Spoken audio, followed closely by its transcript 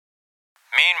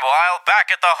Meanwhile, back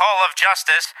at the Hall of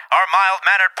Justice, our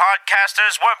mild-mannered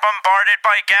podcasters were bombarded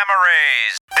by gamma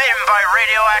rays, bitten by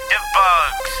radioactive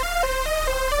bugs,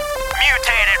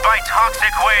 mutated by toxic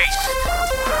waste,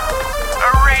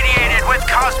 irradiated with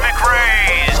cosmic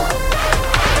rays,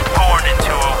 born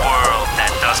into a world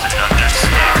that doesn't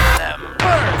understand them.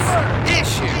 First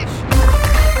issue.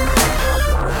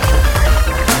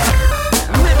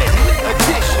 Limited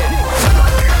edition.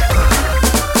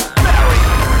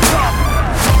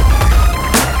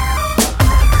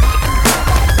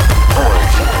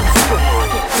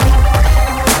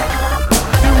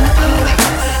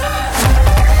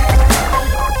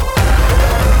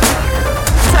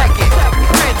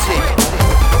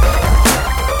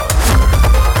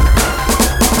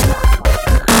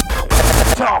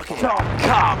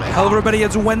 Hello everybody,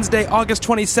 it's Wednesday, August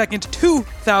 22nd,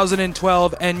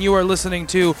 2012, and you are listening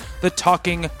to the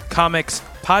Talking Comics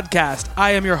podcast.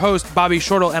 I am your host, Bobby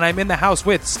Shortle, and I'm in the house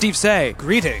with Steve Say.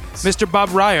 Greetings. Mr. Bob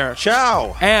Ryer.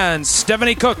 Ciao. And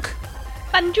Stephanie Cook.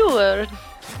 Bonjour.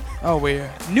 Oh,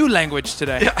 we're new language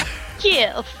today.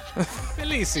 Yes.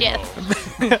 Bellissimo.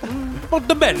 Yes.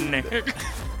 Molto bene.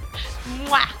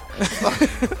 Mwah.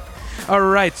 All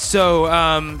right,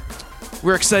 so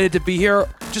we're excited to be here.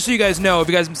 Just so you guys know, if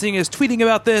you guys have been seeing us tweeting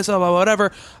about this,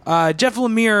 whatever, Jeff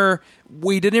Lemire,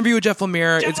 we did an interview with Jeff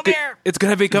Lemire. It's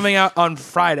going to be coming out on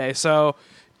Friday, so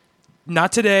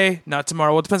not today, not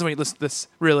tomorrow. Well, it depends on when you listen to this,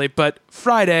 really, but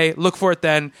Friday, look for it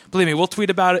then. Believe me, we'll tweet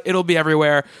about it. It'll be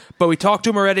everywhere. But we talked to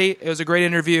him already. It was a great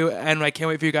interview, and I can't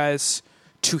wait for you guys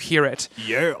to hear it.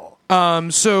 Yeah.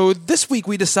 So this week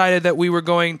we decided that we were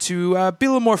going to be a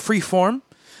little more free-form.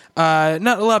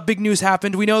 Not a lot of big news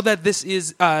happened. We know that this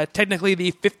is technically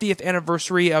the 50th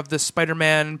anniversary of the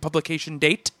Spider-Man publication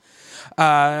date.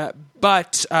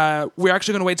 But we're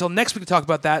actually going to wait until next week to talk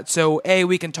about that. So, A,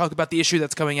 we can talk about the issue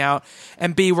that's coming out.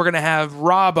 And B, we're going to have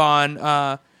Rob on,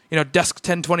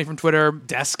 Desk1020 from Twitter.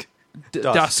 Desk.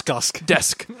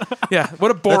 Desk. Yeah,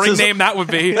 what a boring name that would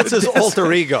be. That's his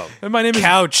alter ego. And my name is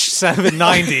Couch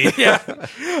 790.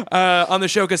 on the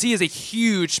show because he is a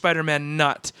huge Spider-Man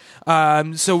nut.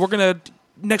 So we're going to...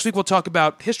 Next week we'll talk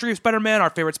about history of Spider-Man, our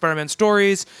favorite Spider-Man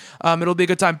stories. It'll be a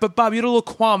good time. But Bob, you had a little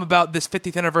qualm about this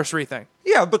 50th anniversary thing.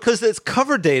 Yeah, because it's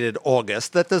cover dated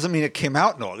August. That doesn't mean it came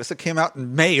out in August. It came out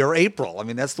in May or April. I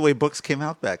mean, that's the way books came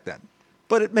out back then.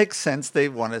 But it makes sense. They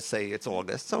want to say it's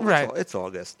August. So right. It's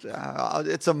August.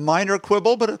 It's a minor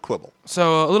quibble, but a quibble.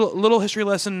 So a little history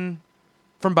lesson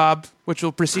from Bob, which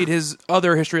will precede his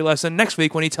other history lesson next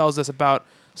week when he tells us about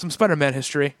some Spider-Man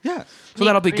history. Yeah. So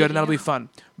that'll be good and that'll be fun.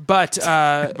 But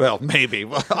well, maybe.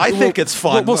 I think it's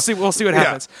fun. We'll see what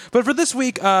happens. But for this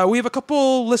week, we have a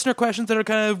couple listener questions that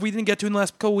are we didn't get to in the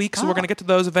last couple weeks, so we're going to get to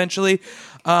those eventually.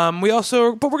 But we're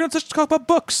going to talk about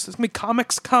books. It's going to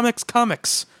be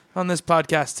comics on this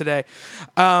podcast today.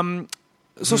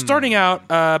 So starting out,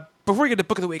 before we get to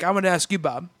book of the week, I want to ask you,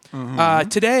 Bob. Mm-hmm.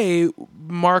 Today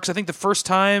marks, I think, the first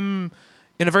time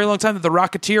in a very long time that The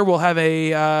Rocketeer will have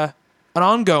an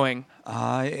ongoing.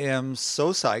 I am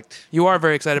so psyched. You are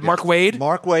very excited. Yes.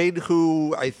 Mark Wade,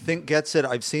 who I think gets it.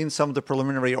 I've seen some of the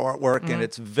preliminary artwork, and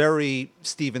it's very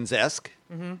Stevens-esque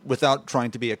without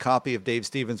trying to be a copy of Dave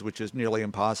Stevens, which is nearly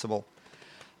impossible.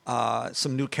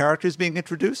 Some new characters being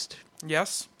introduced.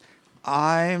 Yes.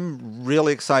 I'm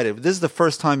really excited. This is the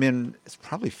first time in it's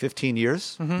probably 15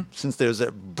 years since there's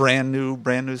a brand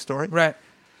new story. Right.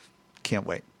 Can't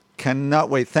wait. Cannot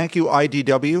wait. Thank you,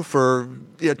 IDW, for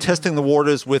testing the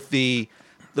waters with the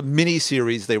mini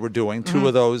series they were doing. Two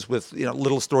of those with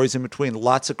little stories in between.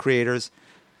 Lots of creators.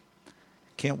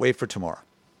 Can't wait for tomorrow.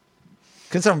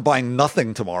 Consider I'm buying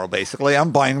nothing tomorrow. Basically, I'm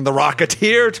buying The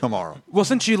Rocketeer tomorrow. Well,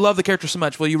 since you love the character so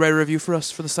much, will you write a review for us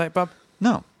for the site, Bob?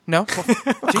 No. No?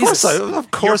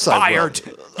 Of course You're I fired.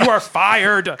 will. You are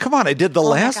fired. Come on, I did the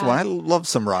last God. one. I love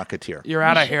some Rocketeer. You're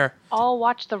out of here. I'll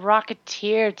watch The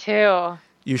Rocketeer, too.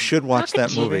 You should watch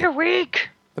that movie. Rocketeer week.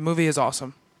 The movie is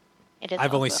awesome. It is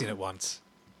I've only awesome. seen it once.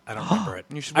 I don't remember it.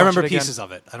 You should I watch remember it again. pieces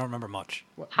of it. I don't remember much.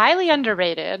 Highly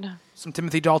underrated. Some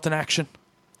Timothy Dalton action.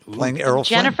 Playing Errol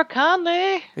Flynn. Jennifer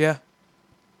Connelly. Yeah.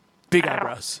 Big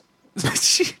eyebrows.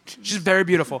 She's very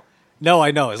beautiful. No,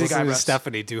 I know. I was Big listening to eyebrows.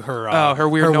 Stephanie do her her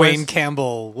weird her noise. Wayne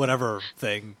Campbell whatever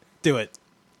thing. Do it.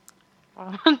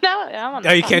 No, I'm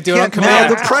No, you can't do it on Can't now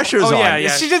command. the pressure's on. yeah.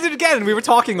 She did it again. We were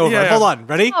talking over Yeah, it. yeah. Hold on.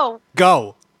 Ready? Oh.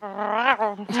 Go.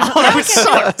 Oh, that would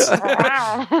suck.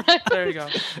 There you go.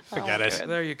 Forget it.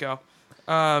 There you go.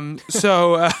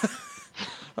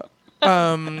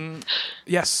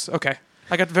 Yes. Okay.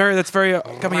 I got that's very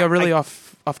coming really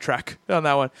off track on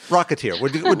that one. Rocketeer. We're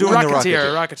doing the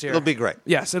Rocketeer. Rocketeer. It'll be great.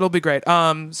 Yes, it'll be great.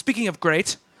 Speaking of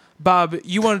great, Bob,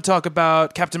 you want to talk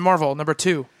about Captain Marvel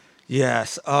 #2?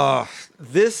 Yes.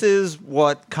 This is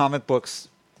what comic books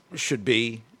should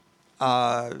be.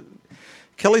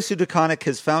 Kelly Sue DeConnick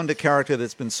has found a character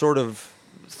that's been sort of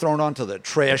thrown onto the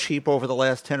trash heap over the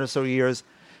last 10 or so years,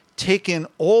 taken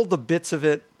all the bits of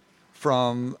it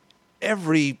from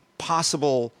every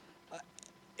possible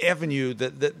avenue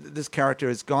that this character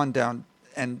has gone down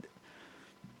and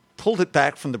pulled it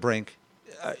back from the brink.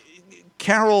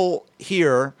 Carol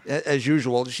here, as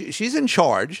usual, she's in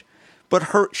charge,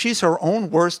 but she's her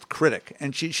own worst critic,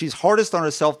 and she's hardest on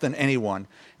herself than anyone.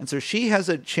 And so she has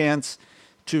a chance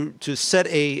to set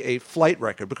a flight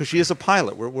record because she is a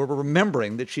pilot. We're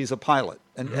remembering that she's a pilot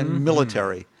and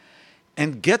military,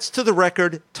 and gets to the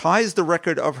record, ties the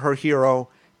record of her hero,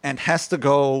 and has to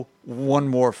go one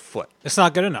more foot. It's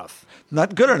not good enough.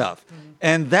 Not good enough.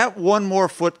 And that one more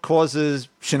foot causes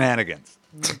shenanigans.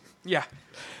 Yeah.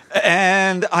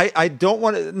 And I don't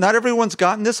want to, not everyone's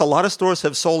gotten this. A lot of stores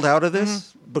have sold out of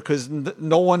this because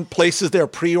no one places their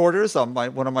pre-orders on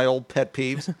one of my old pet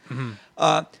peeves.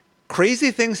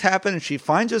 Crazy things happen and she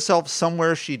finds herself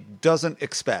somewhere she doesn't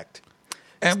expect.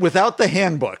 And without the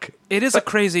handbook. It is a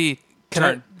crazy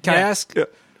turn. Can I ask,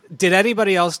 did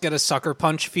anybody else get a sucker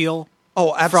punch feel?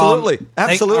 Oh, absolutely.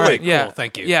 Absolutely. All right, cool. Yeah.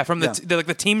 Thank you. Yeah, from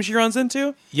the team she runs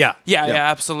into? Yeah. Yeah,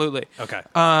 absolutely. Okay.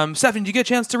 Stephanie, did you get a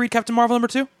chance to read Captain Marvel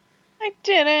 #2? I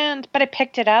didn't, but I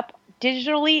picked it up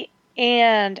digitally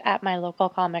and at my local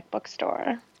comic book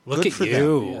store. Look Good at for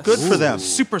you. them. Good for them.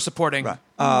 Super supporting.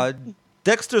 Right.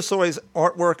 Dexter Soy's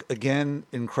artwork, again,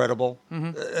 incredible.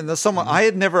 And there's someone I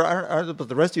had never, I don't know about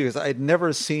the rest of you guys, I had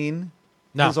never seen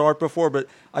his art before, but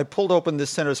I pulled open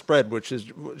this center spread, which is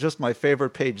just my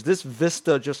favorite page. This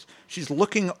vista, she's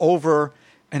looking over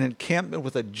an encampment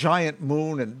with a giant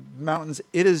moon and mountains.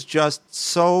 It is just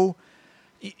so,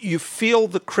 you feel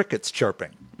the crickets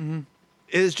chirping.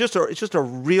 It's just a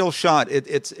real shot.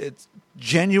 It's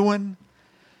genuine,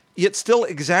 yet still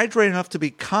exaggerated enough to be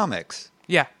comics.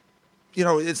 Yeah. You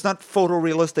know, it's not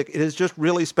photorealistic. It is just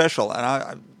really special,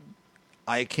 and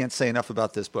I can't say enough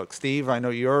about this book. Steve, I know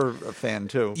you're a fan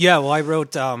too. Yeah, well, I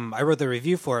wrote the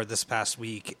review for it this past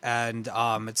week, and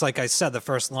it's like I said, the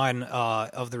first line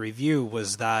of the review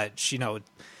was that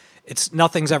it's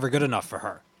nothing's ever good enough for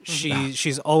her.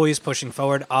 She's always pushing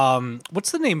forward.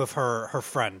 What's the name of her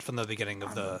friend from the beginning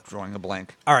of the? Drawing a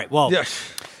blank. All right, well, Yeah.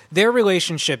 their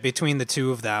relationship between the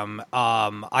two of them,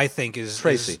 I think is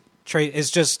Tracy.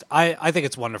 Is just I think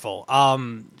it's wonderful.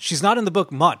 She's not in the book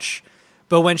much,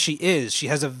 but when she is, she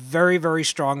has a very, very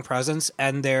strong presence,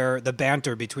 and the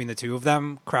banter between the two of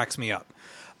them cracks me up.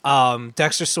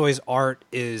 Dexter Soy's art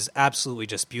is absolutely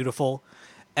just beautiful,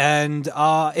 and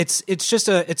it's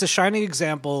a shining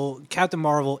example. Captain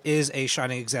Marvel is a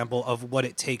shining example of what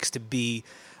it takes to be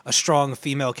a strong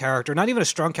female character, not even a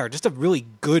strong character, just a really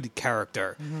good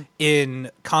character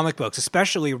in comic books,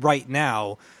 especially right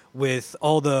now, with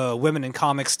all the women in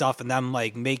comic stuff and them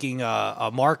like making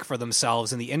a mark for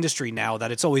themselves in the industry now,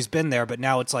 that it's always been there, but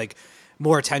now it's like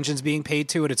more attention's being paid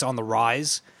to it. It's on the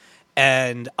rise.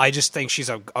 And I just think she's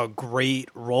a great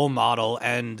role model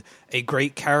and a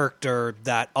great character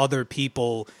that other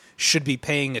people should be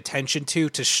paying attention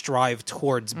to strive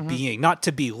towards being, not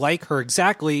to be like her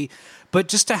exactly, but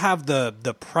just to have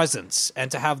the presence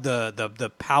and to have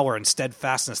the power and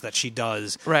steadfastness that she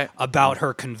does about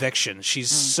her conviction. She's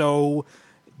so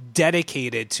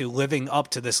dedicated to living up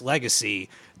to this legacy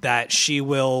that she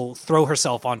will throw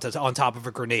herself on top of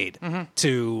a grenade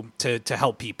to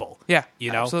help people. Yeah,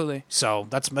 you know, absolutely. So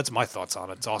that's my thoughts on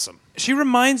it. It's awesome. She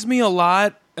reminds me a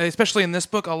lot, especially in this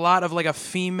book, a lot of like a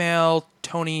female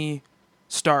Tony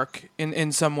Stark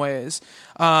in some ways.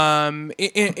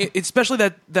 Especially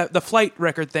that the flight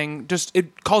record thing, just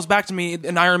it calls back to me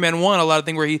in Iron Man 1, a lot of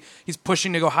thing where he's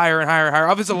pushing to go higher and higher and higher.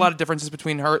 Obviously, a lot of differences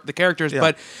between the characters,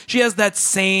 but she has that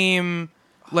same,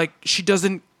 like, she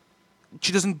doesn't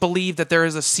believe that there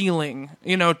is a ceiling,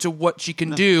 to what she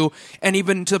can do, and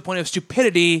even to the point of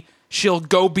stupidity, she'll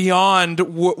go beyond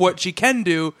what she can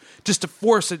do just to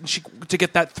force it, to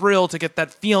get that thrill, to get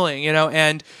that feeling,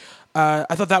 and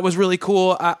I thought that was really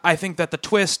cool. I think that the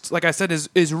twist, like I said,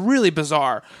 is really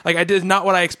bizarre. Like, I did not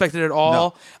what I expected at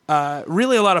all. No.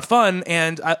 Really a lot of fun,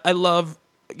 and I love,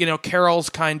 Carol's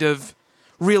kind of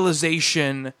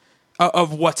realization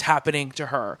of what's happening to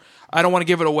her. I don't want to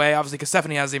give it away, obviously, because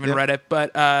Stephanie hasn't even read it,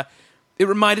 but it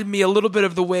reminded me a little bit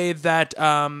of the way that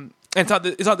And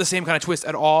it's not the same kind of twist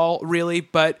at all, really.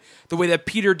 But the way that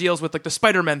Peter deals with like the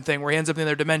Spider-Man thing, where he ends up in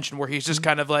another dimension, where he's just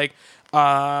kind of like,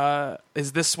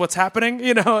 "Is this what's happening?"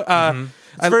 You know,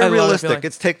 It's very realistic.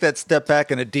 It's take that step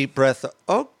back and a deep breath.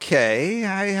 Okay,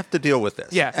 I have to deal with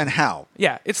this. Yeah, and how?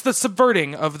 Yeah, it's the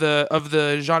subverting of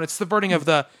the genre. It's subverting of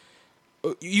the.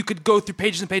 You could go through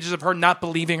pages and pages of her not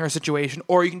believing her situation,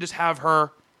 or you can just have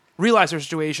her realize her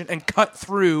situation and cut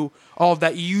through all of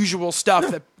that usual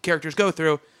stuff that characters go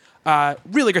through.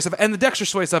 Really great stuff. And the Dexter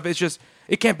Soy stuff is just,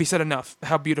 it can't be said enough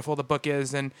how beautiful the book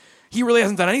is. And he really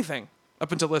hasn't done anything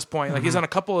up until this point. Like, he's done a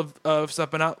couple of stuff,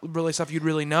 but not really stuff you'd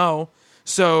really know.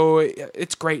 So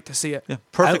it's great to see it. Yeah.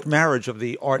 Perfect marriage of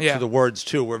the art to the words,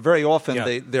 too, where very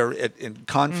often they're in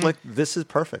conflict. This is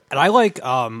perfect. And I like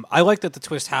that the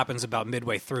twist happens about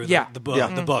midway through the book.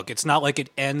 Yeah. The book. It's not like it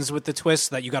ends with the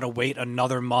twist that you got to wait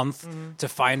another month to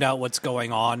find out what's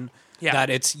going on. Yeah.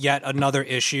 That it's yet another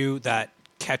issue that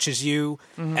catches you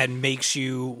and makes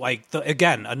you like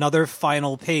another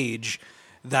final page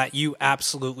that you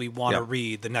absolutely want to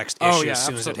read the next issue as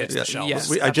soon as it hits the shelves.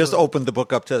 Yes, I just opened the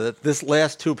book up to this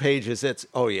last 2 pages. It's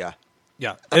yeah,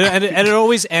 and it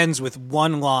always ends with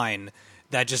one line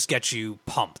that just gets you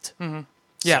pumped.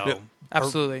 Yeah, So,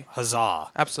 absolutely. Huzzah!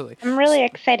 Absolutely. I'm really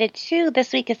excited too.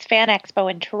 This week is Fan Expo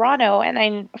in Toronto,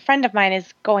 and a friend of mine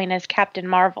is going as Captain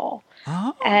Marvel.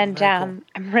 Oh, and I'm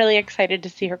really excited to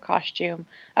see her costume.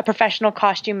 A professional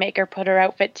costume maker put her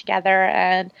outfit together,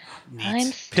 and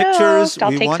I'm stoked. Pictures.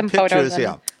 I'll We take want some pictures, photos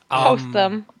and post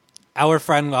them. Our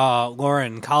friend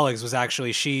Lauren Colleagues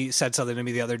she said something to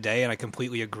me the other day, and I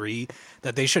completely agree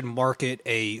that they should market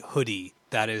a hoodie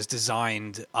that is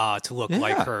designed to look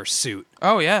like her suit.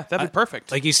 Oh, yeah. That'd be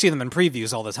perfect. Like you see them in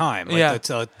previews all the time. Like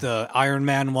the Iron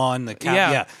Man one,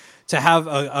 To have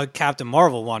a Captain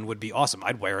Marvel one would be awesome.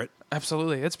 I'd wear it.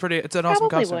 Absolutely. It's an awesome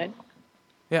costume. Would.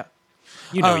 Yeah.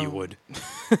 You know you would.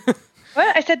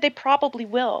 What? I said they probably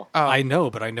will. I know,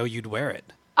 but I know you'd wear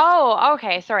it. Oh,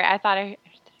 okay. Sorry, I thought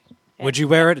Would you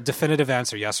wear it? A definitive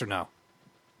answer, yes or no?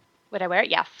 Would I wear it?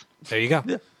 Yes. There you go.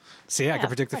 Yeah. See, I can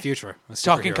predict the future.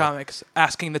 Talking comics,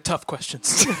 asking the tough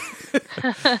questions.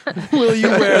 Will you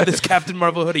wear this Captain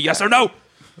Marvel hoodie? Yes or no?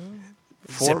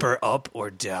 Zipper up or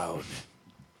down?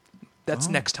 That's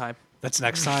next time. That's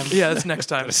next time? Yeah, that's next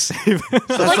time. Save Like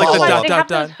the the dot, they dot, have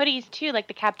dot. those hoodies too, like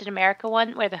the Captain America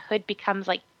one, where the hood becomes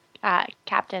like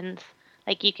Captain's.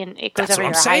 Like it goes That's over what your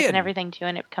I'm eyes saying. and everything too,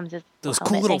 and it becomes this Those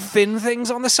helmet cool little thing. fin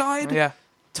things on the side? Yeah.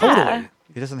 Totally. Yeah.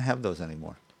 He doesn't have those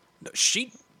anymore. No,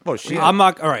 she... Oh, she. I'm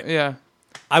not... All right. Yeah.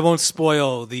 I won't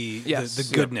spoil the Yes.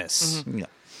 the goodness.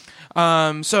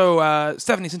 Yeah. So,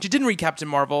 Stephanie, since you didn't read Captain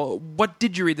Marvel, what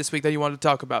did you read this week that you wanted to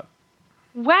talk about?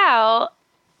 Well,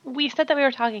 we said that we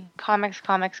were talking comics,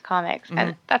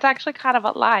 and that's actually kind of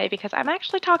a lie because I'm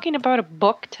actually talking about a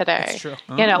book today. That's true.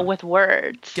 You know, with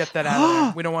words. Get that out of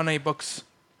there. We don't want any books.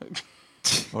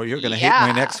 Oh, you're going to hate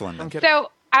my next one. I'm kidding.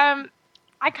 So,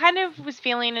 I kind of was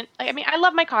feeling. I mean, I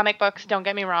love my comic books. Don't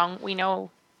get me wrong. We know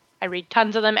I read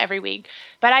tons of them every week,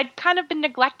 but I'd kind of been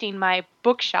neglecting my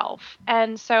bookshelf,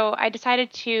 and so I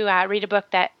decided to read a book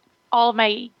that all of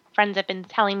my friends have been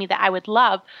telling me that I would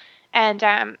love,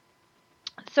 and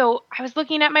so I was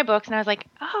looking at my books, and I was like,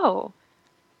 oh,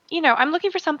 you know, I'm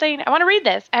looking for something. I want to read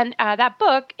this, and that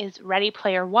book is Ready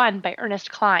Player One by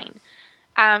Ernest Cline.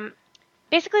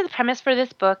 Basically, the premise for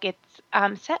this book,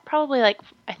 it's set probably like,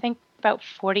 I think, about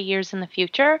 40 years in the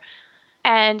future.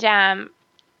 And,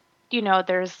 you know,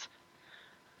 there's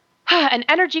an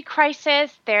energy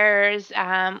crisis. There's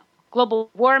global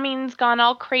warming's gone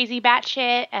all crazy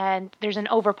batshit. And there's an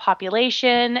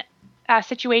overpopulation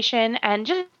situation. And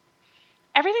just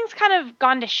everything's kind of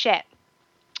gone to shit.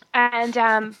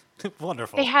 And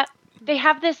Wonderful. they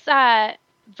have this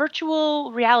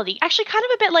virtual reality, actually kind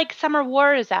of a bit like Summer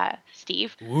Wars,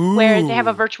 Steve, where they have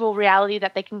a virtual reality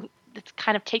that's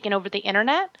kind of taken over the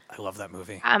internet. I love that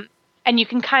movie. And you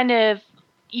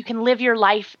can live your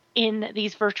life in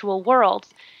these virtual worlds,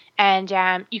 and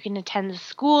you can attend the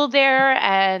school there,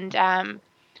 and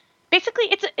basically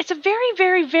it's a very,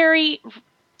 very, very,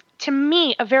 to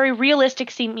me, a very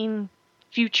realistic seeming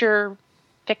future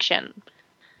fiction.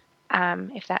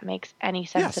 If that makes any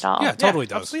sense at all. Yeah, it totally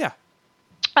does. Yeah.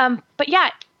 But yeah,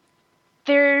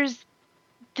 there's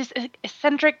this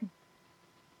eccentric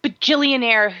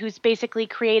bajillionaire who's basically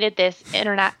created this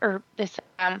internet, or this,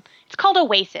 it's called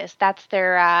Oasis. That's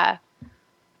their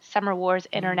Summer Wars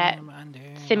internet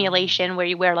simulation where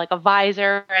you wear like a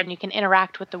visor and you can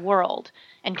interact with the world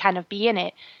and kind of be in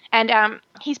it. And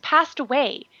he's passed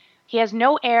away. He has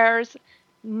no heirs,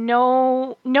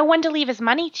 no one to leave his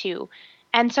money to.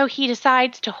 And so he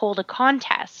decides to hold a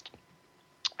contest.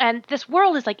 And this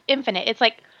world is like infinite. It's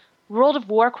like World of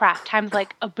Warcraft times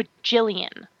like a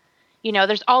bajillion. You know,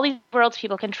 there's all these worlds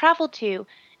people can travel to,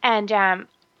 and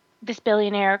this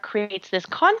billionaire creates this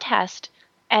contest,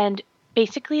 and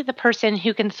basically the person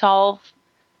who can solve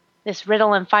this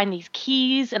riddle and find these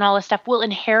keys and all this stuff will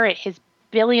inherit his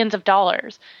billions of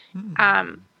dollars.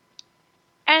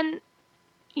 And,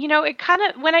 you know, it kind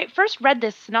of, when I first read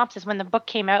this synopsis, when the book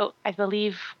came out, I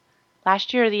believe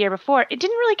last year or the year before, it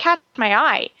didn't really catch my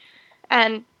eye.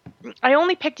 And I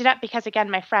only picked it up because, again,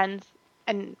 my friends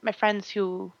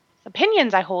whose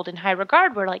opinions I hold in high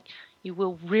regard were like, you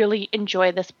will really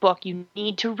enjoy this book. You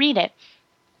need to read it.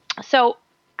 So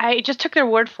I just took their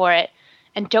word for it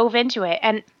and dove into it.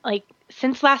 And like,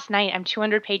 since last night, I'm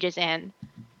 200 pages in.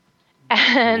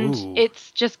 And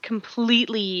it's just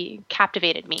completely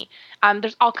captivated me.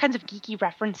 There's all kinds of geeky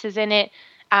references in it.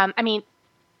 I mean,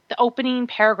 the opening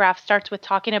paragraph starts with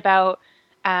talking about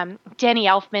Danny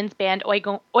Elfman's band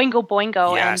Oingo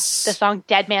Boingo and the song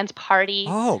Dead Man's Party.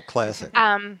 Oh, classic.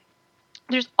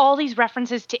 There's all these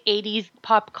references to 80s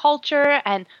pop culture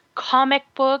and comic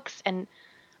books and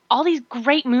all these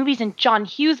great movies and John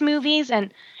Hughes movies.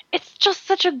 And it's just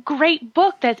such a great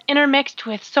book that's intermixed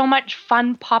with so much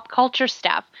fun pop culture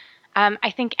stuff.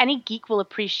 I think any geek will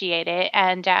appreciate it.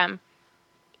 And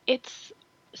it's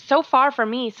so far for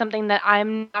me something that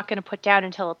I'm not going to put down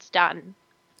until it's done.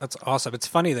 That's awesome. It's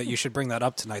funny that you should bring that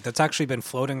up tonight. That's actually been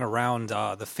floating around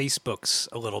the Facebooks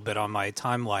a little bit on my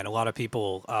timeline. A lot of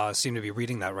people seem to be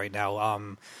reading that right now.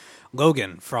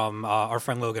 Logan from our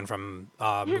friend Logan from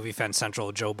Movie Fan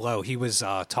Central, Joe Blow, he was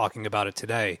talking about it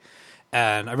today.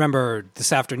 And I remember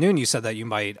this afternoon you said that you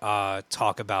might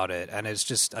talk about it. And it's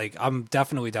just like, I'm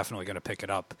definitely going to pick it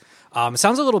up. It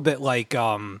sounds a little bit like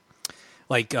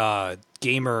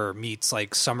Gamer meets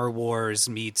like Summer Wars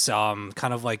meets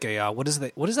kind of like a what is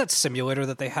that simulator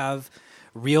that they have?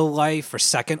 Real Life or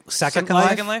Second Life?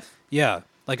 Second Life? Yeah.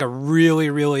 Like a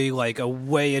really like a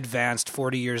way advanced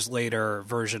 40 years later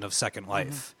version of Second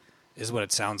Life is what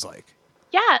it sounds like.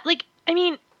 Yeah, like I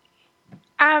mean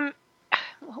I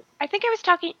think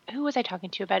who was I talking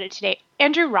to about it today?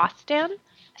 Andrew Rostan.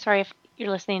 Sorry if you're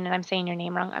listening and I'm saying your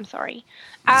name wrong. I'm sorry.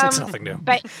 It's nothing new.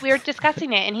 But we were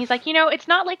discussing it, and he's like, you know, it's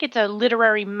not like it's a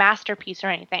literary masterpiece or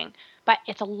anything, but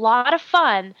it's a lot of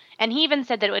fun. And he even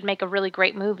said that it would make a really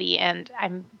great movie, and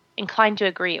I'm inclined to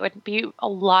agree. It would be a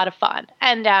lot of fun.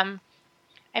 And,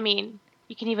 I mean,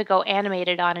 you can even go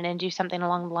animated on it and do something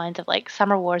along the lines of, like,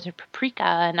 Summer Wars or Paprika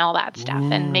and all that stuff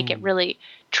and make it really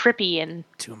trippy and...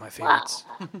 Two of my favorites.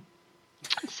 Wow.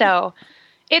 So,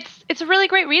 it's a really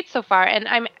great read so far, and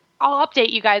I'll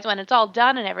update you guys when it's all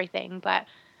done and everything, but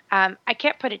I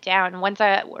can't put it down. Once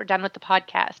we're done with the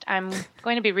podcast, I'm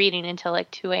going to be reading until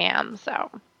like 2 a.m., so.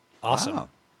 Awesome. Wow.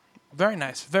 Very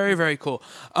nice. Very, very cool.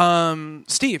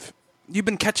 Steve, you've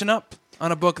been catching up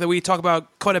on a book that we talk about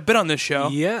quite a bit on this show.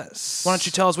 Yes. Why don't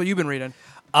you tell us what you've been reading?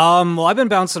 Well, I've been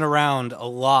bouncing around a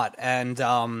lot, and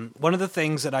one of the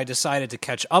things that I decided to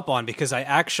catch up on, because I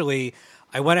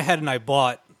went ahead and I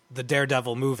bought the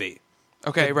Daredevil movie.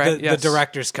 Okay, The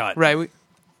director's cut. Right.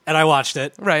 And I watched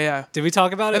it. Right, yeah. Did we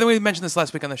talk about I it? think we mentioned this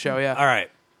last week on the show, yeah. All right.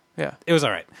 Yeah. It was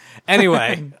all right.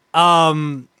 Anyway,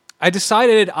 I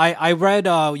decided I read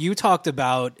you talked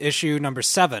about issue number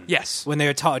 7. Yes. When they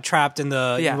were trapped in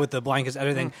the with the blankets and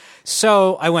everything.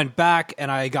 So I went back and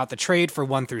I got the trade for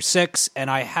 1 through 6, and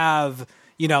I have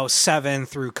 7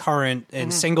 through current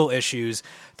in single issues.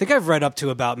 I think I've read up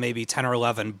to about maybe 10 or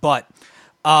 11, but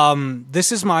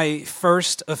this is my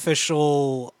first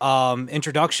official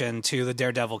introduction to the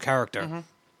Daredevil character.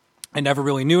 I never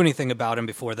really knew anything about him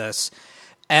before this,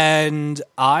 and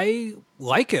I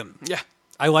like him. Yeah.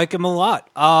 I like him a lot.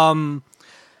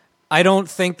 I don't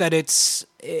think that it's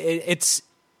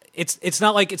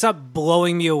not like it's not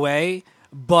blowing me away,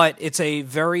 but it's a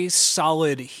very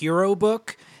solid hero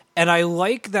book, and I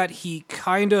like that he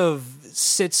kind of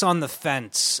sits on the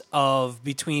fence of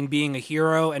between being a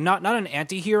hero and not an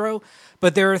anti-hero,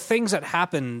 but there are things that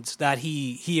happened that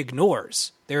he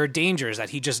ignores. There are dangers that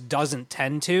he just doesn't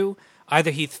tend to.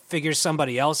 Either he figures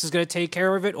somebody else is going to take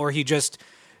care of it, or he just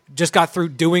got through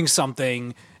doing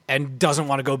something and doesn't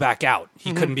want to go back out.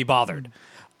 He couldn't be bothered.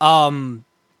 And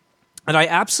I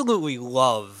absolutely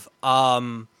love...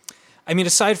 I mean,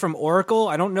 aside from Oracle,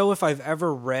 I don't know if I've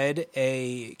ever read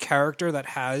a character that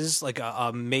has like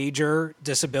a major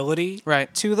disability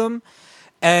to them.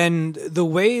 And the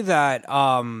way that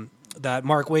that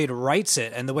Mark Waid writes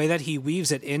it and the way that he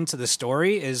weaves it into the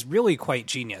story is really quite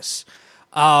genius.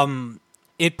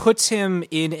 It puts him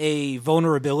in a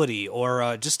vulnerability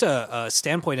or just a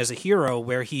standpoint as a hero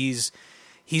where he's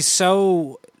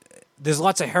so there's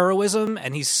lots of heroism,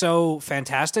 and he's so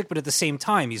fantastic, but at the same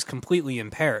time, he's completely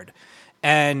impaired.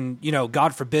 And,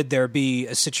 God forbid there be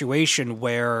a situation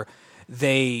where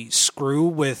they screw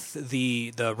with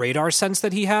the radar sense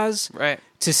that he has. Right.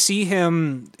 To see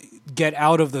him get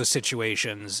out of those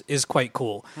situations is quite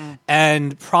cool.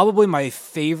 And probably my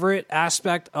favorite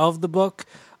aspect of the book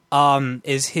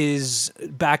is his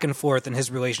back and forth and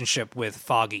his relationship with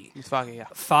Foggy. He's Foggy, yeah.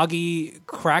 Foggy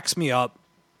cracks me up.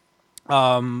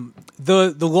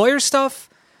 The lawyer stuff,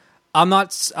 I'm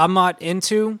not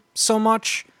into so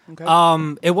much.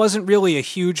 Okay. It wasn't really a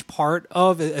huge part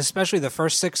of, especially the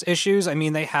first 6 issues. I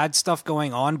mean, they had stuff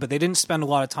going on, but they didn't spend a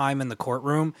lot of time in the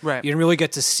courtroom. Right. You didn't really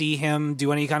get to see him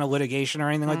do any kind of litigation or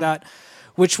anything like that,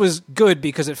 which was good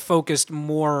because it focused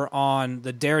more on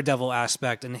the Daredevil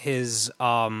aspect and his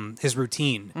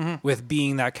routine with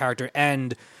being that character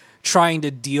and trying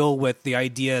to deal with the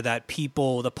idea that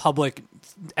people, the public,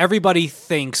 everybody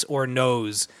thinks or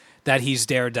knows that he's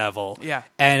Daredevil. Yeah.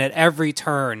 And at every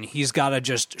turn, he's got to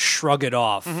just shrug it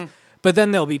off. But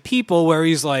then there'll be people where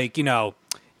he's like,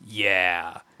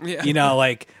 yeah.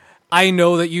 Like, I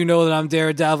know that you know that I'm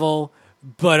Daredevil,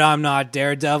 but I'm not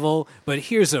Daredevil. But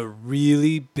here's a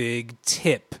really big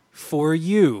tip for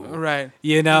you. Right.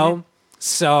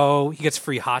 So he gets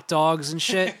free hot dogs and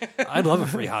shit. I'd love a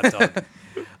free hot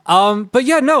dog. But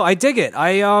yeah, no, I dig it.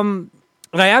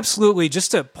 And I absolutely,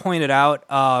 just to point it out,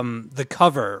 the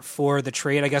cover for the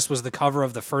trade, I guess, was the cover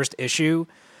of the first issue.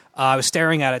 I was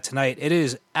staring at it tonight. It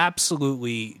is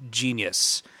absolutely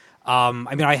genius.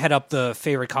 I head up the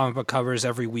favorite comic book covers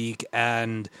every week,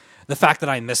 and the fact that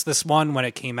I missed this one when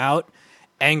it came out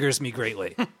angers me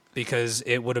greatly because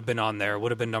it would have been on there,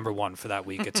 would have been number 1 for that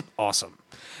week. It's awesome.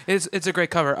 It's a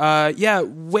great cover.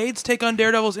 Wade's take on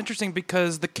Daredevil is interesting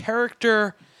because the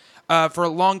character... for a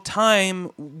long time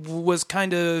was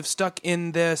kind of stuck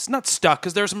in this, not stuck,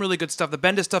 because there's some really good stuff. The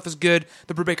Bendis stuff is good.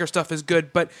 The Brubaker stuff is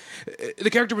good. But the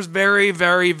character was very,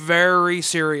 very, very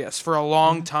serious for a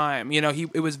long time.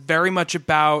 It was very much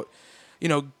about,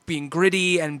 being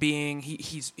gritty and being,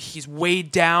 he's weighed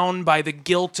down by the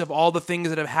guilt of all the things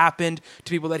that have happened to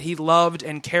people that he loved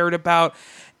and cared about.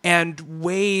 And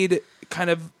Wade kind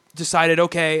of decided,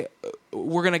 okay,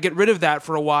 we're going to get rid of that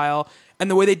for a while. And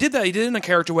the way they did that, he did it in a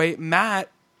character way. Matt,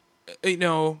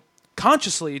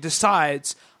 consciously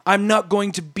decides, I'm not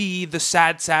going to be the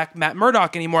sad sack Matt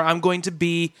Murdock anymore. I'm going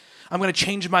to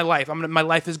change my life. My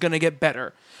life is going to get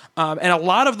better. And a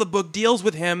lot of the book deals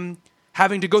with him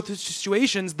having to go through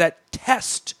situations that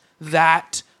test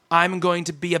that I'm going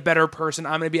to be a better person.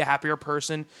 I'm going to be a happier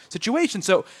person situation.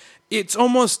 So it's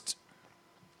almost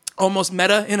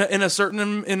meta in a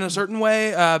certain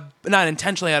way, not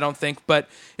intentionally, I don't think, but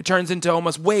it turns into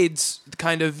almost Wade's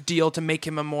kind of deal to make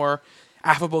him a more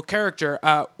affable character.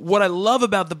 What I love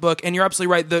about the book, and you're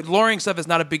absolutely right, the lawyering stuff is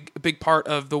not a big part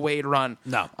of the Wade run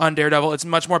on Daredevil. It's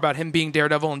much more about him being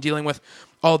Daredevil and dealing with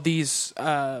all these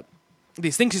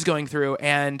things he's going through,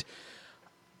 and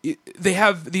they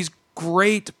have these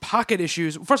great pocket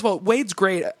issues. First of all, Wade's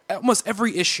great. Almost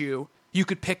every issue you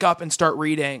could pick up and start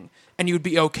reading, and you would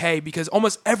be okay, because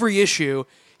almost every issue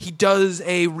he does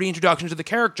a reintroduction to the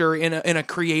character in a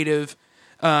creative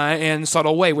and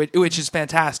subtle way, which is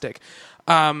fantastic.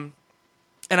 And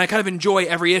I kind of enjoy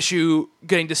every issue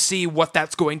getting to see what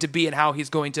that's going to be and how he's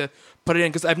going to put it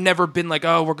in, because I've never been like,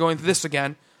 oh, we're going through this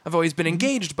again. I've always been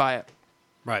engaged by it.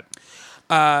 Right.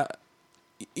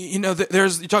 You're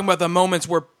talking about the moments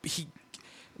where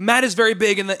Matt is very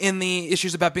big in the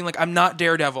issues about being like, I'm not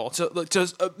Daredevil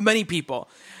to many people.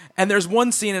 And there's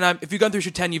one scene, and if you've gone through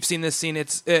issue 10, you've seen this scene.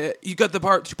 It's you got the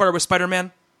part with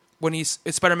Spider-Man when it's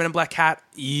Spider-Man and Black Cat.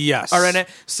 Yes. Are in it.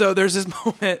 So there's this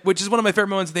moment, which is one of my favorite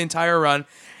moments of the entire run,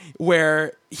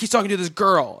 where he's talking to this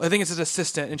girl. I think it's his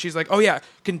assistant, and she's like, "Oh yeah,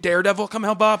 can Daredevil come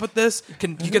help out with this?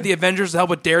 Can you get the Avengers to help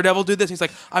with Daredevil do this?" And he's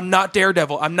like, "I'm not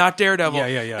Daredevil. I'm not Daredevil."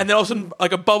 Yeah. And then all of a sudden,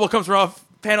 like a bubble comes from off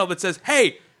panel that says,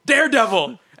 "Hey,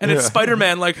 Daredevil," and it's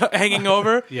Spider-Man like hanging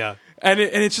over. Yeah. And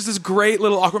it's just this great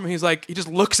little awkward moment. He's like, he just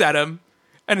looks at him,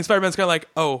 and Spider-Man's kind of like,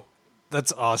 "Oh,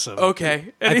 that's awesome."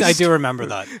 Okay. And I do remember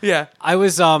that. Yeah. I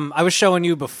was showing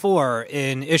you before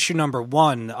in issue number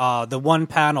 1, the one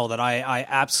panel that I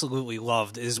absolutely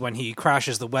loved is when he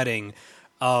crashes the wedding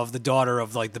of the daughter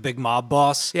of like the big mob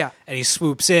boss. Yeah. And he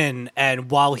swoops in,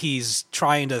 and while he's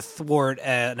trying to thwart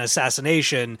an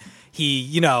assassination,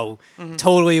 he,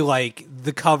 totally like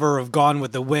the cover of Gone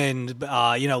with the Wind,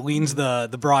 leans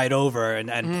the bride over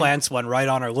and plants one right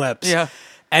on her lips. Yeah.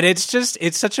 And it's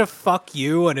such a fuck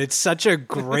you, and it's such a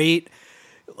great,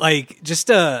 like, just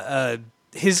a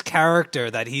his character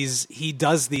that he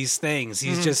does these things.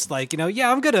 He's just like,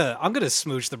 I'm gonna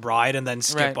smooch the bride and then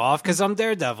skip off because I'm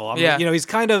Daredevil.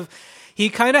 He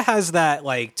kind of has that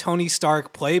like Tony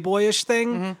Stark playboyish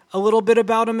thing a little bit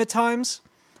about him at times.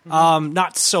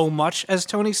 Not so much as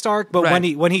Tony Stark, but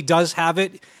when he does have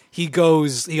it, he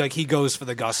goes for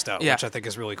the gusto, which I think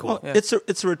is really cool. Well, it's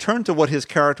a return to what his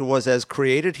character was as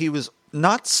created. He was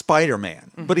not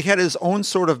Spider-Man, but he had his own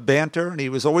sort of banter, and he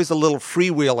was always a little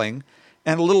freewheeling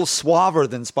and a little suaver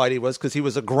than Spidey was because he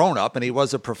was a grown-up and he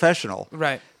was a professional.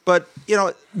 Right. But,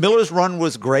 Miller's run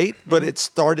was great, but it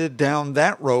started down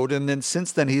that road. And then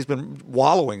since then, he's been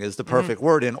wallowing, is the perfect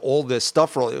word, in all this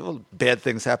stuff. Bad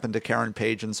things happened to Karen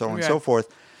Page and so on and so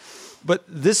forth. But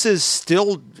this is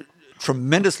still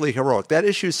tremendously heroic. That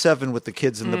issue 7 with the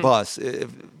kids in the bus, did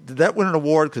that win an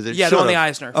award? Because it should have. The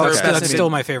Eisner. Okay. That's still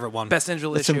my favorite one. Best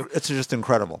individual issue. It's just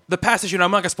incredible. The past issue, and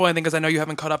I'm not going to spoil anything because I know you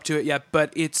haven't caught up to it yet,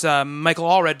 but it's Michael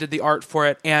Allred did the art for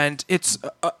it, and it's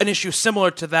an issue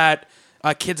similar to that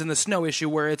Kids in the Snow issue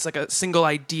where it's like a single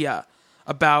idea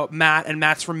about Matt, and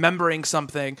Matt's remembering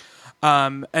something,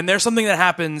 and there's something that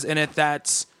happens in it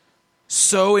that's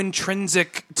so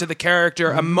intrinsic to the character,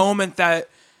 a moment that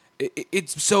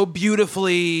it's so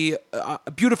beautifully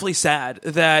sad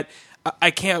that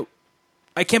I can't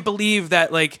believe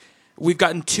that like we've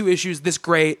gotten 2 issues this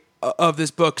great of this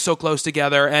book so close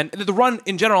together, and the run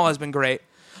in general has been great.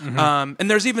 And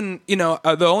there's even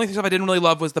the only stuff I didn't really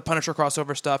love was the Punisher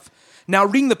crossover stuff. Now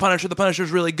reading the Punisher is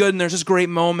really good, and there's this great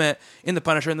moment in the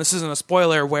Punisher, and this isn't a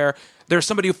spoiler, where there's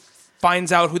somebody who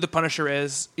finds out who the Punisher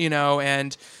is,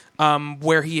 and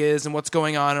where he is and what's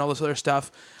going on and all this other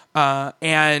stuff. Ben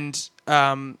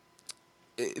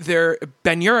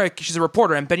Urich, she's a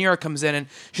reporter, and Ben Urich comes in and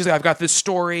she's like, I've got this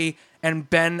story, and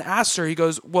Ben asks her, he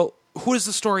goes, well, who does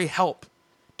the story help?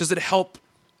 Does it help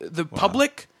the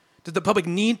public? Does the public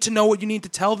need to know what you need to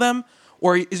tell them?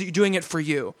 Or is it doing it for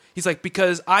you? He's like,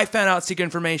 because I found out secret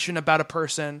information about a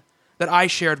person that I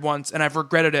shared once, and I've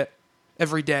regretted it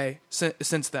every day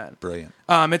since then. Brilliant.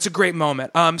 It's a great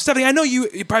moment. Stephanie, I know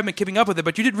you've probably been keeping up with it,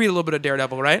 but you did read a little bit of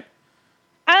Daredevil, right?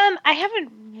 I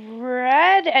haven't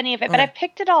read any of it, but I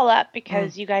picked it all up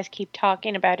because you guys keep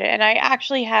talking about it, and I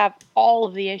actually have all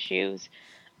of the issues.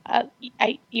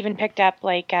 I even picked up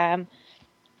the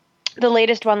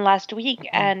latest one last week,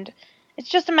 and it's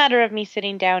just a matter of me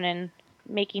sitting down and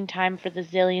making time for the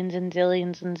zillions and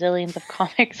zillions and zillions of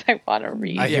comics I want to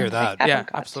read. I hear that. I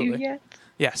haven't got to yet.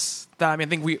 Yes. I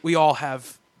think we all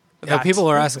have that. People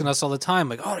are asking us all the time,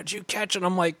 like, oh, did you catch it?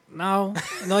 I'm like, no.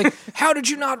 And they're like, how did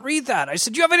you not read that? I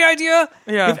said, do you have any idea?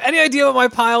 Yeah. You have any idea what my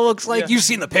pile looks like? You've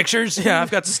seen the pictures? Yeah,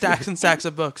 I've got stacks and stacks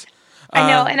of books. I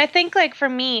know, and I think, for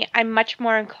me, I'm much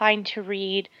more inclined to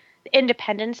read the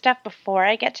independent stuff before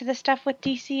I get to the stuff with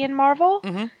DC and Marvel.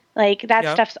 Mm-hmm.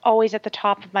 That stuff's always at the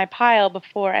top of my pile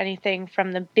before anything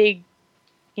from the big,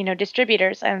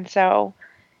 distributors. And so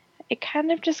it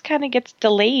kind of gets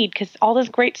delayed because all this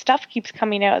great stuff keeps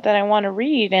coming out that I want to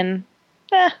read. And,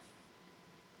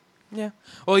 Yeah.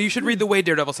 Well, you should read the Way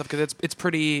Daredevil stuff because it's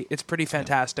pretty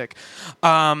fantastic.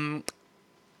 Now,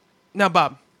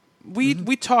 Bob,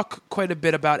 we talk quite a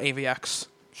bit about AVX.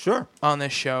 Sure. On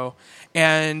this show.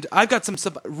 And I've got some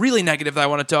stuff really negative that I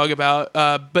want to talk about.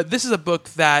 But this is a book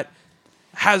that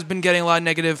has been getting a lot of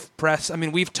negative press. I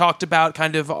mean, we've talked about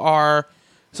kind of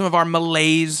some of our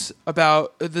malaise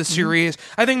about the series.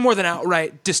 I think more than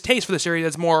outright distaste for the series,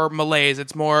 it's more malaise.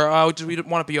 It's more, we don't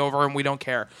want it to be over and we don't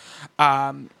care.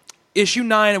 Issue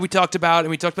 9, we talked about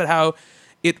how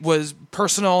it was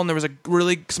personal and there was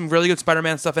some really good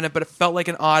Spider-Man stuff in it, but it felt like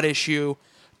an odd issue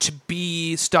to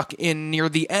be stuck in near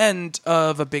the end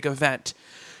of a big event.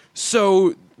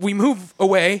 So we move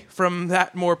away from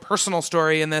that more personal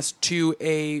story in this to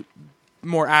a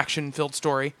more action-filled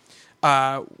story.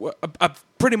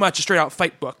 Pretty much a straight-out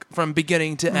fight book from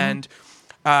beginning to end.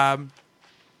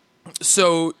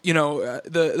 So,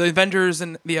 the Avengers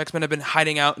and the X-Men have been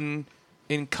hiding out in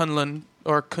Kunlun,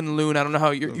 or Kunlun, I don't know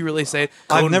how you really say it.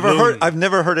 I've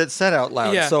never heard it said out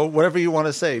loud. Yeah. So whatever you want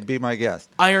to say, be my guest.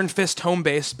 Iron Fist home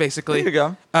base, basically. There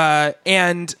you go.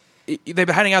 And they've been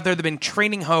hiding out there. They've been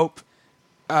training Hope,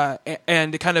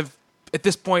 and it kind of at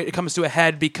this point it comes to a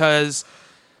head because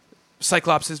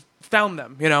Cyclops has found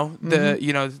them.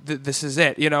 This is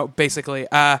it. Basically.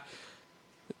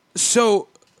 So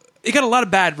it got a lot of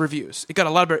bad reviews.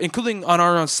 Including on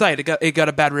our own site. It got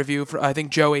a bad review. I think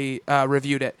Joey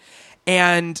reviewed it.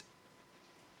 And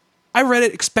I read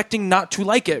it expecting not to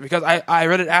like it because I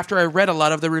read it after I read a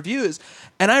lot of the reviews.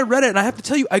 And I read it, and I have to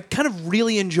tell you, I kind of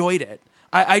really enjoyed it.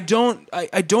 I don't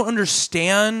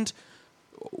understand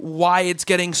why it's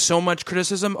getting so much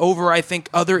criticism over, I think,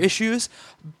 other issues.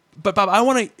 But Bob, I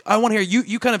want to hear you.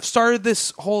 You kind of started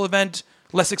this whole event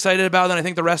less excited about it than I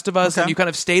think the rest of us, Okay. and you kind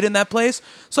of stayed in that place.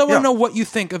 So I want to Yeah. know what you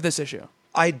think of this issue.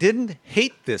 I didn't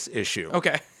hate this issue.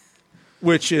 Okay.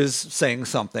 Which is saying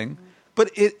something.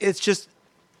 But it's just,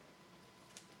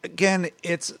 again,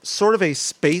 it's sort of a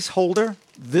space holder.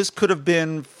 This could have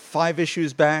been 5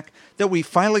 issues back. That we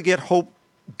finally get Hope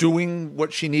doing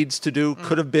what she needs to do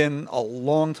could have been a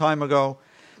long time ago.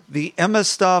 The Emma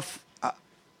stuff,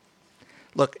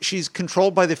 look, she's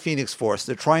controlled by the Phoenix Force.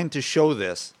 They're trying to show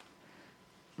this.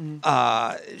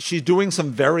 She's doing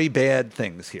some very bad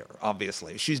things here,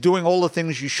 obviously. She's doing all the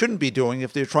things you shouldn't be doing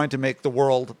if they're trying to make the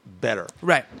world better.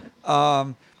 Right.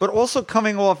 But also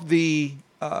coming off the,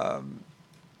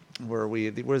 where are we?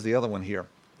 Where's the other one here?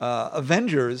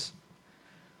 Avengers,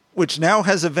 which now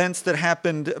has events that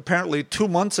happened apparently 2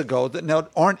 months ago that now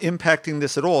aren't impacting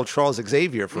this at all. Charles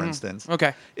Xavier, for instance.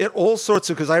 Okay. It all sorts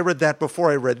of, because I read that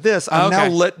before I read this, I'm now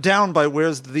Okay. let down by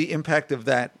where's the impact of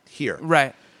that here.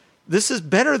 Right. This is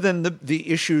better than the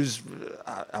issues,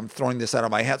 I'm throwing this out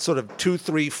of my hat, sort of 2,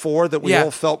 3, 4 that we Yeah.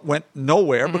 all felt went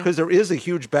nowhere because there is a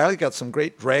huge battle. You got some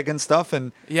great dragon stuff,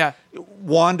 and Yeah.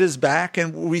 Wanda's back,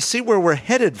 and we see where we're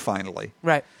headed finally.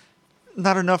 Right.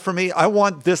 Not enough for me. I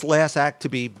want this last act to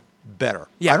be better.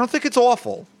 Yeah. I don't think it's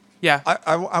awful. Yeah.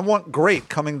 I want great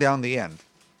coming down the end.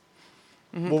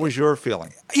 What was your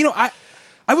feeling? You know,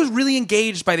 I was really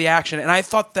engaged by the action, and I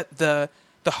thought that the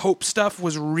Hope stuff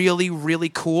was really, really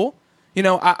cool. You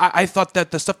know, I thought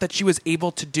that the stuff that she was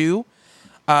able to do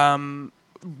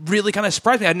really kind of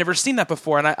surprised me. I'd never seen that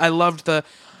before, and I loved the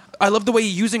way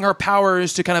using her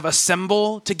powers to kind of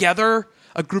assemble together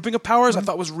a grouping of powers. I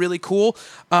thought was really cool.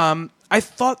 I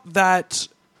thought that.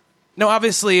 Now,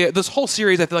 obviously, this whole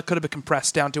series I feel like could have been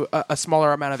compressed down to a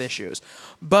smaller amount of issues.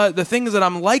 But the things that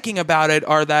I'm liking about it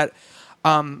are that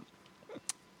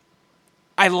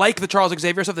I like the Charles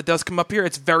Xavier stuff that does come up here.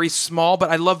 It's very small, but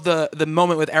I love the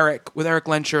moment with Eric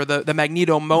Lensher, the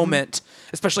Magneto moment,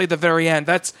 especially at the very end.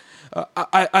 That's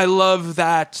I love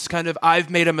that kind of I've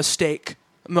made a mistake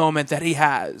moment that he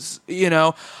has. You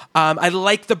know, I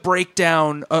like the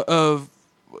breakdown of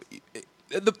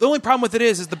the only problem with it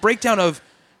is the breakdown of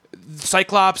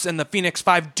Cyclops and the Phoenix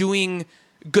Five doing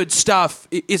good stuff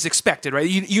is expected, right?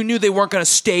 You knew they weren't going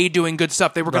to stay doing good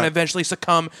stuff. They were going to eventually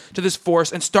succumb to this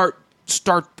force and start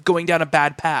going down a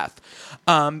bad path.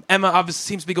 Emma obviously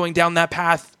seems to be going down that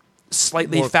path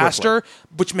slightly More faster,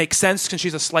 which makes sense because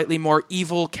she's a slightly more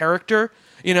evil character.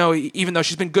 You know, even though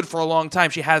she's been good for a long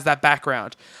time, she has that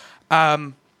background.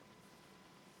 I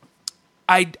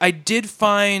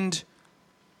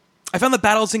found the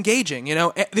battles engaging. You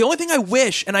know, the only thing I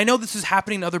wish, and I know this is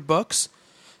happening in other books,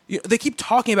 they keep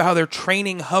talking about how they're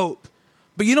training Hope,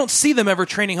 but you don't see them ever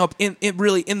training Hope in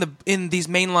these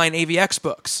mainline AVX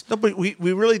books. No, but we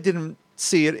really didn't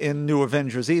see it in New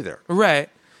Avengers either. Right.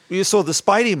 We saw the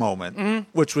Spidey moment,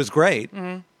 which was great.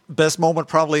 Best moment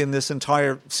probably in this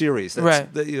entire series. Right.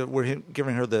 We're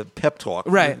giving her the pep talk.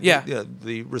 Right, yeah.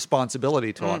 The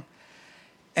responsibility talk.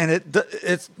 And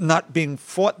it's not being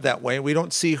fought that way. We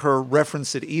don't see her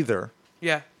reference it either.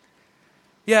 Yeah.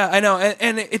 Yeah, I know.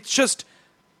 And it's just,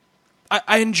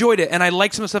 I enjoyed it, and I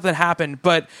liked some of the stuff that happened,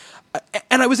 but,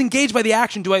 and I was engaged by the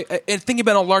action. And thinking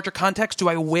about a larger context, do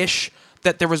I wish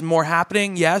that there was more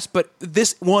happening? Yes, but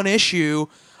this one issue,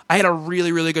 I had a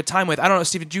really, really good time with. I don't know,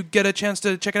 Steve, did you get a chance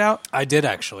to check it out? I did,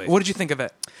 actually. What did you think of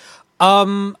it?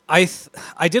 I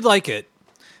did like it,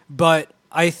 but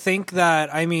I think that,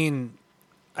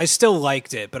 I still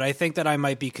liked it, but I think that I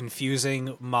might be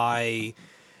confusing my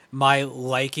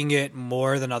liking it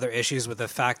more than other issues with the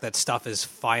fact that stuff is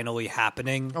finally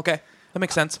happening. Okay, that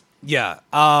makes sense. Yeah.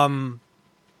 I'm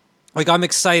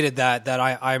excited that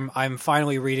I'm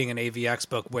finally reading an AVX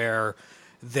book where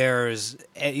there's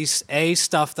A,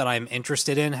 stuff that I'm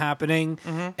interested in happening,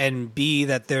 and B,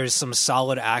 that there's some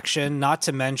solid action. Not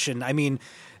to mention,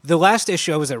 the last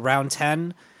issue I was at round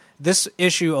 10. This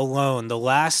issue alone, the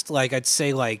last, I'd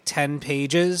say 10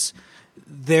 pages,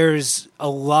 there's a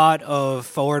lot of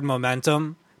forward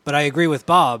momentum. But I agree with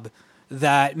Bob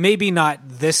that maybe not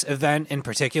this event in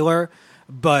particular,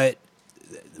 but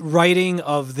writing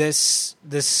of this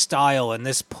style and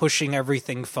this pushing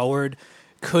everything forward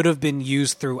could have been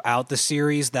used throughout the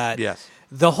series. That Yes.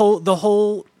 the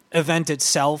whole event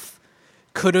itself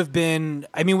could have been,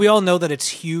 we all know that it's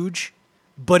huge,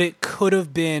 but it could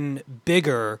have been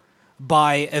bigger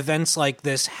by events like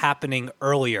this happening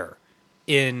earlier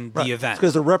in the event.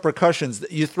 Because the repercussions,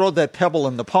 you throw that pebble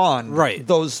in the pond, Right.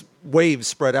 those waves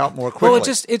spread out more quickly. Well,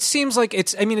 it seems like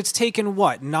it's taken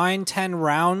 9-10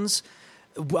 rounds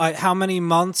how many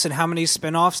months and how many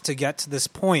spin-offs to get to this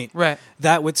point. Right.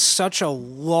 That with such a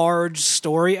large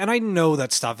story, and I know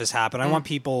that stuff has happened. I want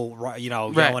people,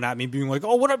 yelling at me, being like,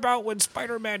 "Oh, what about when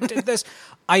Spider-Man did this?"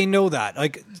 I know that.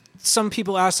 Like, some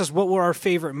people asked us what were our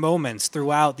favorite moments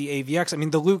throughout the AVX. I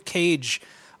mean, the Luke Cage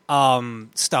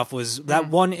stuff was that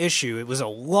one issue. It was a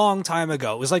long time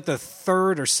ago. It was like the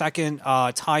third or second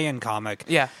tie-in comic.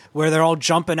 Yeah. Where they're all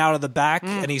jumping out of the back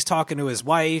and he's talking to his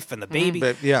wife and the baby.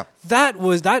 But, yeah. That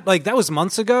was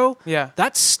months ago. Yeah.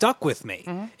 That stuck with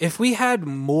me. If we had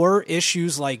more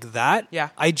issues like that, Yeah.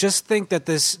 I just think that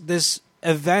this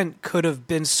event could have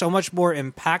been so much more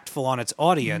impactful on its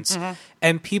audience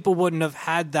and people wouldn't have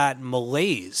had that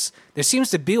malaise. There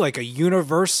seems to be like a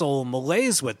universal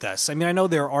malaise with this. I mean, I know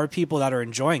there are people that are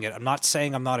enjoying it. I'm not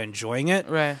saying I'm not enjoying it.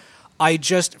 Right. I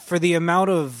just, for the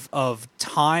amount of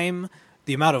time,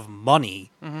 the amount of money,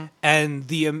 and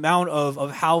the amount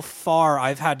of how far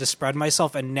I've had to spread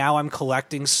myself, and now I'm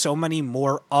collecting so many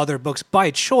more other books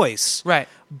by choice. Right.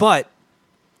 But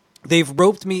they've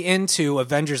roped me into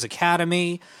Avengers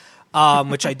Academy,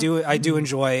 which I do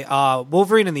enjoy.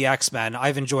 Wolverine and the X-Men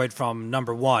I've enjoyed from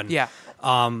number 1. Yeah.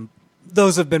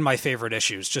 Those have been my favorite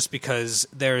issues, just because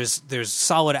there's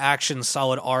solid action,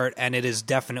 solid art, and it is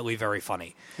definitely very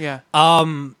funny. Yeah.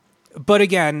 But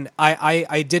again,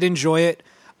 I did enjoy it.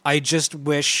 I just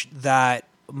wish that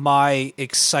my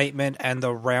excitement and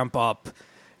the ramp up,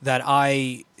 that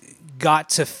I got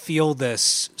to feel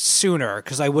this sooner,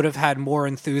 because I would have had more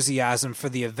enthusiasm for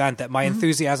the event, that my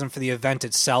enthusiasm for the event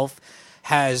itself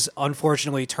has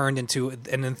unfortunately turned into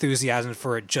an enthusiasm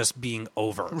for it just being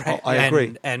over. Right. I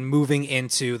agree. And moving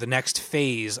into the next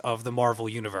phase of the Marvel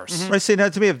Universe. Right. See, now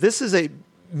to me, if this is a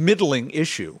middling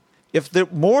issue, if there,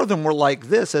 more of them were like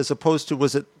this, as opposed to,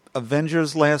 was it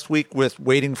Avengers last week with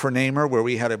Waiting for Namor, where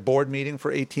we had a board meeting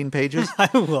for 18 pages?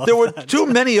 There were too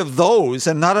many of those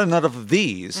and not enough of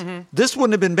these. This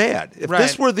wouldn't have been bad. If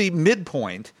this were the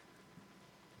midpoint,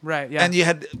 Right. Yeah. and you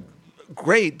had,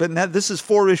 great, but now this is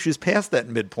 4 issues past that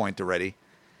midpoint already.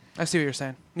 I see what you're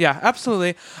saying. Yeah,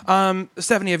 absolutely.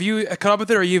 Stephanie, have you caught up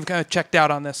with it, or you've kind of checked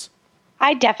out on this?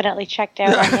 I definitely checked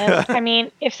out on this. I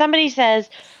mean, if somebody says,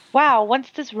 wow, once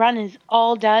this run is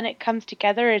all done, it comes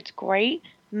together, it's great,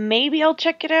 maybe I'll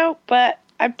check it out, but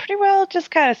I'm pretty well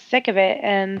just kind of sick of it.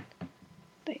 And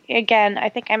again, I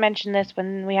think I mentioned this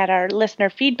when we had our listener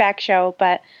feedback show,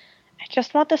 but I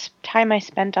just want this time I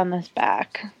spent on this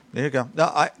back. There you go.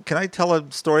 Now, can I tell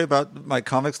a story about my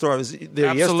comic store? I was there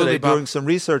Absolutely, yesterday Bob. doing some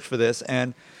research for this,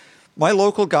 and my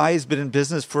local guy has been in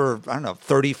business for,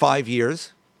 35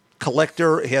 years.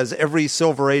 Collector, has every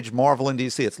Silver Age Marvel in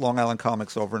DC. It's Long Island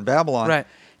Comics over in Babylon. Right.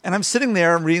 And I'm sitting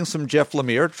there and reading some Jeff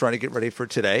Lemire, trying to get ready for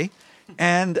today.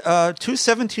 And 2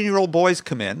 17-year-old boys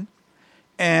come in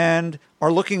and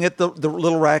are looking at the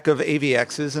little rack of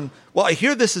AVXs. And, well, I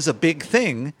hear this is a big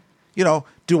thing.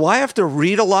 Do I have to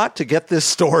read a lot to get this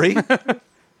story?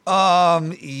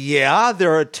 Yeah,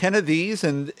 there are 10 of these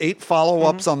and 8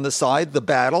 follow-ups on the side, the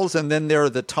battles, and then there are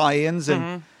the tie-ins.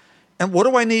 And what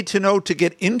do I need to know to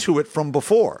get into it from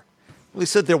before? Well, he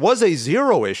said there was a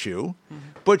 0 issue,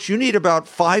 but you need about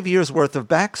 5 years worth of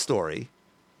backstory.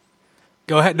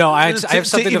 Go ahead. No, I have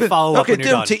something to follow up when you're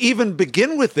done. To even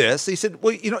begin with this, he said,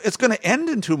 well, it's going to end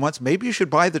in 2 months. Maybe you should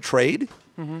buy the trade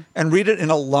and read it in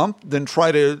a lump, then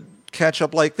try to catch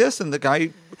up like this. And the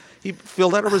guy, he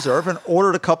filled out a reserve and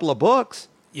ordered a couple of books.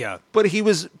 Yeah. But he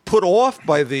was put off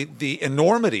by the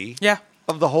enormity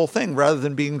of the whole thing rather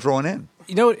than being drawn in.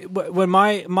 When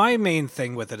my main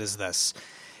thing with it is this.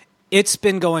 It's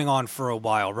been going on for a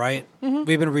while, right?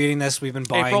 We've been reading this. We've been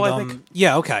buying April, them. I think.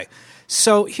 Yeah, okay.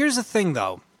 So here's the thing,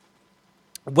 though.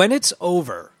 When it's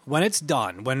over, when it's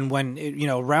done, when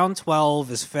round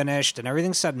 12 is finished and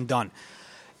everything's said and done,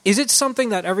 is it something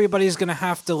that everybody's going to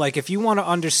have to, like, if you want to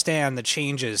understand the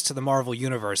changes to the Marvel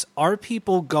Universe, are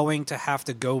people going to have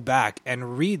to go back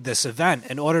and read this event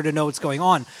in order to know what's going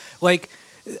on? Like,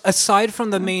 aside from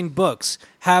the main books,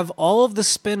 have all of the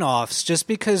spin-offs, just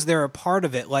because they're a part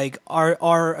of it, like,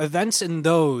 are events in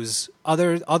those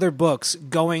other books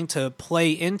going to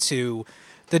play into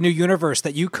the new universe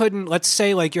that you couldn't, let's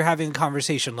say, like, you're having a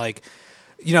conversation, like,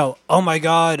 oh my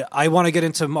God, I want to get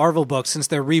into Marvel books since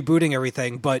they're rebooting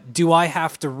everything, but do I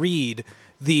have to read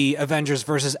the Avengers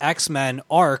versus X-Men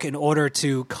arc in order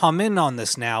to come in on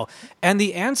this now? And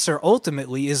the answer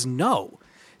ultimately is no.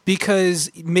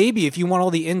 Because maybe if you want all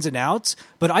the ins and outs,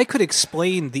 but I could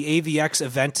explain the AVX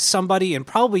event to somebody in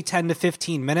probably 10 to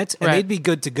 15 minutes and they'd be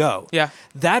good to go. Yeah.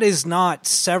 That is not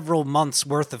several months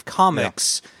worth of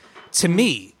comics to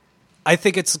me. I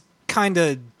think it's kind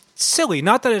of silly.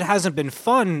 Not that it hasn't been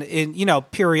fun in,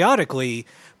 periodically,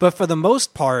 But for the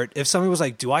most part, if somebody was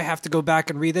like, do I have to go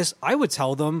back and read this? I would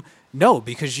tell them, no,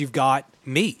 because you've got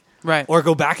me. Right. Or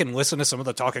go back and listen to some of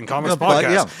the Talking Comics But,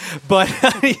 podcasts.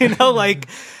 But, like,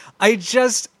 I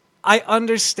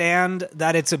understand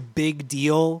that it's a big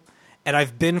deal, and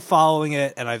I've been following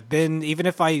it, and even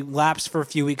if I lapsed for a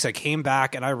few weeks, I came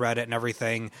back and I read it and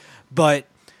everything. But,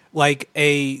 like,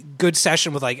 a good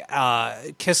session with, like,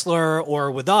 Kistler or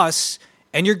with us,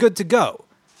 and you're good to go.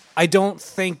 I don't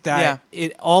think that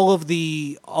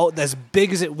as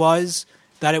big as it was,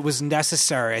 that it was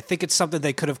necessary. I think it's something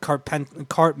they could have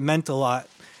compartmentalized.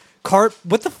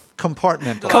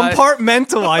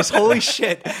 Compartmentalized. Holy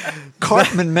shit.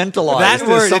 Compartmentalized. That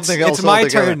word. Something else it's my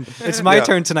altogether. turn. It's my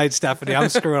turn tonight, Stephanie. I'm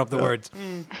screwing up the words.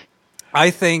 I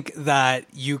think that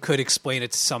you could explain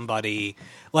it to somebody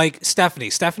like Stephanie.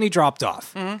 Stephanie dropped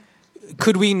off.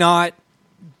 Could we not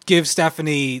give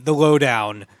Stephanie the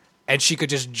lowdown and she could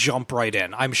just jump right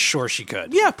in? I'm sure she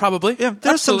could. Yeah, probably. Yeah,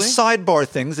 there's Absolutely. some sidebar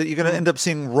things that you're going to end up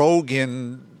seeing Rogue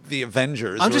in the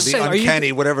Avengers I'm or just the saying, are you-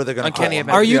 Uncanny, whatever they're going to call Uncanny them.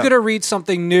 Avengers. Are you Yeah. going to read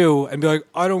something new and be like,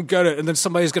 I don't get it, and then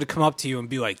somebody's going to come up to you and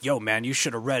be like, yo, man, you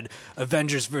should have read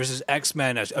Avengers versus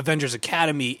X-Men, Avengers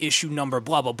Academy, issue number,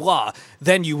 blah, blah, blah.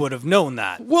 Then you would have known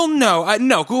that. Well,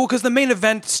 no, cool, because the main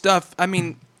event stuff, I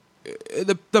mean,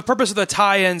 the purpose of the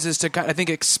tie-ins is to, I think,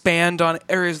 expand on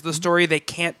areas of the story they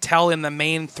can't tell in the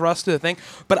main thrust of the thing.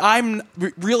 But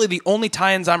really the only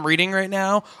tie-ins I'm reading right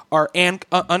now are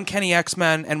Uncanny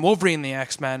X-Men and Wolverine the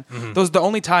X-Men. Those are the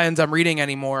only tie-ins I'm reading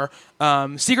anymore.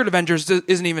 Secret Avengers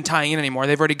isn't even tying in anymore.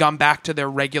 They've already gone back to their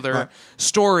regular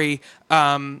story.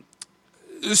 So,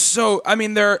 I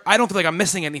mean, I don't feel like I'm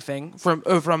missing anything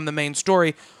from the main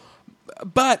story.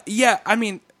 But, yeah, I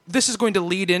mean, this is going to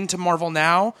lead into Marvel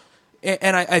Now.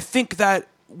 And I think that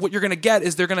what you're going to get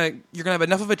is you're going to have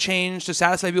enough of a change to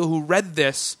satisfy people who read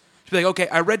this to be like, okay,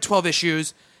 I read 12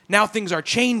 issues. Now things are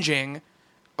changing.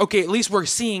 Okay, at least we're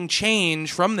seeing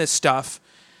change from this stuff.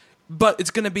 But it's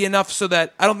going to be enough so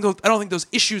that I don't think those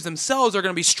issues themselves are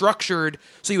going to be structured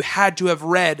so you had to have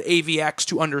read AVX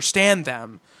to understand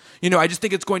them. I just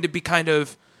think it's going to be kind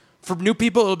of, for new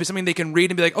people, it'll be something they can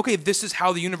read and be like, okay, this is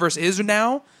how the universe is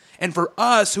now. And for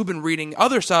us who've been reading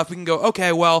other stuff, we can go,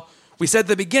 okay, well, we said at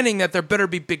the beginning that there better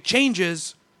be big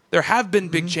changes. There have been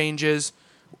big changes.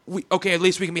 At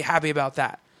least we can be happy about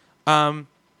that. The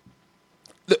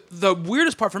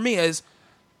weirdest part for me is,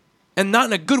 and not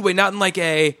in a good way, not in like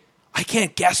I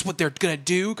can't guess what they're going to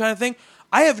do kind of thing.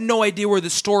 I have no idea where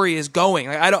the story is going.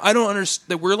 Like, I don't understand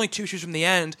that we're only 2 issues from the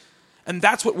end. And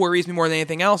that's what worries me more than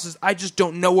anything else is I just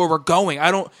don't know where we're going. I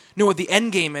don't know what the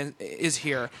end game is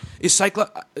here. Is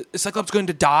Cyclops going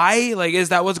to die? Like, is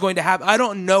that what's going to happen? I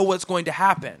don't know what's going to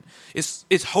happen.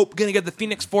 Is Hope going to get the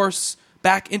Phoenix Force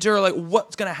back into her? Like,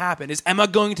 what's going to happen? Is Emma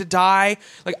going to die?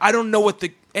 Like, I don't know what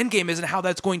the end game is and how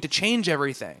that's going to change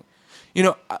everything.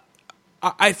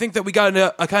 I think that we got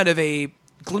a kind of a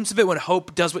glimpse of it when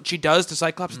Hope does what she does to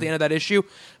Cyclops at the end of that issue.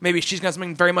 Maybe she's got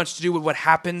something very much to do with what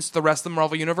happens to the rest of the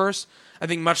Marvel Universe. I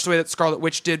think much the way that Scarlet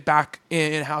Witch did back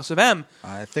in House of M.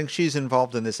 I think she's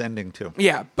involved in this ending too.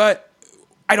 Yeah, but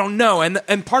I don't know.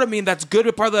 And part of me, that's good,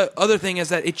 but part of the other thing is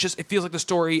that it feels like the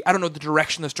story, I don't know the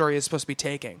direction the story is supposed to be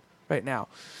taking right now.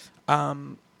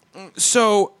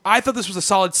 So I thought this was a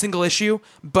solid single issue,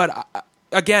 but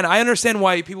again, I understand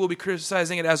why people will be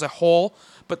criticizing it as a whole,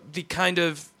 but the kind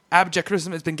of abject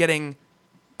criticism it's been getting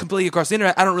completely across the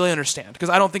internet, I don't really understand, because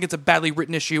I don't think it's a badly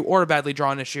written issue or a badly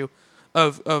drawn issue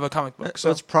of a comic book.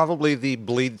 So it's probably the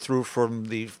bleed through from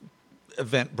the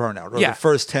event burnout. Or Yeah. the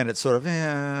first 10, it's sort of,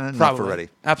 not Probably. already.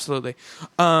 Absolutely.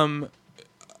 A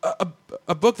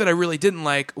book that I really didn't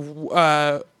like,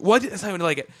 I didn't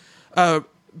like it.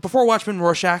 Before Watchmen,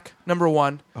 Rorschach,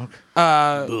 #1.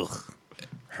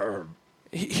 Okay.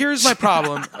 Here's my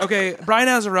problem. Okay, Brian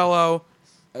Azzarello,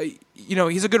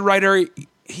 he's a good writer.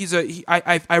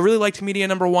 I really liked Media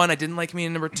 #1. I didn't like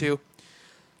Media #2.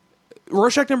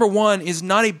 Rorschach #1 is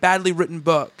not a badly written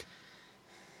book.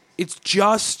 It's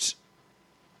just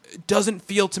doesn't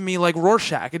feel to me like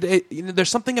Rorschach. There's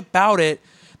something about it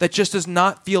that just does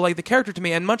not feel like the character to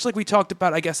me. And much like we talked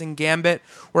about, I guess, in Gambit,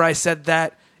 where I said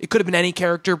that it could have been any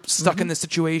character stuck in this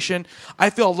situation.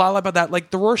 I feel a lot about that,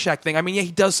 like the Rorschach thing. I mean, yeah,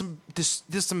 he does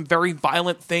some very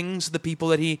violent things to the people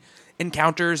that he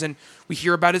encounters, and we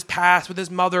hear about his past with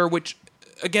his mother, which,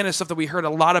 again, is stuff that we heard a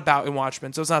lot about in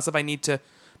Watchmen, so it's not stuff I need to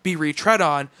be retread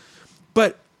on.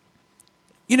 But,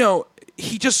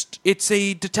 it's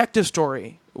a detective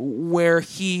story where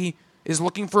he is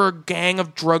looking for a gang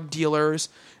of drug dealers,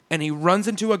 and he runs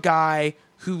into a guy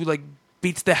who,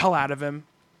 beats the hell out of him.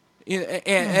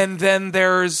 And then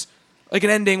there's, an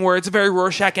ending where it's a very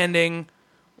Rorschach ending,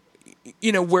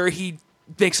 where he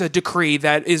makes a decree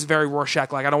that is very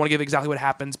Rorschach-like. I don't want to give exactly what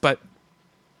happens, but...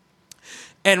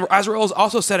 And Azrael is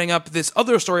also setting up this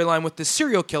other storyline with this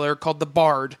serial killer called the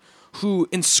Bard, who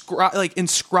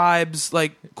inscribes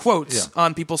quotes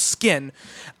on people's skin,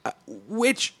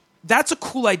 which that's a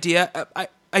cool idea.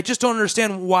 I just don't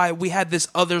understand why we had this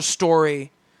other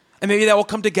story, and maybe that will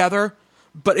come together,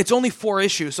 but it's only 4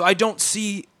 issues, so I don't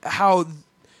see how...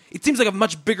 It seems like a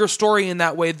much bigger story in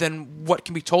that way than what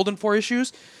can be told in 4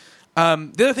 issues. The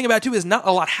other thing about it, too, is not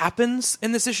a lot happens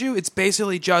in this issue. It's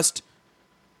basically just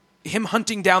him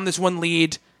hunting down this one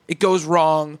lead. It goes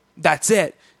wrong. That's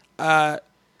it.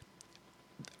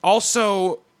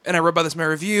 Also, and I wrote about this in my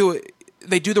review,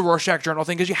 they do the Rorschach Journal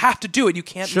thing because you have to do it. You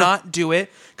can't not do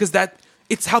it because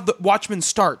it's how the Watchmen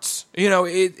starts.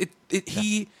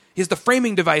 He is the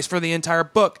framing device for the entire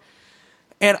book.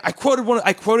 And I quoted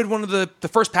one of the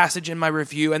first passage in my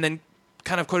review, and then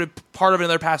kind of quoted part of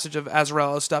another passage of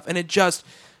Azraella's stuff, and it just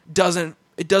doesn't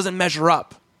measure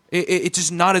up. It's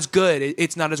just not as good.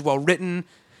 It's not as well written.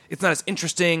 It's not as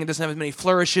interesting. It doesn't have as many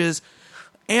flourishes.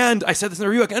 And I said this in the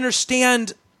review. I can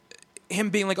understand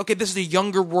him being like, okay, this is a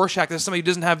younger Rorschach. This is somebody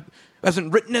who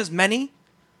hasn't written as many,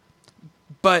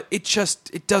 but it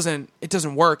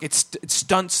doesn't work. It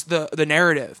stunts the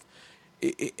narrative.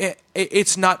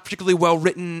 It's not particularly well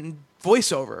written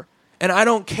voiceover. And I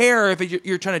don't care if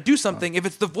you're trying to do something. If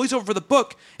it's the voiceover for the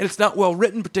book and it's not well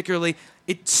written particularly,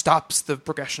 it stops the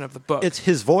progression of the book. It's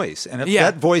his voice. And if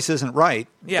that voice isn't right,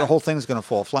 the whole thing's going to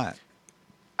fall flat.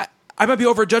 I might be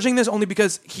overjudging this only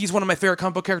because he's one of my favorite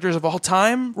comic book characters of all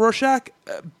time, Rorschach,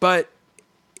 but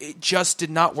it just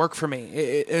did not work for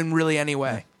me in really any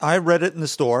way. I read it in the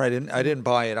store. I didn't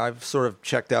buy it. I've sort of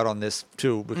checked out on this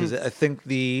too because I think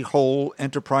the whole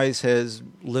Enterprise has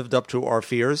lived up to our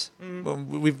fears.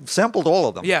 We've sampled all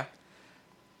of them. Yeah.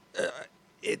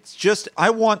 It's just I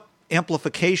want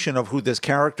amplification of who this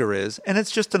character is, and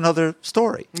it's just another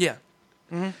story. Yeah.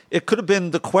 Mm-hmm. It could have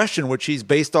been the question which he's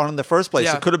based on in the first place.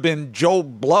 Yeah. It could have been Joe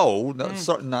Blow,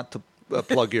 not to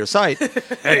plug your site.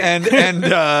 and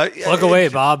plug away,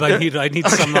 Bob. I need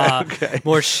some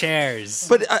more shares.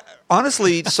 But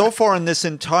honestly, so far in this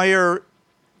entire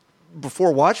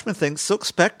Before Watchmen thing, Silk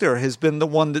Spectre has been the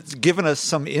one that's given us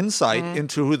some insight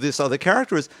into who this other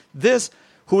character is. This,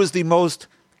 who is the most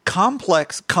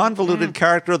complex, convoluted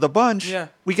character of the bunch,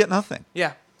 we get nothing.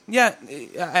 Yeah. Yeah,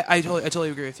 I totally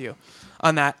agree with you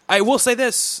on that. I will say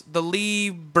this: the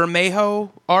Lee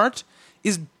Bermejo art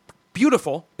is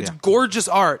beautiful. It's gorgeous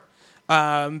art,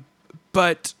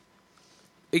 but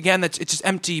again, it's just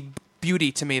empty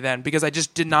beauty to me then because I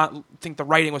just did not think the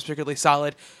writing was particularly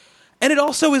solid. And it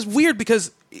also is weird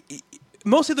because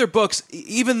most of their books,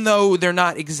 even though they're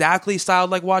not exactly styled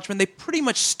like Watchmen, they pretty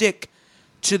much stick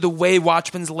to the way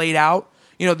Watchmen's laid out.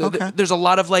 There's a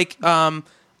lot of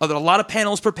there are a lot of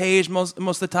panels per page most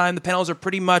of the time. The panels are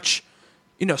pretty much,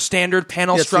 standard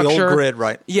panel structure. It's the old grid,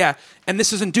 right? Yeah, and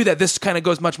this doesn't do that. This kind of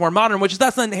goes much more modern,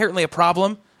 that's not inherently a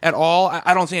problem at all.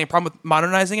 I don't see any problem with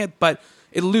modernizing it, but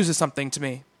it loses something to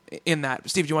me in that.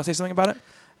 Steve, do you want to say something about it?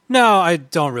 No, I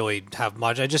don't really have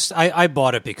much. I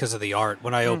bought it because of the art.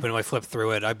 When I flipped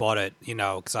through it, I bought it,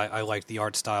 because I liked the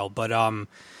art style. But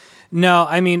no,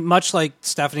 I mean, much like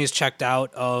Stephanie's checked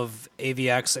out of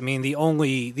AVX, I mean, the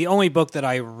only book that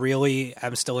I really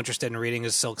am still interested in reading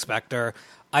is Silk Spectre.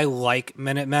 I like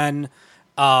Minutemen,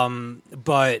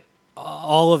 but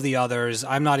all of the others,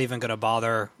 I'm not even going to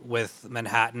bother with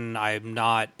Manhattan. I'm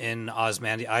not in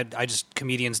Ozymandias. I just,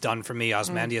 Comedian's done for me.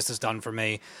 Ozymandias is done for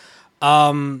me.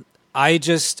 I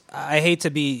hate to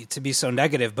be so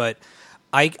negative, but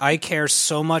I care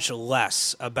so much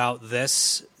less about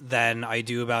this than I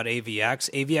do about AVX.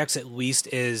 AVX at least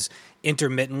is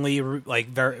intermittently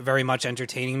very, very much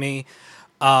entertaining me.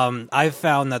 I've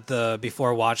found that the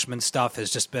Before Watchmen stuff has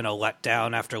just been a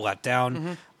letdown after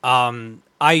letdown.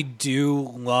 I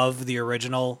do love the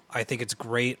original. I think it's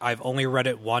great. I've only read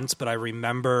it once, but I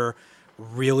remember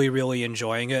really, really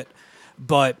enjoying it.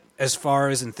 But as far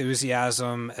as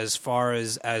enthusiasm, as far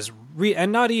as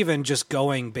and not even just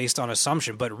going based on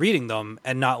assumption, but reading them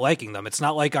and not liking them. It's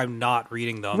not like I'm not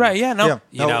reading them. Right, yeah, no.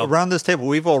 Yeah. Around this table,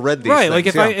 we've all read these right,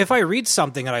 things. Like if I read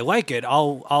something and I like it,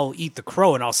 I'll eat the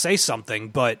crow and I'll say something.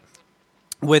 But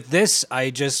with this,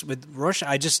 with Rush,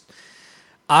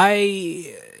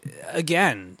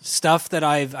 again, stuff that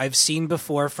I've seen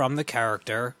before from the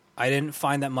character, I didn't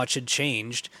find that much had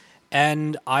changed.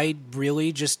 And I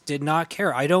really just did not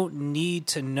care. I don't need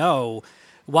to know.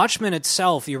 Watchmen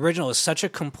itself, the original, is such a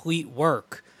complete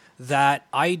work that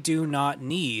I do not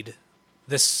need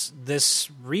this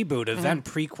reboot, event,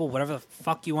 prequel, whatever the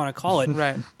fuck you want to call it.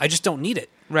 Right. I just don't need it.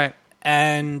 Right.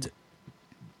 And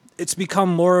it's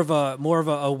become more of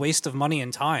a waste of money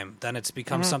and time than it's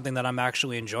become something that I'm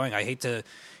actually enjoying. I hate to,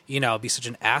 be such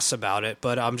an ass about it,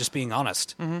 but I'm just being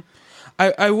honest.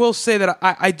 I will say that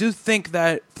I do think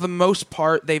that for the most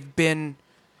part they've been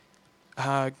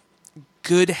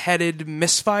good-headed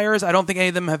misfires. I don't think any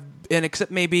of them have been,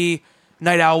 except maybe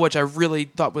Night Owl, which I really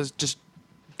thought was just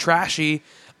trashy,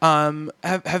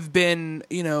 have been,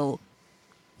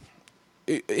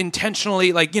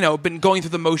 intentionally, been going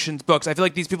through the motions books. I feel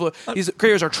like these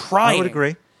creators are trying. I would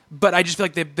agree. But I just feel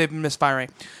like they've been misfiring.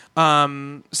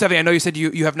 Stephanie, I know you said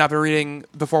you have not been reading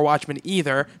Before Watchmen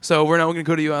either, so we're not going to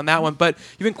go to you on that one. But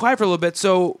you've been quiet for a little bit,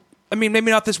 so, I mean,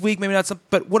 maybe not this week, maybe not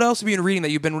but what else have you been reading that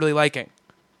you've been really liking?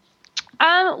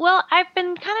 Well, I've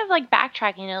been kind of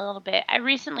backtracking a little bit. I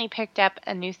recently picked up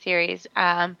a new series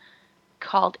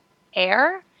called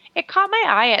Air. It caught my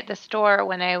eye at the store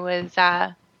when I was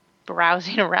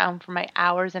browsing around for my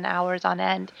hours and hours on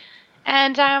end.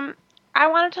 And I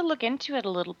wanted to look into it a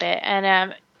little bit,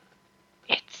 and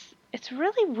it's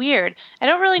really weird. I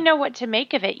don't really know what to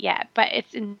make of it yet, but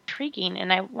it's intriguing,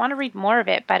 and I want to read more of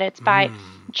it. But it's by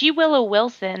G. Willow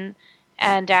Wilson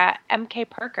and M.K.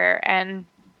 Parker, and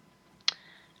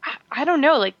I don't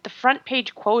know, the front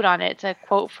page quote on it's a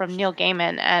quote from Neil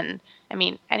Gaiman, and I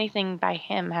mean, anything by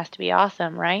him has to be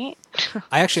awesome, right?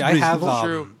 I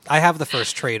have the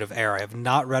first trade of Air. I have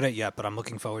not read it yet, but I'm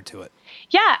looking forward to it.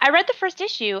 Yeah, I read the first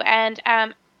issue, and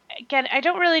again, I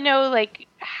don't really know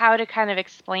how to kind of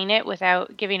explain it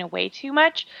without giving away too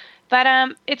much, but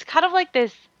it's kind of like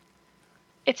this.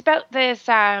 It's about this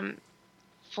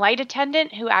flight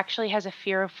attendant who actually has a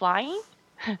fear of flying.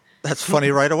 That's funny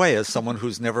right away as someone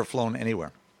who's never flown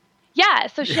anywhere. Yeah,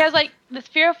 so she has this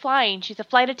fear of flying. She's a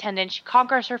flight attendant. She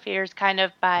conquers her fears kind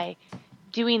of by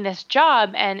doing this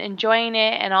job and enjoying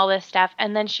it and all this stuff.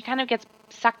 And then she kind of gets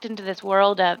sucked into this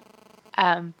world of,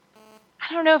 I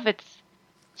don't know if it's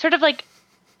sort of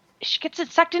she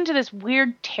gets sucked into this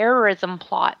weird terrorism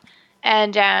plot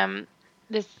and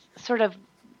this sort of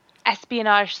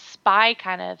espionage spy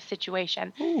kind of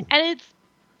situation. Ooh. And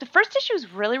the first issue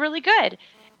is really, really good.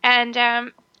 And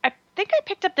I think I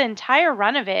picked up the entire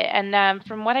run of it, and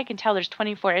from what I can tell, there's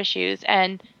 24 issues,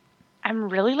 and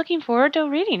I'm really looking forward to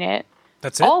reading it.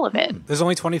 That's it? All of it. There's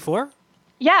only 24?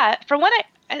 Yeah, from what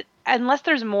unless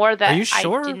there's more that Are you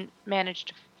sure? I didn't manage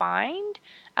to find,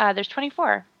 there's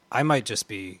 24. I might just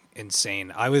be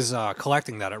insane. I was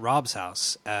collecting that at Rob's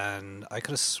house, and I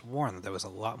could have sworn that there was a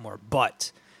lot more,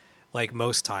 but like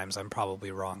most times, I'm probably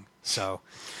wrong. So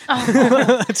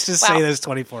let's just say there's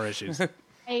 24 issues.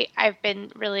 I've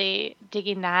been really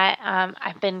digging that.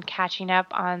 I've been catching up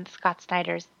on Scott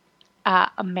Snyder's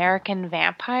American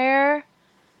Vampire,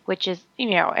 which is,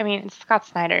 it's Scott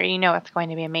Snyder. It's going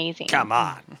to be amazing. Come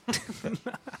on.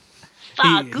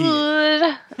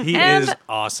 Good. He is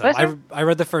awesome. I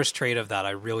read the first trade of that.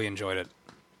 I really enjoyed it.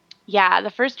 Yeah,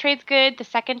 the first trade's good. The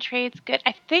second trade's good.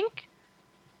 I think,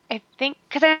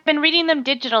 because I've been reading them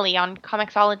digitally on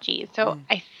Comixology, so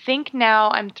I think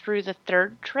now I'm through the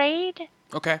third trade.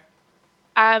 Okay.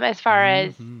 As far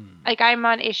as I'm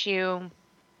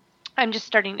just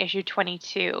starting issue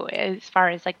 22 as far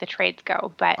as the trades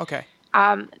go, but okay.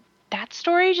 That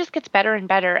story just gets better and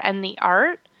better, and the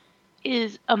art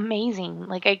is amazing.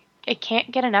 I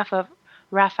can't get enough of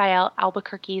Raphael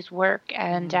Albuquerque's work,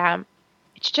 and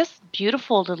it's just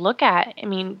beautiful to look at. I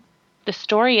mean, the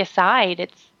story aside,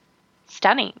 it's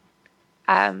stunning.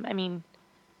 You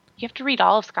have to read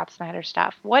all of Scott Snyder's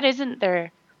stuff. What isn't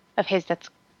there of his that's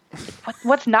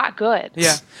what's not good?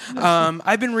 Yeah.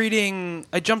 I've been reading,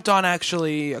 I jumped on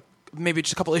actually maybe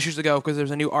just a couple issues ago because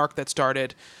there's a new arc that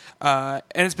started, and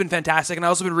it's been fantastic. And I've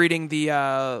also been reading the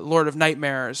Lord of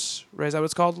Nightmares, right? Is that what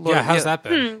it's called? How's that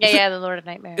been? The Lord of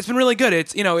Nightmares. It's been really good.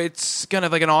 It's it's kind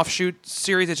of like an offshoot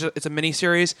series. It's a mini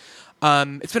series.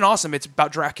 It's been awesome. It's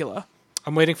about Dracula.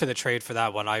 I'm waiting for the trade for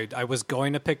that one. I was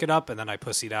going to pick it up, and then I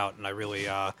pussied out, and I really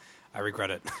I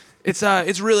regret it.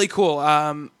 It's really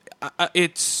cool.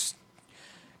 It's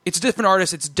a different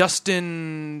artist. It's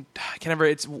Dustin. I can't remember.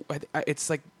 It's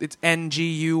Nguyen.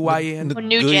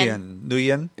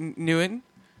 Nguyen.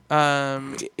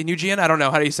 Nguyen. I don't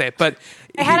know how do you say it, but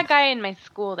I had a guy in my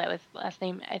school that was last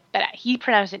name, but he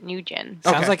pronounced it Nguyen.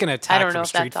 Sounds like an attack I don't know from if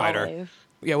Street that's Fighter. Always.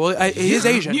 Yeah, well, he is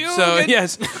Asian, so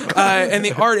yes. And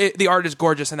the art is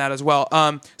gorgeous in that as well.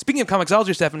 Speaking of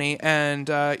Comixology, Stephanie, and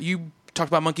you talked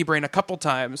about Monkey Brain a couple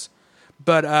times,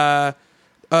 but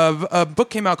a book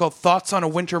came out called Thoughts on a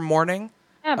Winter Morning.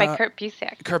 Yeah, by Kurt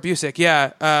Busiek. Kurt Busiek,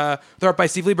 yeah. They're art by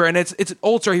Steve Lieber, and it's an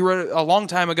old story. He wrote it a long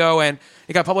time ago, and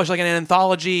it got published like in an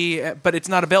anthology, but it's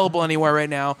not available anywhere right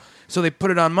now. So they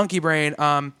put it on Monkey Brain.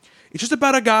 it's just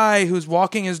about a guy who's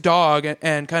walking his dog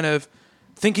and kind of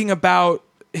thinking about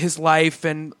his life,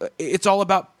 and it's all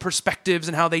about perspectives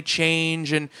and how they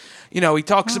change. And he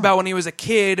talks about when he was a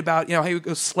kid, about how he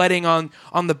goes sledding on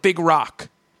the big rock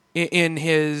in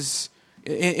his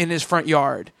front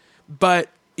yard. But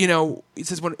he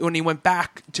says when he went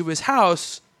back to his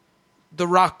house, the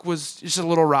rock was just a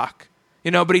little rock.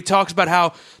 But he talks about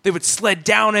how they would sled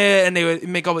down it and they would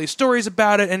make all these stories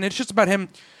about it. And it's just about him.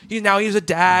 He's a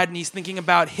dad and he's thinking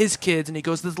about his kids. And he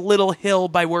goes to this little hill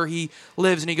by where he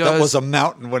lives. And he goes, that was a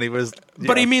mountain when he was. Yeah.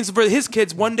 But he means for his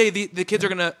kids, one day the kids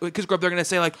grow up, they're going to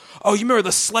say like, oh, you remember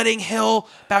the sledding hill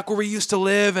back where we used to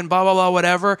live and blah, blah, blah,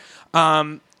 whatever.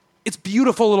 It's a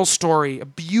beautiful little story.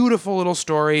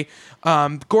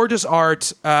 Gorgeous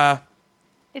art.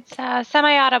 It's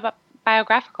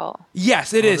semi-autobiographical.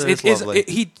 Yes, it is. It is. lovely.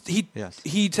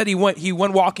 He said he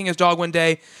went walking his dog one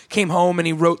day, came home, and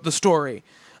he wrote the story.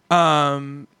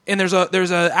 And there's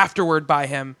a afterword by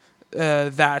him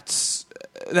that's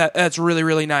really,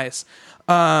 really nice.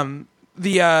 One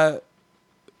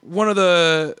of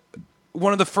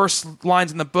the first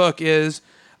lines in the book is,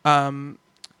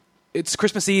 it's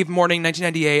Christmas Eve morning,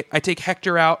 1998. I take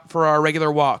Hector out for our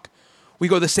regular walk. We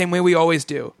go the same way we always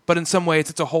do, but in some ways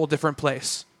it's a whole different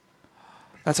place.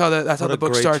 That's how the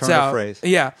book starts out. Phrase.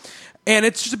 Yeah, and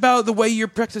it's just about the way your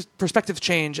perspectives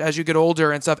change as you get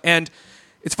older and stuff. And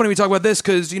it's funny we talk about this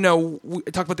because we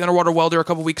talked about The Underwater Welder a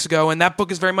couple weeks ago, and that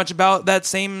book is very much about that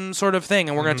same sort of thing.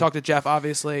 And we're going to talk to Jeff,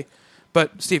 obviously.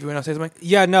 But Steve, you want to say something?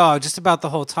 Yeah, no, just about the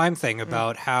whole time thing,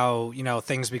 about how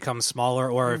things become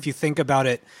smaller, or if you think about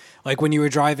it, like when you were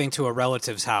driving to a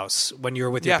relative's house when you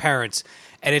were with your parents,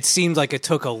 and it seemed like it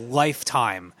took a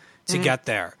lifetime to get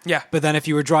there. Yeah. But then if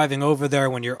you were driving over there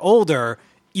when you're older,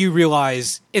 you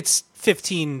realize it's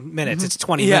 15 minutes, it's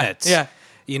 20 minutes. Yeah.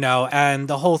 And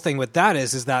the whole thing with that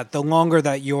is that the longer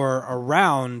that you're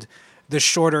around, the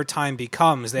shorter time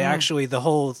becomes. They actually, the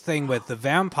whole thing with the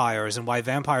vampires and why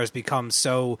vampires become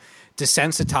so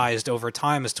desensitized over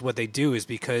time as to what they do is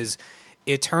because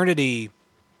eternity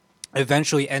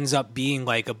eventually ends up being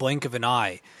like a blink of an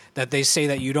eye. That they say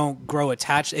that you don't grow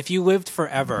attached. If you lived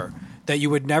forever, that you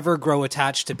would never grow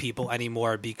attached to people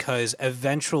anymore, because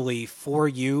eventually for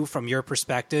you, from your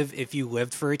perspective, if you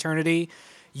lived for eternity,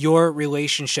 your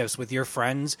relationships with your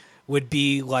friends would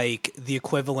be like the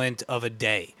equivalent of a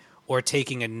day or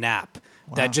taking a nap.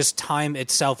 Wow. That just time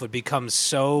itself would become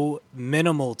so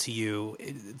minimal to you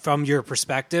from your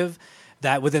perspective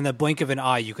that within the blink of an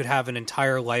eye, you could have an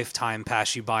entire lifetime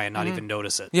pass you by and not even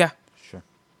notice it. Yeah.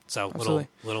 So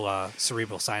little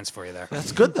cerebral science for you there.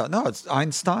 That's good though. No, it's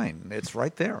Einstein. It's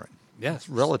right there. Yeah, it's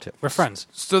relative. We're friends.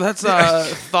 So that's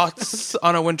thoughts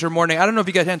on a winter morning. I don't know if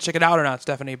you got a chance to check it out or not,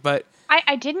 Stephanie, but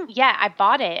I didn't yet. I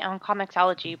bought it on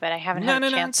Comixology, but I haven't had a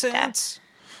chance to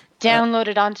download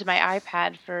it onto my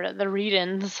iPad for the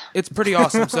read-ins. It's pretty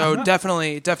awesome. So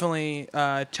definitely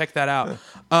check that out.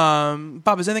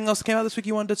 Bob, is anything else that came out this week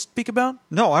you wanted to speak about?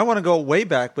 No, I want to go way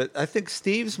back, but I think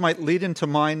Steve's might lead into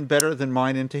mine better than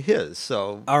mine into his.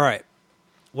 So all right.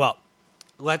 Well,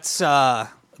 let's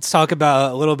talk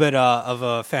about a little bit of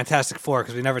a Fantastic Four,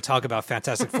 because we never talk about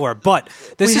Fantastic Four. But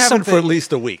this is haven't something for at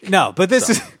least a week. No, but this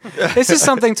is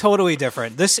something totally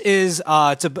different. This is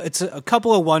it's a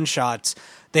couple of one shots.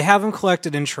 They have them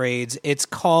collected in trades. It's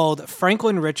called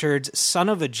Franklin Richards' Son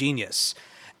of a Genius.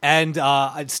 And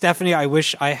Stephanie, I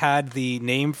wish I had the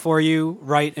name for you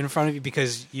right in front of you,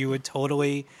 because you would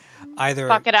totally either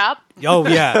fuck it up. Oh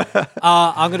yeah,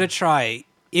 I'm gonna try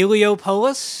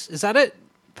Iliopolis. Is that it?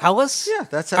 Palace? Yeah,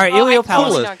 that's all right.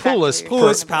 Iliopolis,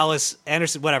 Poulos, Palace,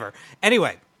 Anderson, whatever.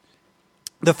 Anyway,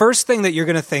 the first thing that you're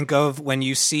gonna think of when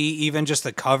you see even just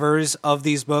the covers of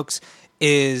these books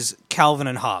is Calvin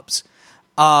and Hobbes.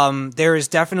 There is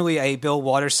definitely a Bill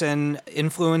Watterson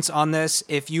influence on this.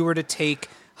 If you were to take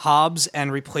Hobbes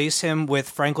and replace him with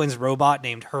Franklin's robot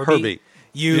named Herbie.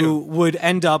 You would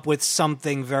end up with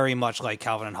something very much like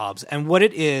Calvin and Hobbes. And what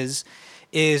it is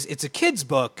it's a kid's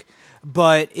book,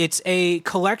 but it's a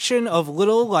collection of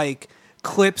little like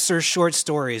clips or short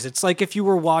stories. It's like if you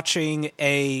were watching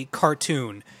a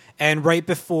cartoon, and right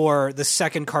before the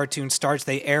second cartoon starts,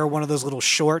 they air one of those little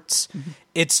shorts. Mm-hmm.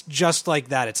 It's just like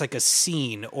that. It's like a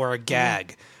scene or a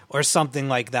gag or something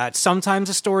like that. Sometimes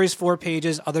the story's 4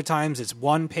 pages. Other times it's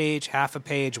 1 page, half a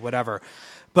page, whatever.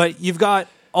 But you've got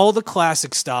all the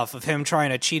classic stuff of him trying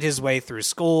to cheat his way through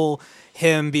school,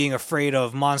 him being afraid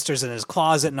of monsters in his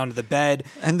closet and under the bed.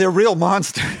 And they're real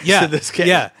monsters in this case.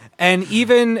 Yeah. And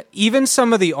even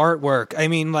some of the artwork, I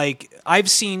mean, like, I've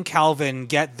seen Calvin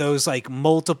get those like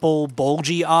multiple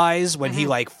bulgy eyes when he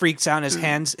like freaks out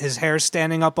and his hair's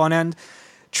standing up on end.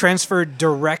 transferred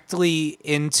directly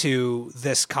into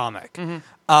this comic.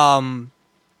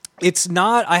 It's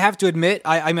not, I have to admit,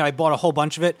 I mean, I bought a whole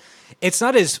bunch of it. It's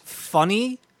not as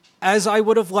funny as I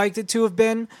would have liked it to have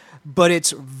been, but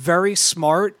it's very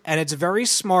smart, and it's very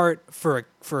smart for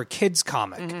a kid's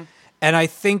comic. And I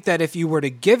think that if you were to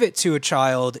give it to a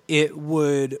child, it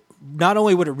would, not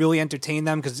only would it really entertain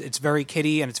them because it's very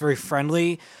kiddie and it's very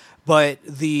friendly, but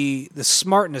the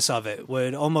smartness of it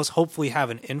would almost hopefully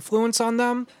have an influence on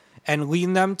them and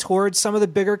lean them towards some of the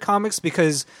bigger comics,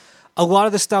 because a lot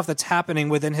of the stuff that's happening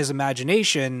within his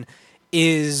imagination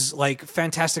is like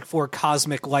Fantastic Four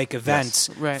cosmic-like events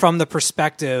from the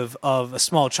perspective of a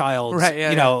small child's,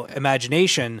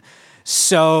 imagination.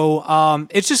 So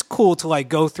it's just cool to like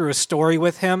go through a story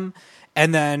with him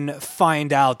and then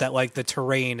find out that like the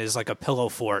terrain is like a pillow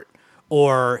fort,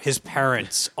 or his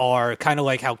parents are kind of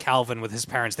like how Calvin with his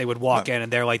parents, they would walk in and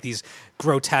they're like these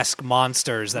grotesque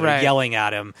monsters that are yelling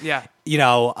at him. Yeah.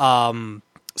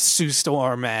 Sue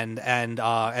Storm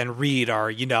and Reed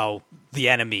are, the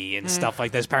enemy and stuff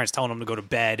like that. His parents telling him to go to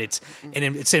bed.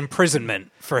 It's imprisonment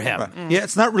for him. Yeah,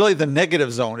 it's not really the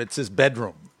negative zone. It's his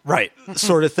bedroom. Right.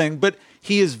 Sort of thing. But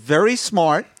he is very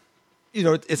smart.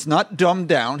 It's not dumbed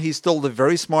down. He's still the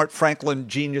very smart Franklin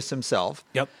genius himself.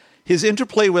 Yep. His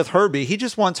interplay with Herbie, he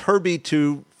just wants Herbie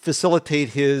to facilitate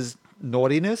his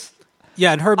naughtiness.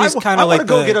 Yeah, and Herbie's kind of like I want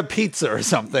to go get a pizza or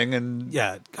something. And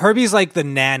Herbie's like the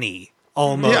nanny.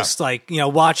 Almost like,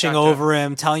 watching over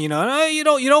him, telling you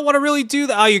don't want to really do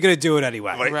that. Oh, you're going to do it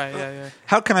anyway. Right, yeah.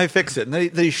 How can I fix it? And he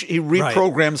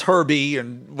reprograms Herbie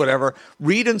and whatever.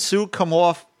 Reed and Sue come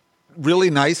off really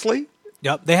nicely.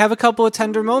 Yep, they have a couple of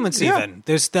tender moments even.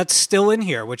 That's still in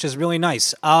here, which is really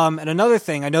nice. And another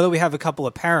thing, I know that we have a couple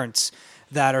of parents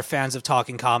that are fans of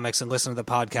Talking Comics and listen to the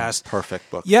podcast. Perfect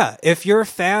book. Yeah, if you're a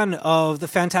fan of the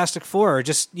Fantastic Four, or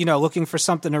just looking for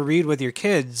something to read with your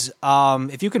kids,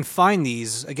 if you can find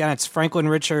these, again, it's Franklin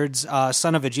Richards'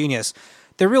 Son of a Genius.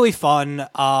 They're really fun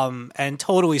and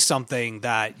totally something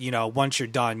that once you're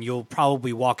done, you'll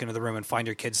probably walk into the room and find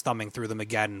your kids thumbing through them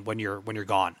again when you're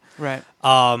gone. Right.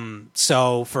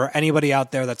 So for anybody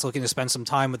out there that's looking to spend some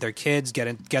time with their kids,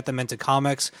 get them into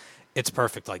comics, it's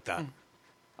perfect like that.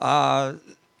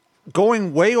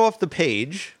 Going way off the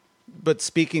page, but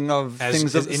speaking of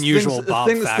things of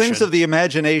the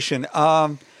imagination,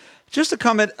 just a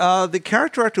comment. The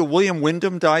character actor William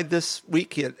Wyndham died this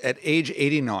week at age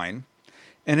 89.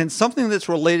 And in something that's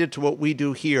related to what we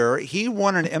do here, he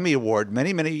won an Emmy Award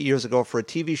many, many years ago for a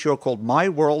TV show called My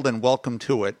World and Welcome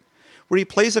to It, where he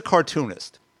plays a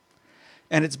cartoonist.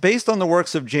 And it's based on the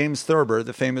works of James Thurber,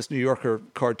 the famous New Yorker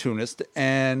cartoonist.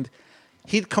 And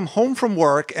he'd come home from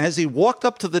work, and as he walked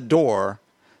up to the door,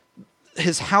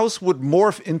 his house would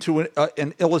morph into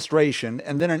an illustration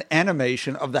and then an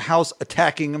animation of the house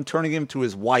attacking him, turning him to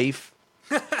his wife.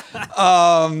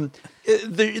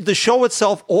 The show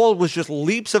itself, all was just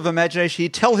leaps of imagination.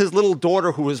 He'd tell his little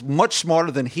daughter, who was much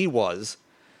smarter than he was,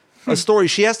 a story.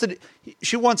 She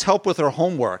wants help with her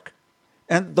homework.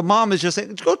 And the mom is just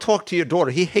saying, go talk to your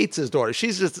daughter. He hates his daughter.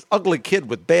 She's just this ugly kid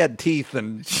with bad teeth.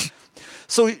 And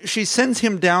so she sends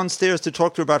him downstairs to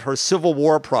talk to her about her Civil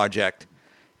War project.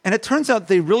 And it turns out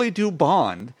they really do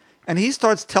bond. And he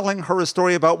starts telling her a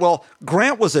story about, well,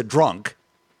 Grant was a drunk.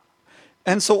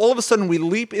 And so all of a sudden we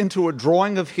leap into a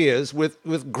drawing of his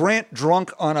with Grant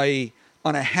drunk on a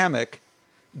hammock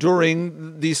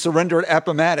during the surrender at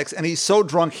Appomattox. And he's so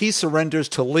drunk he surrenders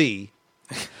to Lee.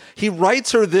 He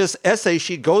writes her this essay.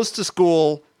 She goes to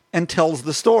school and tells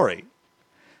the story.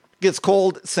 Gets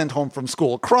called, sent home from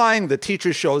school crying. The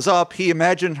teacher shows up. He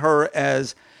imagined her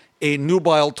as a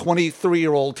nubile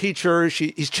 23-year-old teacher.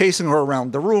 He's chasing her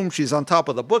around the room. She's on top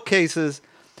of the bookcases.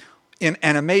 In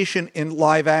animation, in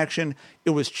live action,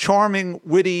 it was charming,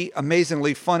 witty,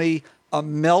 amazingly funny, a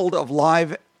meld of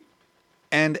live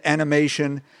and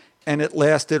animation, and it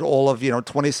lasted all of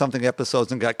 20-something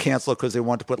episodes and got canceled because they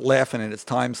wanted to put laughing in its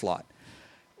time slot.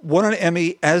 Won an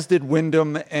Emmy, as did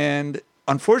Wyndham, and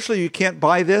unfortunately, you can't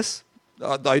buy this.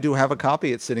 I do have a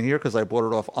copy. It's sitting here because I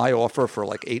bought it off iOffer for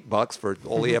like $8 for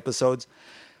all the episodes.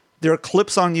 There are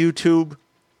clips on YouTube.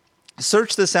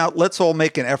 Search this out. Let's all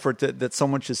make an effort that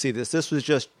someone should see this. This was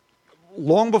just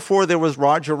long before there was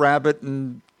Roger Rabbit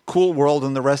and Cool World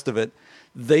and the rest of it.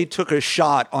 They took a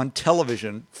shot on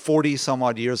television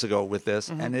 40-some-odd years ago with this,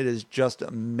 and it is just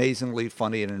amazingly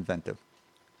funny and inventive.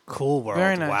 Cool World.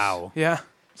 Very nice. Wow. Yeah.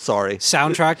 Sorry.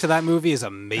 Soundtrack to that movie is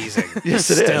amazing.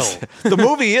 Yes, it is. The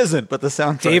movie isn't, but the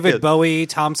soundtrack David is. Bowie,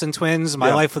 Thompson Twins,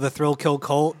 My Life with a Thrill Kill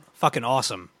Cult. Fucking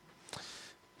awesome.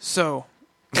 So,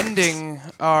 ending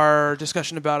our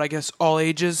discussion about, I guess, all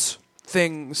ages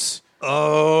things.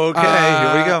 Okay,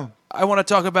 here we go. I want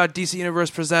to talk about DC Universe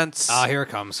Presents Here it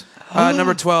comes.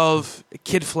 number 12,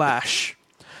 Kid Flash.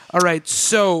 All right,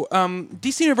 so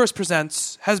DC Universe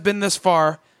Presents has been this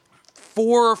far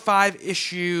 4 or 5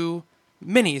 issue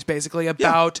minis, basically,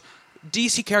 about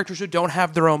DC characters who don't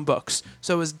have their own books.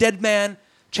 So it was Deadman,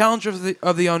 Challenger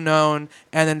of the Unknown,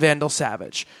 and then Vandal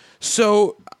Savage.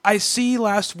 So I see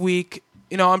last week,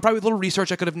 I'm probably a little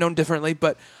research I could have known differently,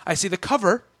 but I see the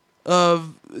cover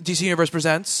of DC Universe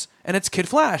Presents, and it's Kid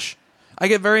Flash. I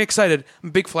get very excited. I'm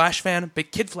a big Flash fan,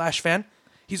 big Kid Flash fan.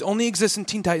 He's only exists in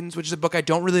Teen Titans, which is a book I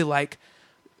don't really like.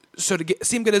 So to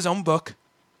see him get his own book,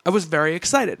 I was very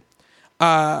excited.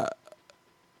 I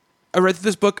read through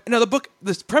this book. Now,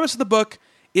 the premise of the book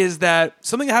is that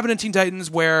something happened in Teen Titans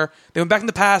where they went back in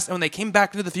the past, and when they came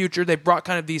back into the future, they brought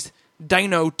kind of these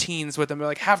dino teens with them. They're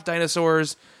like half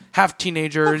dinosaurs, half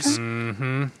teenagers. Okay.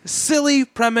 Mm-hmm. Silly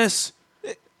premise.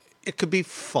 It could be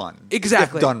fun.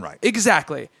 Exactly. If done right.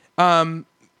 Exactly.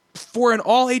 For an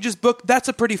all-ages book, that's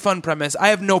a pretty fun premise. I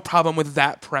have no problem with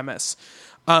that premise.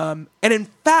 And in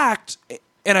fact,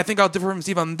 and I think I'll differ from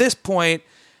Steve on this point,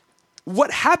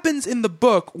 what happens in the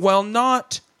book, while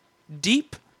not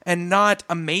deep and not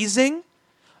amazing,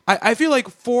 I feel like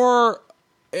for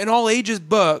an all-ages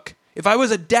book, if I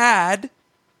was a dad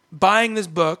buying this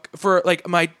book for like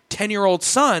my 10-year-old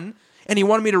son and he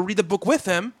wanted me to read the book with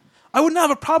him, I wouldn't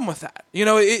have a problem with that.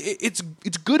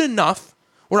 It's good enough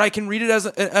where I can read it as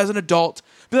an adult,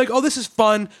 be like, oh, this is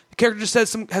fun. The character just has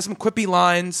some quippy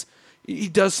lines. He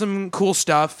does some cool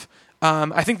stuff.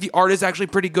 I think the art is actually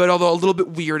pretty good, although a little bit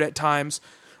weird at times.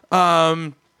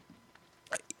 The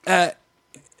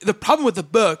problem with the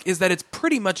book is that it's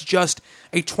pretty much just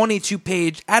a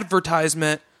 22-page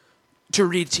advertisement to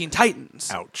read Teen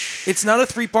Titans. Ouch. It's not a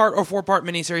 3-part or 4-part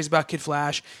miniseries about Kid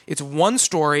Flash. It's one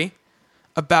story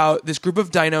about this group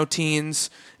of dino teens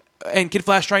and Kid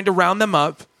Flash trying to round them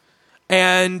up.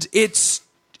 And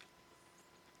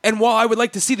while I would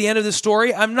like to see the end of this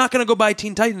story, I'm not going to go buy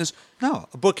Teen Titans. No,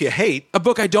 a book you hate. A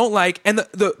book I don't like. And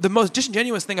the most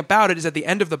disingenuous thing about it is at the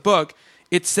end of the book,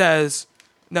 it says,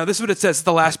 now this is what it says,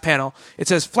 the last panel. It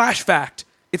says, Flash fact.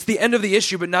 It's the end of the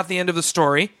issue, but not the end of the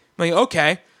story. I'm like,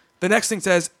 okay. The next thing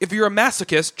says, if you're a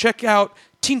masochist, check out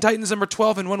Teen Titans number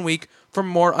 12 in 1 week for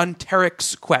more on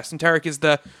Tarek's quest. And Tarek is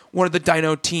one of the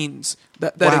dino teens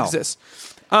that exists.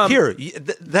 Here,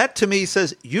 that to me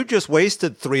says, you just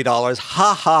wasted $3.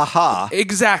 Ha, ha, ha.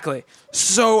 Exactly.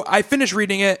 So I finish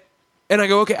reading it, and I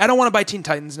go, okay, I don't want to buy Teen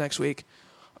Titans next week.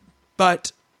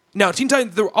 But now, Teen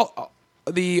Titans,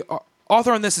 the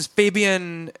author on this is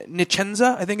Fabian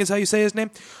Nicenza, I think is how you say his name.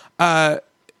 I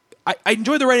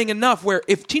enjoy the writing enough where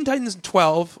if Teen Titans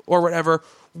 12 or whatever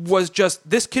was just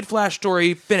this Kid Flash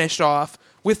story finished off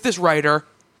with this writer,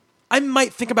 I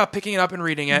might think about picking it up and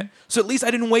reading it. So at least I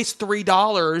didn't waste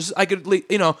 $3. I could,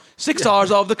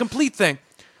 $6 off the complete thing.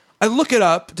 I look it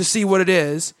up to see what it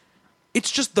is.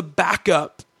 It's just the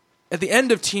backup at the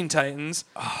end of Teen Titans.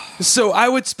 So I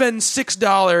would spend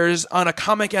 $6 on a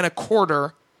comic and a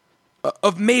quarter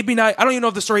of maybe not. I don't even know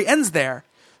if the story ends there.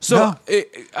 So No.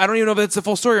 I don't even know if it's a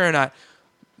full story or not.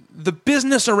 The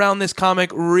business around this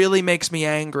comic really makes me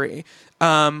angry.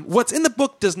 What's in the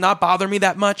book does not bother me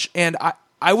that much, and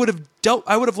I would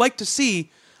have liked to see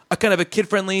a kind of a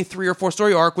kid-friendly 3 or 4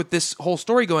 story arc with this whole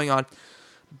story going on.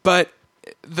 But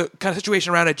the kind of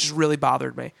situation around it just really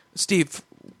bothered me. Steve,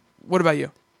 what about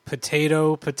you?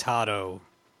 Potato,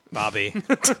 Bobby.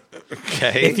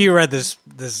 Okay. If you read this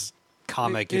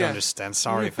comic, you'd understand.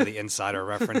 Sorry for the insider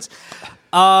reference.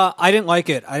 I didn't like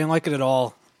it. I didn't like it at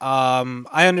all.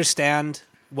 I understand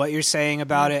what you're saying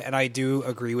about it, and I do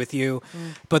agree with you.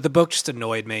 But the book just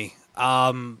annoyed me.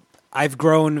 I've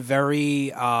grown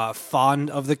very fond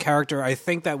of the character. I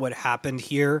think that what happened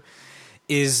here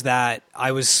is that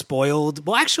I was spoiled.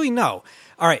 Well, actually, no.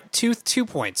 All right, two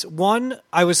points. One,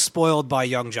 I was spoiled by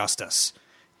Young Justice.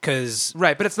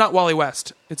 Right, but it's not Wally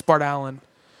West. It's Bart Allen.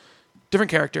 Different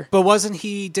character. But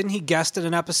didn't he guest in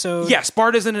an episode? Yes,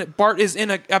 Bart is in an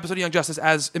episode of Young Justice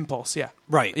as Impulse, yeah.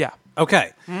 Right. Yeah.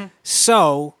 Okay. Mm-hmm.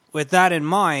 So, with that in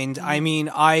mind, I mean,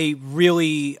 that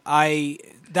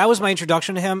was my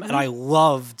introduction to him, and I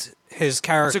loved his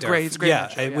character. It's a great intro,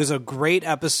 it was a great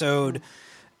episode,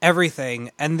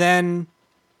 everything. And then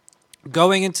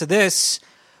going into this,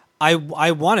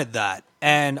 I wanted that,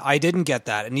 and I didn't get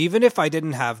that. And even if I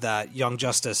didn't have that Young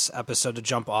Justice episode to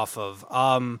jump off of,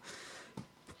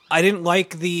 I didn't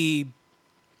like the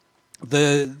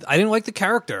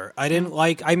character.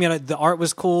 The art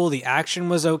was cool, the action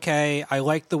was okay. I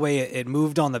liked the way it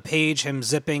moved on the page, him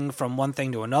zipping from one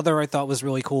thing to another, I thought was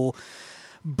really cool.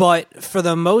 But for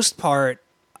the most part,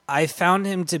 I found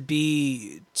him to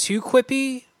be too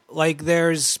quippy Like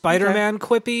there's Spider-Man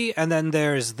quippy, and then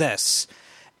there's this.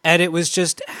 And it was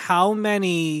just how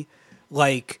many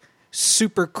like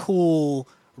super cool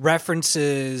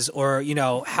references, or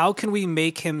how can we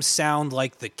make him sound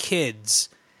like the kids?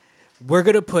 We're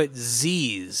gonna put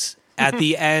Z's at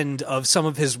the end of some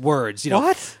of his words,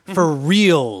 What? for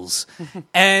reals.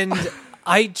 And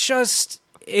I just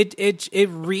it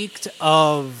reeked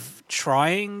of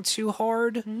trying too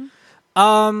hard.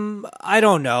 I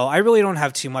don't know. I really don't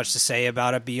have too much to say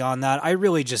about it beyond that.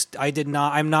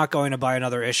 I'm not going to buy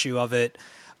another issue of it.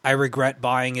 I regret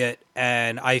buying it,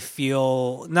 and I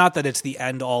feel not that it's the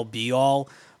end all be all,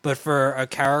 but for a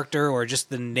character or just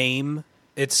the name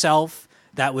itself,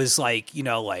 that was like,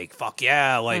 fuck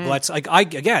yeah, like let's like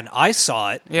I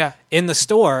saw it in the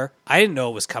store. I didn't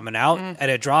know it was coming out, and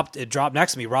it dropped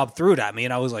next to me. Rob threw it at me,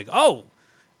 and I was like, oh,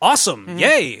 awesome,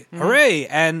 yay, hooray!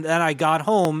 And then I got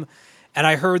home, and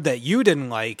I heard that you didn't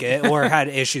like it or had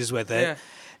issues with it,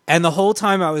 and the whole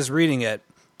time I was reading it,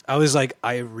 I was like,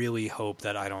 I really hope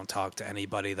that I don't talk to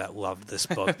anybody that loved this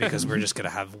book, because we're just gonna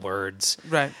have words,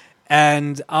 Right.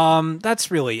 And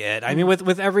that's really it. I mean,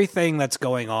 with everything that's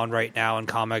going on right now in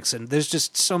comics, and there's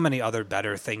just so many other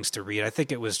better things to read. I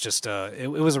think it was just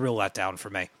it was a real letdown for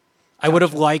me. I would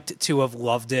have liked to have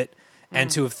loved it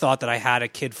and to have thought that I had a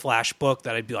Kid Flash book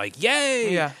that I'd be like,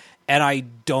 yay! Yeah. And I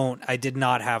did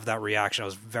not have that reaction. I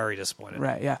was very disappointed.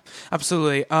 Right, yeah.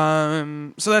 Absolutely.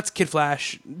 So that's Kid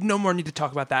Flash. No more need to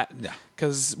talk about that. Yeah.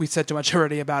 Because we said too much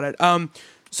already about it.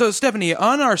 So, Stephanie,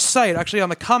 on our site, actually on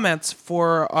the comments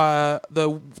for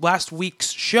the last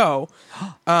week's show,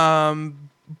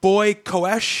 Boy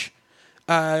Koesh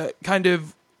kind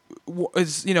of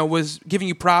was giving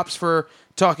you props for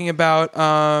talking about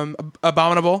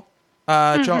Abominable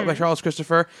by Charles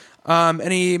Christopher.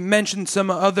 And he mentioned some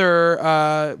other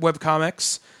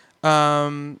webcomics,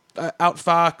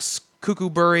 Outfox, Cuckoo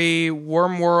Bury,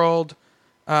 Worm World,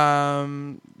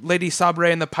 Lady Sabre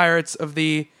and the Pirates of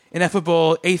the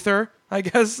Ineffable Aether, I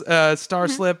guess, Star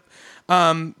Slip.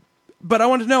 But I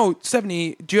want to know,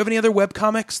 Stephanie, do you have any other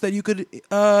webcomics that you could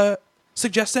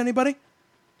suggest to anybody?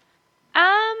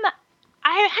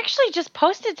 I actually just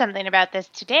posted something about this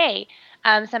today.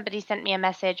 Somebody sent me a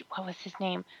message. What was his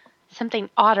name? Something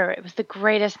Otter. It was the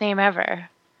greatest name ever.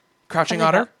 Crouching Something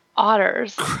Otter? about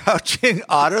Otters. Crouching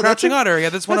Otter? Crouching Otter, yeah,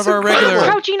 that's one of that's our incredible. regular...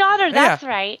 Crouching Otter, that's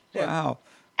right. Wow.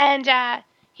 And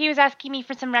he was asking me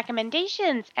for some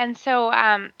recommendations. And so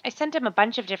I sent him a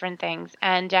bunch of different things.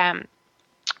 And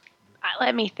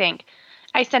let me think.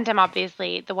 I sent him,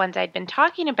 obviously, the ones I'd been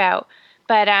talking about.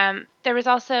 But there was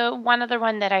also one other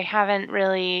one that I haven't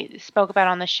really spoke about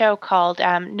on the show called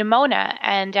Nimona,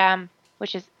 and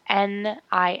which is Nimona,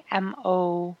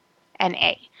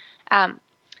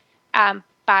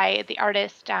 by the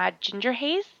artist Ginger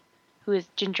Hayes, who is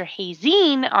Ginger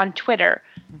Hazine on Twitter.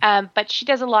 But she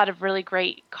does a lot of really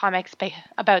great comics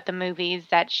about the movies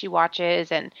that she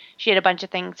watches, and she had a bunch of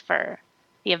things for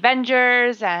the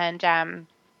Avengers, and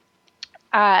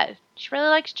she really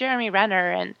likes Jeremy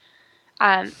Renner, and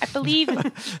I believe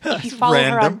if you follow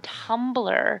her on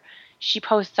Tumblr, she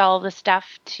posts all the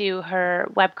stuff to her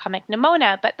webcomic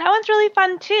Nimona, but that one's really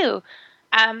fun too.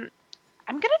 I'm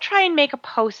going to try and make a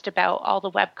post about all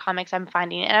the webcomics I'm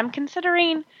finding, and I'm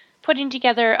considering putting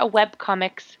together a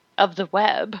webcomics of the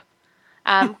web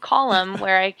column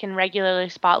where I can regularly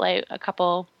spotlight a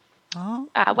couple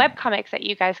webcomics that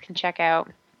you guys can check out.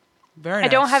 Very I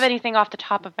don't nice. have anything off the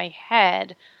top of my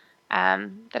head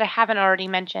that I haven't already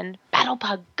mentioned. Battle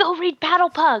Pug, go read Battle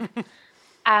Pug.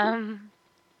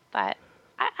 But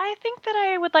I think that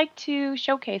I would like to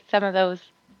showcase some of those,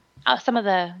 some of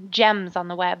the gems on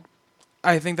the web.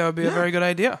 I think that would be a very good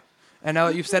idea. And now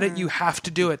that you've said it, you have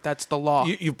to do it. That's the law.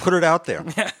 You put it out there.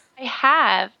 I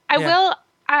have. I Yeah. will,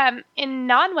 in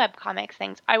non-web comics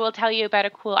things, I will tell you about a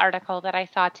cool article that I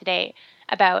saw today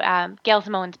about Gail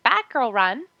Simone's Batgirl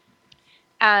run.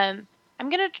 I'm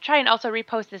going to try and also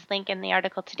repost this link in the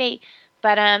article today.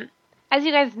 But as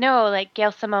you guys know, like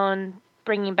Gail Simone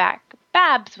bringing back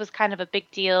Babs was kind of a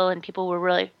big deal, and people were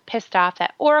really pissed off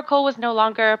that Oracle was no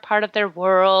longer part of their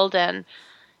world, and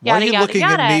Why yada, are you yada, looking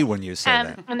yada. at me when you say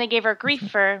that? When they gave her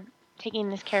grief for taking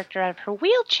this character out of her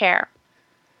wheelchair.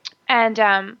 And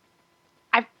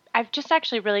I've just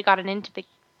actually really gotten into the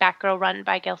Batgirl run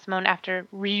by Gail Simone after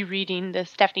rereading the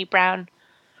Stephanie Brown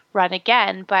run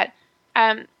again. But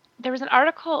there was an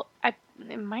article,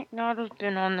 it might not have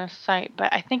been on the site,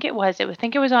 but I think it was. I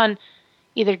think it was on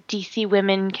either DC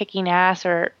Women Kicking Ass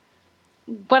or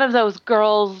one of those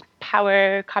girls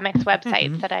power comics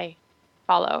websites that I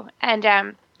follow.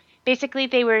 And basically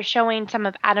they were showing some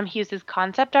of Adam Hughes'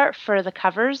 concept art for the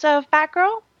covers of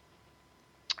Batgirl.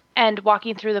 and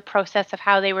walking through the process of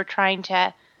how they were trying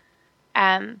to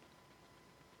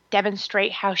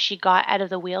demonstrate how she got out of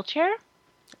the wheelchair.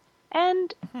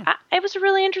 And it was a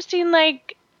really interesting,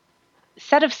 like,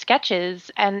 set of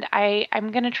sketches, and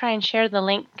I'm going to try and share the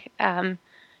link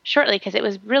shortly, because it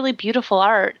was really beautiful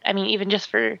art. I mean, even just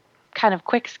for kind of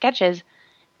quick sketches.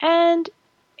 And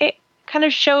it kind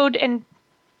of showed and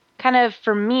kind of,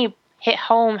 for me, hit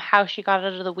home how she got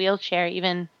out of the wheelchair,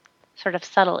 even sort of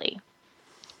subtly.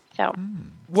 So,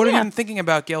 What have you been thinking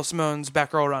about Gail Simone's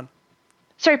Batgirl run?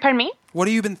 Sorry, pardon me? What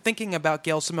have you been thinking about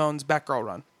Gail Simone's Batgirl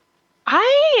run?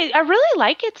 I really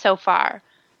like it so far.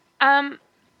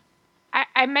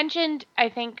 I mentioned, I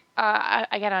think,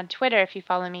 again on Twitter if you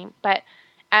follow me, but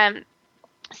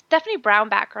Stephanie Brown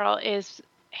Batgirl is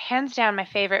hands down my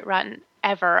favorite run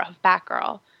ever of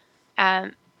Batgirl.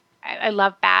 I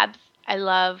love Babs. I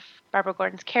love Barbara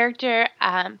Gordon's character.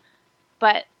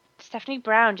 But Stephanie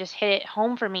Brown just hit it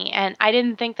home for me. And I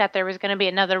didn't think that there was going to be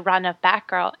another run of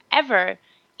Batgirl ever,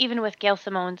 even with Gail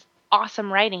Simone's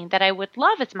awesome writing, that I would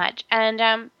love as much.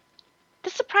 And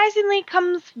this surprisingly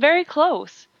comes very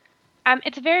close.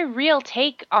 It's a very real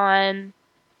take on,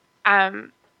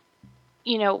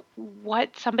 what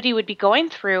somebody would be going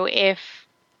through if,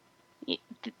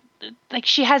 like,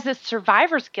 she has this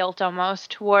survivor's guilt almost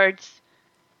towards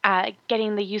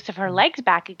getting the use of her legs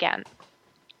back again.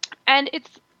 And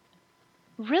it's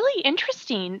really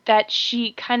interesting that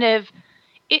she kind of,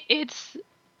 it's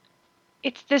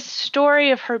this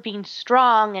story of her being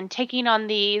strong and taking on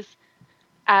these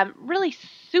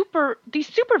super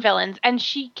villains, and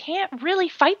she can't really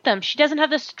fight them. She doesn't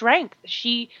have the strength.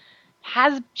 She's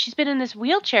been in this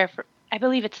wheelchair for, I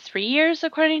believe it's 3 years,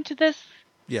 according to this.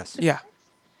 Yes. Yeah.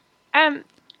 And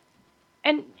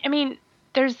I mean,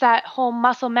 there's that whole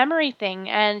muscle memory thing,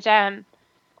 and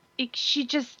she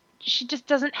just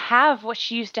doesn't have what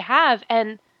she used to have,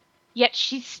 and yet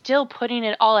she's still putting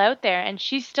it all out there, and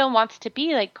she still wants to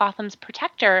be like Gotham's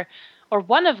protector, or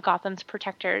one of Gotham's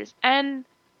protectors. And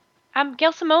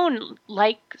Gail Simone,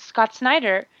 like Scott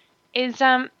Snyder, is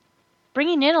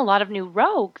bringing in a lot of new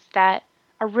rogues that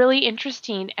are really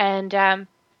interesting and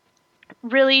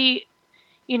really,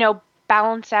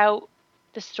 balance out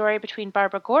the story between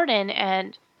Barbara Gordon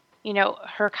and,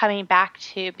 her coming back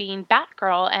to being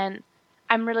Batgirl. And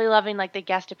I'm really loving, like, the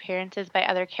guest appearances by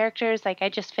other characters. Like, I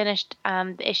just finished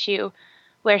the issue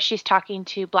where she's talking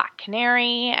to Black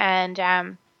Canary, and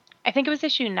I think it was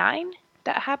issue 9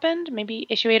 that happened, maybe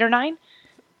issue 8 or 9.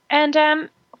 And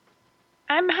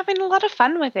I'm having a lot of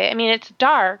fun with it. I mean, it's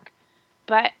dark,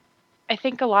 but I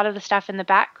think a lot of the stuff in the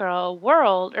Batgirl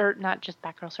world, or not just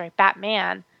Batgirl, sorry,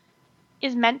 Batman,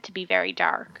 is meant to be very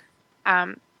dark.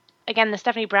 Again, the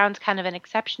Stephanie Brown's kind of an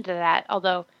exception to that,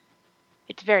 although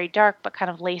it's very dark, but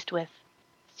kind of laced with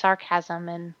sarcasm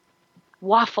and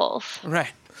waffles.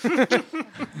 Right.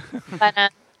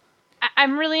 But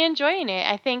I'm really enjoying it.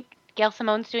 I think Gail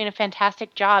Simone's doing a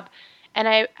fantastic job. And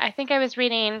I think I was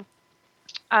reading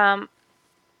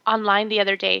online the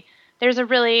other day. There's a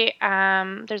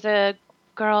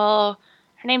girl,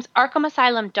 her name's Arkham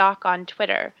Asylum Doc on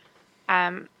Twitter.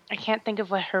 I can't think of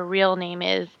what her real name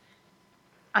is.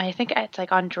 I think it's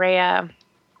like Andrea.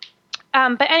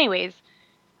 But anyways,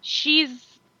 she's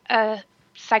a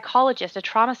psychologist, a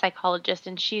trauma psychologist,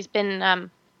 and she's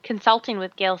been consulting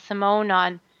with Gail Simone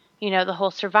on, the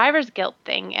whole survivor's guilt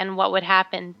thing and what would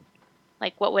happen,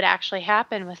 like what would actually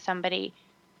happen with somebody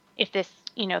if this,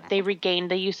 if they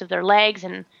regained the use of their legs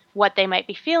and what they might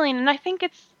be feeling. And I think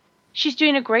she's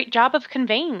doing a great job of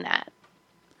conveying that.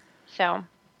 So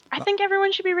I think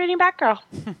everyone should be reading Batgirl.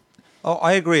 Oh,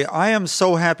 I agree. I am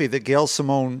so happy that Gail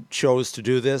Simone chose to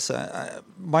do this.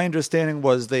 My understanding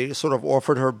was they sort of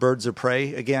offered her Birds of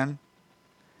Prey again,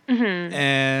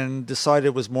 and decided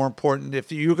it was more important, if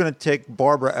you're going to take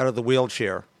Barbara out of the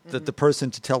wheelchair, that the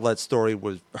person to tell that story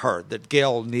was her, that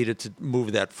Gail needed to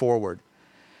move that forward.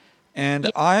 And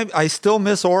I still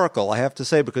miss Oracle, I have to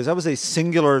say, because that was a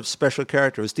singular special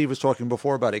character. As Steve was talking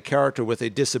before about a character with a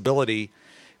disability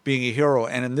being a hero,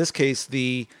 and in this case,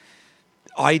 the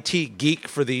IT geek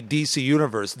for the DC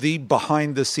universe, the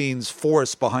behind-the-scenes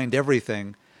force behind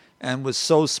everything, and was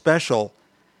so special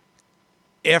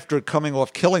after coming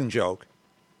off Killing Joke.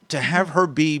 To have her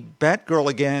be Batgirl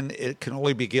again, it can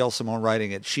only be Gail Simone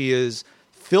writing it. She is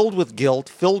filled with guilt,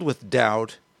 filled with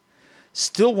doubt,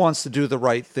 still wants to do the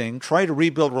right thing, try to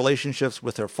rebuild relationships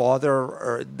with her father,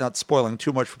 or not spoiling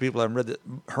too much for people who haven't read it,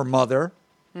 her mother.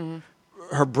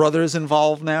 Her brother is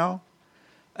involved now.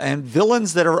 And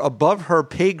villains that are above her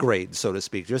pay grade, so to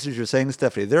speak, just as you're saying,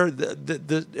 Stephanie.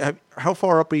 How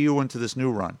far up are you into this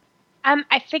new run?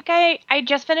 I think I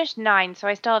just finished 9, so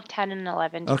I still have 10 and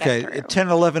 11 to Okay, get through. 10,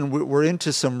 11, we're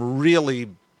into some really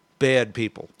bad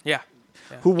people Yeah.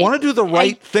 who want to do the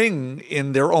right thing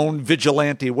in their own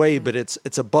vigilante way, but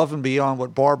it's above and beyond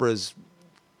what Barbara's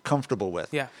comfortable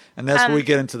with. Yeah. And that's where we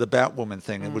get into the Batwoman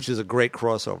thing, which is a great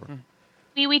crossover.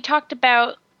 We talked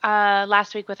about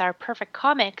last week with our Perfect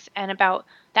Comics and about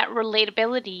that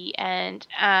relatability and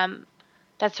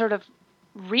that sort of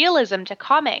realism to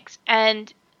comics.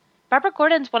 And Barbara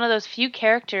Gordon's one of those few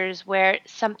characters where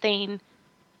something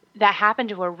that happened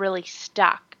to her really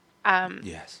stuck.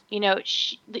 Yes. You know,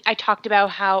 I talked about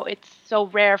how it's so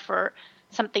rare for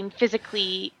something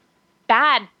physically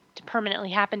bad to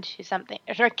permanently happen to something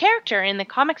or a character in the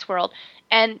comics world.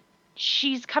 And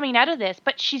she's coming out of this,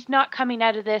 but she's not coming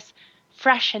out of this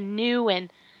fresh and new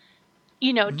and,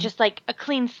 you know, just like a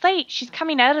clean slate. She's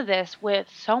coming out of this with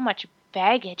so much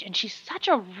baggage, and she's such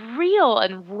a real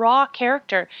and raw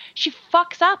character. She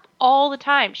fucks up all the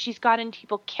time. She's gotten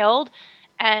people killed,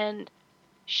 and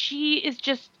she is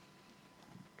just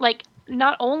like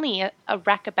not only a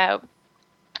wreck about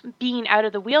being out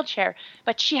of the wheelchair,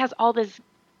 but she has all this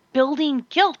building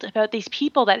guilt about these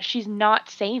people that she's not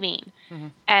saving.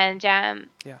 And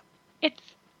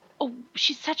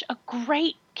she's such a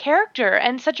great character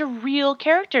and such a real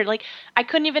character. Like, I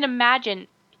couldn't even imagine,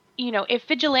 you know, if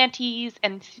vigilantes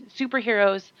and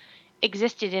superheroes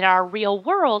existed in our real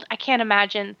world, I can't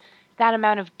imagine that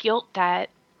amount of guilt that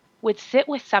would sit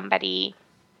with somebody,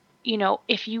 you know,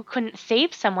 if you couldn't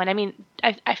save someone. I mean,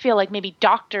 I feel like maybe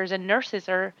doctors and nurses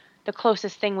are the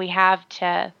closest thing we have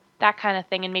to that kind of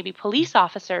thing, and maybe police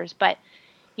officers, but,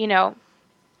 you know,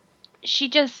 she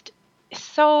just is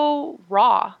so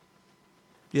raw.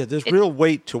 Yeah, there's real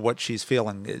weight to what she's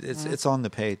feeling. It's on the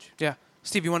page. Yeah.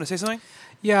 Steve, you want to say something?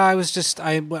 Yeah,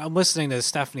 I'm listening to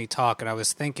Stephanie talk, and I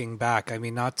was thinking back. I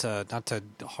mean, not to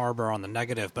harbor on the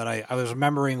negative, but I was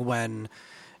remembering when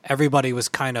everybody was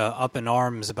kind of up in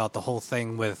arms about the whole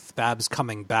thing with Babs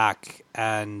coming back,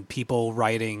 and people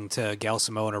writing to Gail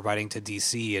Simone or writing to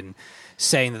DC and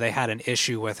saying that they had an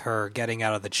issue with her getting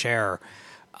out of the chair.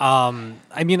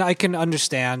 I mean, I can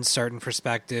understand certain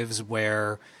perspectives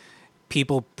where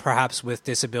people perhaps with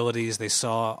disabilities, they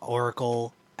saw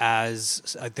Oracle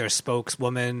as their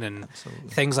spokeswoman and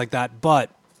things like that.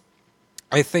 But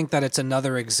I think that it's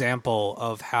another example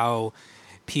of how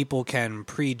people can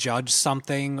prejudge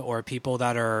something, or people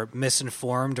that are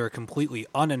misinformed or completely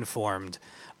uninformed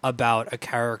about a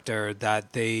character,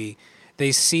 that they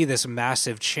see this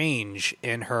massive change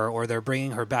in her, or they're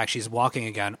bringing her back. She's walking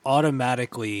again.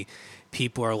 Automatically,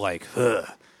 people are like, ugh.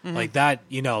 Like that,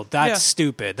 you know, that's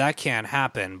stupid. That can't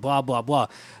happen. Blah, blah, blah.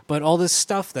 But all this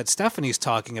stuff that Stephanie's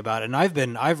talking about, and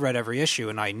I've read every issue,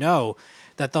 and I know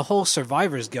that the whole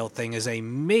Survivor's Guild thing is a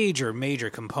major, major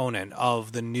component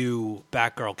of the new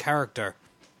Batgirl character.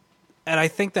 And I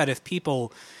think that if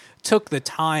people took the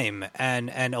time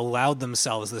and allowed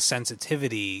themselves the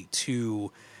sensitivity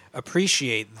to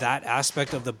appreciate that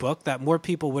aspect of the book, that more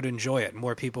people would enjoy it.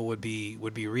 More people would be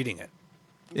reading it.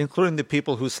 Including the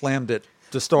people who slammed it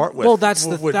to start with. Well, that's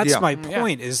my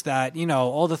point, is that, you know,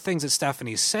 all the things that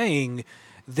Stephanie's saying,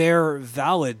 they're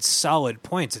valid, solid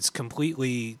points. It's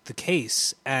completely the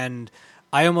case. And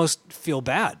I almost feel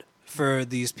bad for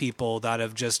these people that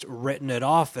have just written it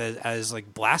off as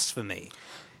like blasphemy.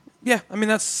 Yeah, I mean,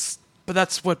 that's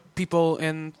what people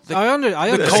in the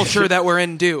the culture that we're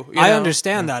in do. You know? I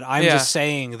understand that. I'm just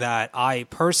saying that I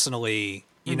personally,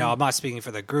 you know, I'm not speaking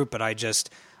for the group, but I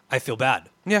feel bad.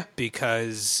 Yeah.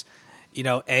 Because, you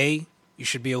know, you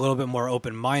should be a little bit more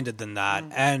open-minded than that.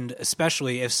 And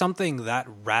especially if something that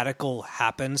radical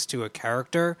happens to a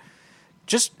character,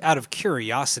 just out of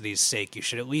curiosity's sake, you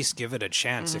should at least give it a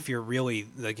chance. If you're really,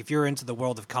 like, if you're into the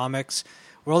world of comics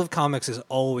is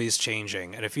always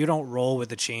changing. And if you don't roll with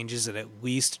the changes and at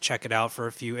least check it out for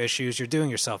a few issues, you're doing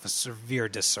yourself a severe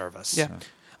disservice. Yeah.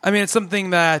 I mean, it's something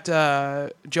that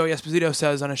Joey Esposito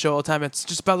says on a show all the time. It's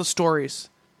just about the stories.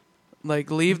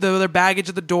 Like, leave their baggage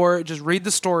at the door. Just read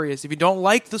the stories. If you don't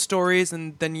like the stories,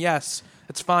 then yes,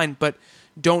 it's fine. But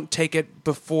don't take it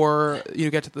before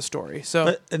you get to the story. So,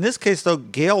 but in this case, though,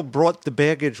 Gail brought the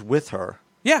baggage with her.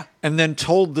 Yeah. And then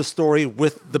told the story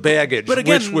with the baggage, but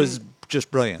again, which was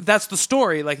just brilliant. That's the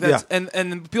story. Like, that's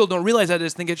and people don't realize that. I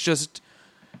just think it's just,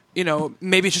 you know,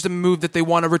 maybe it's just a move that they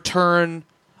want to return.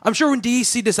 I'm sure when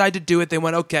DC decided to do it, they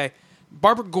went, okay,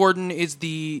 Barbara Gordon is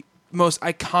the most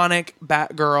iconic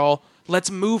Batgirl.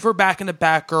 Let's move her back into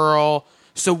Batgirl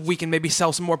so we can maybe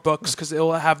sell some more books, because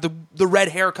it'll have the red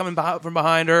hair coming from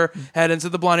behind her head instead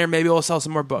of the blonde hair. Maybe it'll sell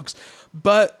some more books.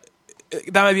 But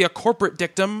that might be a corporate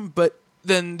dictum, but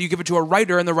then you give it to a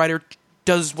writer, and the writer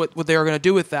does what they are going to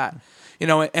do with that,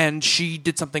 and she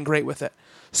did something great with it.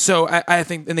 So I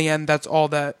think in the end, that's all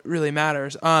that really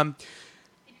matters. I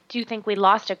do think we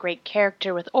lost a great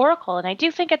character with Oracle, and I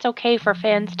do think it's okay for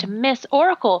fans to miss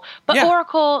Oracle. But Yeah.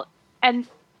 Oracle and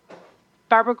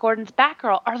Barbara Gordon's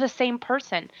Batgirl are the same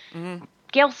person. Mm-hmm.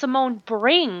 Gail Simone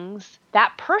brings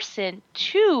that person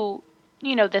to,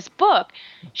 this book.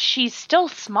 She's still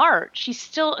smart. She's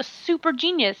still a super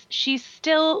genius. She's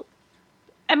still,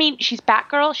 she's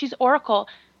Batgirl, she's Oracle,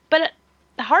 but at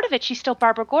the heart of it, she's still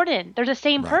Barbara Gordon. They're the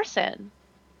same person.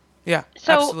 Yeah.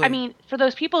 So, absolutely. for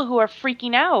those people who are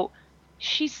freaking out,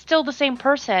 she's still the same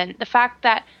person. The fact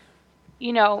that,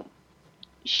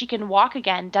 she can walk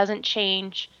again doesn't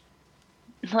change,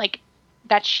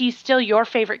 that she's still your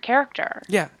favorite character.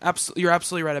 Yeah, absolutely. You're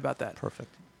absolutely right about that. Perfect.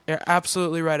 You're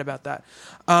absolutely right about that.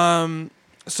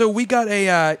 So we got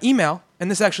a email, and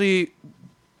this actually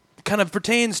kind of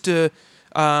pertains to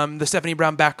the Stephanie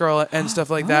Brown Batgirl and stuff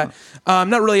like that.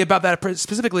 Not really about that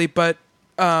specifically, but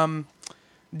John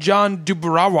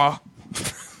Dubarawa,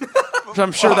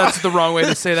 I'm sure that's the wrong way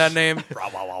to say that name,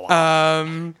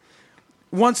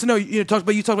 wants to know, you talked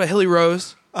about Hilly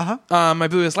Rose. I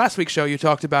believe it was last week's show you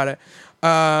talked about it.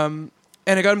 And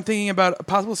it got him thinking about a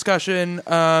possible discussion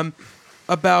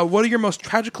about what are your most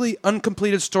tragically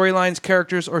uncompleted storylines,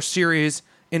 characters, or series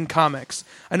in comics.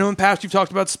 I know in the past you've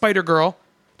talked about Spider-Girl,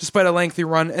 despite a lengthy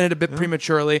run, ended a bit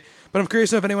prematurely. But I'm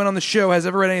curious if anyone on the show has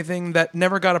ever read anything that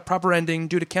never got a proper ending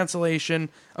due to cancellation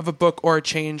of a book or a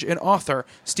change in author.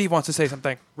 Steve wants to say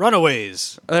something.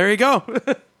 Runaways. There you go.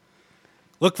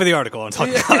 Look for the article on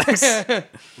Talking Comics.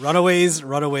 Runaways.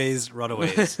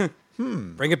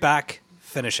 Bring it back.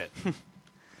 Finish it.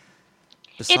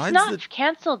 It's not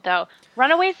canceled, though.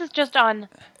 Runaways is just on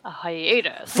a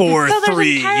hiatus. For so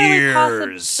 3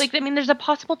 years. years. There's a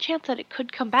possible chance that it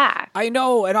could come back. I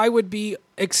know, and I would be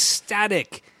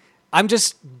ecstatic. I'm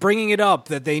just bringing it up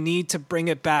that they need to bring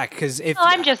it back because if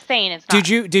I'm just saying it's not.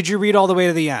 Did you read all the way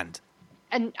to the end?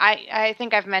 And I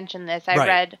think I've mentioned this. I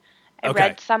Right.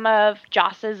 read some of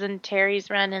Joss's and Terry's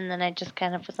run, and then I just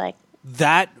kind of was like,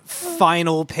 That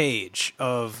final page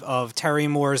of Terry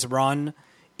Moore's run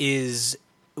is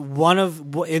one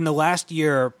of, in the last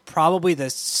year, probably the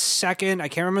second, I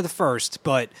can't remember the first,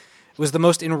 but it was the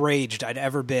most enraged I'd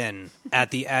ever been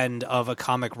at the end of a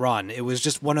comic run. It was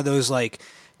just one of those,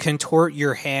 contort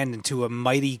your hand into a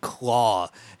mighty claw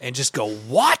and just go,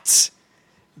 what?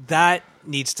 That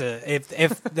needs to, if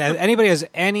anybody has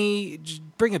any, just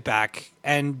bring it back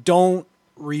and don't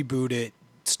reboot it.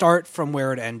 Start from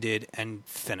where it ended and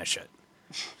finish it.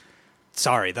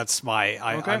 Sorry, that's my,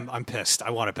 I'm pissed. I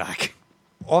want it back.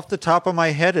 Off the top of my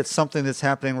head, it's something that's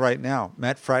happening right now.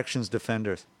 Matt Fraction's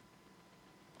Defenders.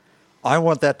 I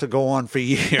want that to go on for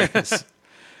years. It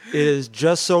is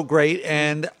just so great,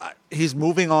 and he's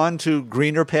moving on to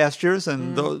greener pastures.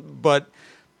 But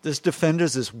this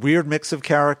Defenders, this weird mix of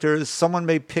characters, someone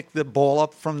may pick the ball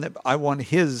up from the. I want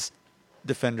his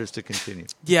Defenders to continue.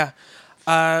 Yeah.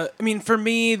 For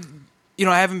me,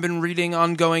 I haven't been reading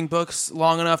ongoing books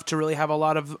long enough to really have a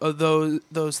lot of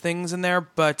those things in there,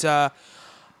 but I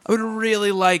would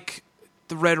really like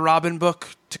the Red Robin book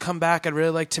to come back. I'd really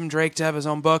like Tim Drake to have his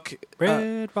own book.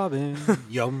 Red Robin,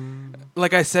 yum.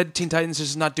 Like I said, Teen Titans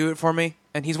just does not do it for me,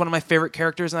 and he's one of my favorite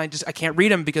characters, and I can't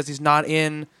read him because he's not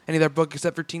in any of their books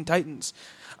except for Teen Titans,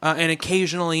 and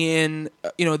occasionally in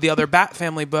the other Bat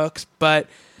Family books, but.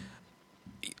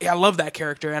 I love that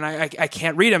character, and I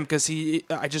can't read him because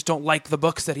I just don't like the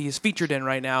books that he's featured in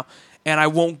right now, and I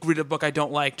won't read a book I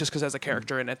don't like just because there's a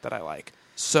character in it that I like.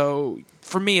 So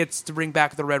for me, it's to bring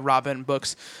back the Red Robin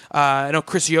books. I know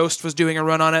Chris Yost was doing a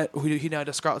run on it. He now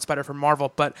does Scarlet Spider for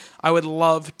Marvel, but I would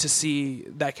love to see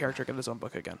that character get his own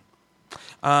book again.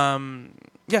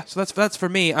 So that's for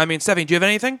me. Stephanie, do you have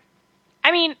anything?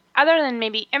 Other than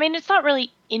maybe, it's not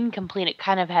really incomplete. It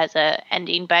kind of has a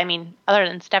ending, but other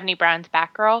than Stephanie Brown's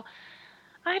Batgirl,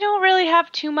 I don't really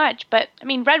have too much. But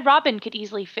Red Robin could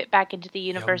easily fit back into the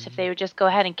universe if they would just go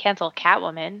ahead and cancel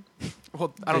Catwoman,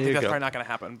 Well, I don't think that's probably not going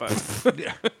to happen, but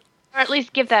or at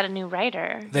least give that a new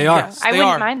writer. They are. Yes, I they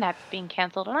wouldn't are. mind that being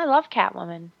canceled, and I love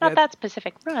Catwoman. Not that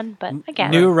specific run, but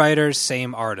again, New writers,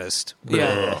 same artist.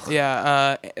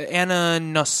 Yeah. Anna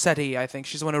Nocsetti, I think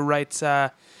she's the one who writes.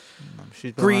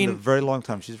 She's been around a very long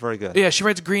time. She's very good. Yeah, she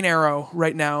writes Green Arrow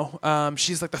right now.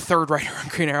 She's like the third writer on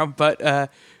Green Arrow, but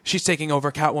she's taking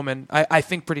over Catwoman, I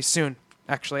think, pretty soon,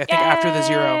 actually. I think after the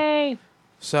Zero.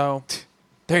 So,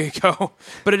 there you go.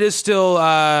 But it is still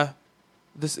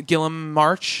this Gilliam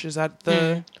March. Is that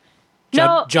the...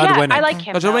 No, Judd Winnick. I like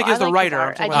him. Judd Winnick though. is the I like writer.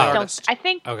 his art. I'm I talking just about the don't. artist. I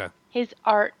think Okay. his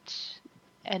art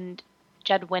and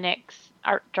Judd Winnick's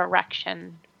art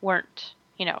direction weren't,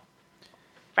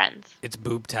 friends. It's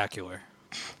boobtacular.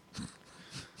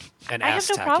 And I have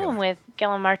no problem with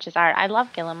Gilliam March's art. I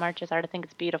love Gilliam March's art. I think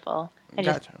it's beautiful.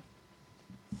 Gotcha.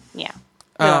 Yeah.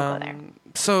 We won't go there.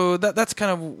 So that's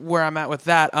kind of where I'm at with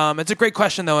that. It's a great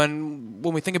question, though, and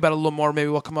when we think about it a little more, maybe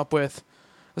we'll come up with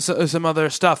some other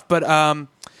stuff. But,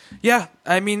 yeah,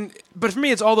 I mean, but for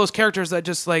me, it's all those characters that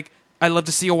just, like, I'd love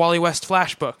to see a Wally West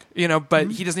Flash book,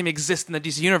 but he doesn't even exist in the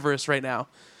DC universe right now.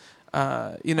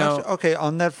 Actually, okay,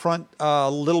 on that front, a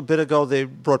little bit ago, they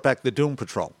brought back the Doom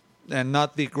Patrol. And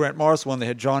not the Grant Morrison one. They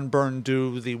had John Byrne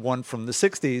do the one from the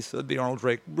 60s, the Arnold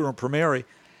Drake premiere.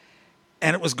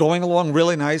 And it was going along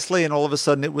really nicely, and all of a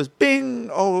sudden it was bing!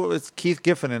 Oh, it's Keith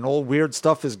Giffen, and all weird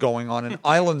stuff is going on, and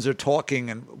islands are talking,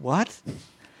 and what?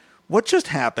 What just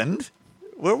happened?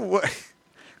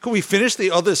 Can we finish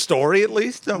the other story at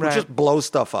least? No, Right. we just blow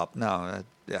stuff up. No.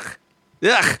 Yuck.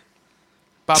 Yuck.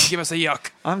 Bob, give us a yuck.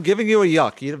 I'm giving you a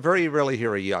yuck. You very rarely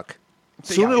hear a yuck.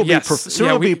 So, Soon yeah, it'll yes. be soon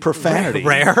Yeah, it'll we- be profanity.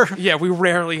 Rare. Yeah, we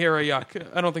rarely hear a yuck.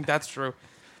 I don't think that's true.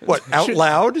 What, out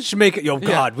loud? Should make it. Oh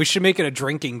God, we should make it a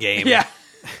drinking game. Yeah.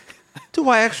 Do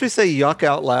I actually say yuck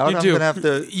out loud? You I'm do. gonna have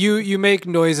to. You make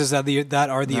noises that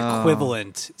are the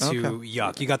equivalent to Okay.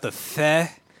 yuck. You got the feh.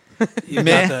 You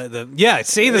Meh. got the yeah.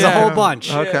 See, there's a Yeah. whole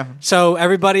bunch. Okay. So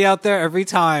everybody out there, every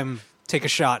time, take a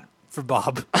shot for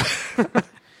Bob.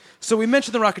 So we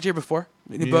mentioned The Rocketeer before.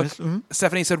 In the Yes, book,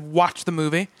 Stephanie said, watch the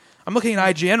movie. I'm looking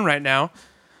at IGN right now.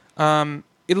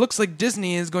 It looks like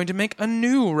Disney is going to make a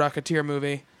new Rocketeer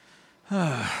movie.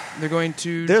 They're going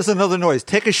to... There's another noise.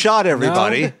 Take a shot,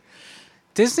 everybody. No.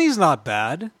 Disney's not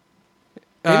bad.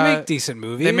 They make decent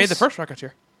movies. They made the first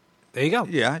Rocketeer. There you go.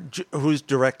 Yeah. Who's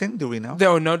directing? Do we know?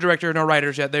 No director, no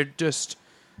writers yet. They're just...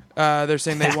 they're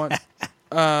saying they want...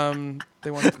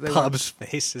 Bob's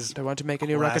faces. They want to make a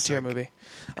new Classic. Rocketeer movie.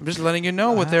 I'm just letting you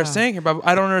know what they're saying here, Bob.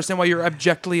 I don't understand why you're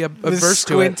objectively The averse to it.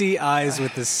 squinty eyes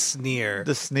with the sneer.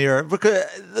 The sneer. Because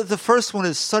the first one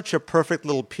is such a perfect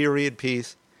little period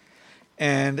piece.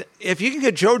 And if you can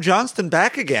get Joe Johnston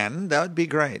back again, that would be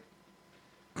great.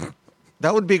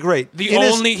 That would be great.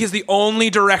 He's the only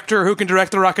director who can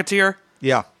direct The Rocketeer.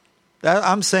 Yeah.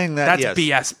 I'm saying that, That's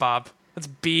yes. BS, Bob. That's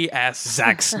BS.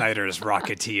 Zack Snyder's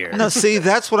Rocketeer. No, see,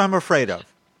 that's what I'm afraid of,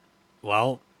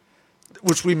 Well,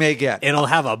 which we may get. it'll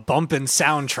have a bumpin'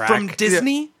 soundtrack. From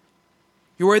Disney?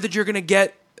 You're worried that you're going to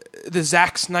get the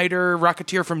Zack Snyder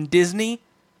Rocketeer from Disney?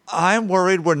 I'm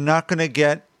worried we're not going to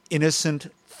get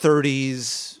innocent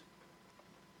 30s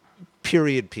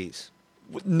period piece,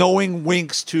 knowing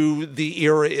winks to the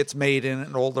era it's made in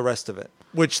and all the rest of it,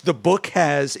 which the book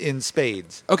has in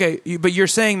spades. Okay, but you're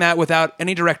saying that without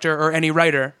any director or any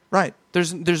writer. Right.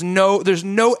 There's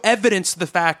no evidence to the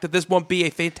fact that this won't be a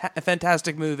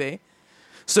fantastic movie.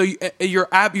 So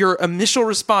your initial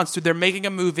response to they're making a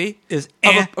movie Is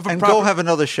of a and proper- go have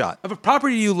another shot. of a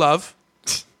property you love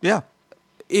Yeah.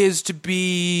 is to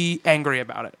be angry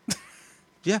about it.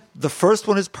 Yeah. The first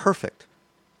one is perfect.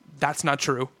 That's not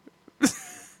true.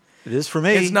 It is for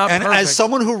me. It's not and perfect. as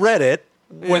someone who read it,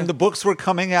 when Yeah. the books were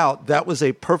coming out, that was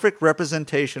a perfect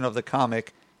representation of the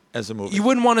comic as a movie. You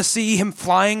wouldn't want to see him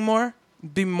flying more,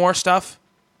 be more stuff.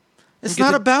 It's get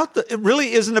not the- about it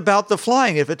really isn't about the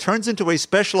flying. If it turns into a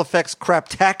special effects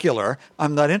craptacular,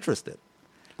 I'm not interested.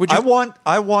 Would you?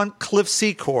 I want Cliff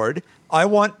Secord. I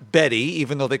want Betty,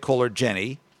 even though they call her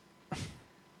Jenny.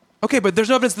 Okay, but there's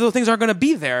no evidence that those things aren't going to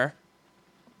be there.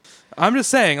 I'm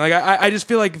just saying, like, I just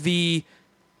feel like the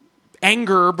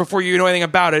anger before you know anything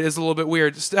about it is a little bit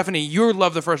weird. Stephanie, you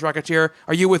love the first Rocketeer.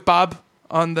 Are you with Bob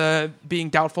on the being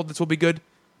doubtful this will be good?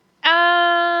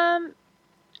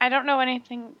 I don't know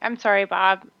anything. I'm sorry,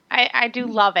 Bob. I do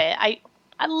love it. I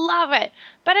love it.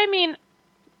 But I mean,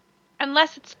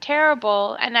 unless it's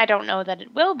terrible, and I don't know that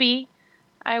it will be,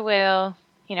 I will,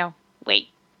 wait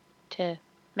to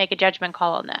make a judgment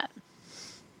call on that.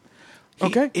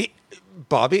 Okay.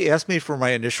 Bobby asked me for my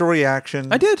initial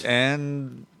reaction. I did.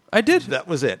 And I did. that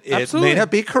was it. It Absolutely. may not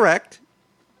be correct,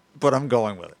 but I'm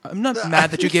going with it. I'm not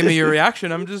mad that you gave me your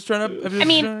reation. I'm just trying to. I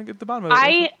mean, trying to get the bottom of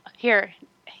it.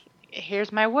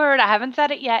 Here's my word. I haven't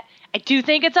said it yet. I do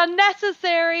think it's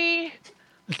unnecessary,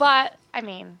 but I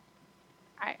mean,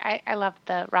 I love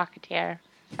the Rocketeer,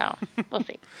 so we'll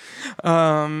see.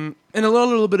 In a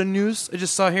little bit of news I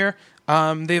just saw here,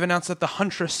 they've announced that the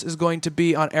Huntress is going to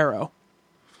be on Arrow.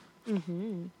 It's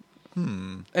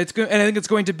and I think it's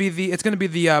going to be the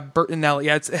Bertinelli.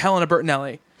 Yeah, it's Helena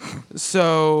Bertinelli.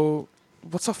 So,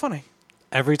 what's so funny?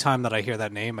 Every time that I hear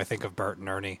that name, I think of Bert and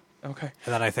Ernie. Okay.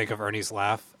 And then I think of Ernie's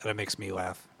laugh, and it makes me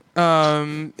laugh.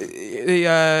 Helena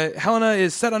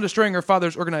is set on destroying her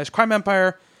father's organized crime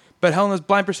empire, but Helena's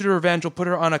blind pursuit of revenge will put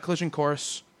her on a collision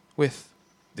course with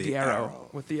The Arrow.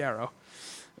 With the Arrow.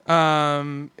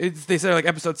 They say like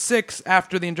episode 6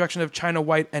 after the introduction of China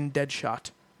White and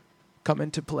Deadshot come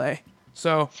into play.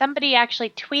 So Somebody actually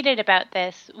tweeted about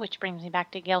this, which brings me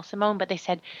back to Gail Simone, but they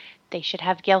said they should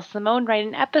have Gail Simone write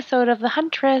an episode of The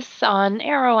Huntress on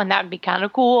Arrow, and that would be kind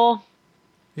of cool.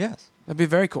 Yes. that'd be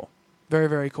very cool. Very,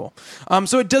 very cool.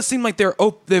 So it does seem like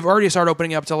they've already started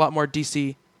opening up to a lot more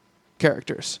DC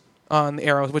characters on the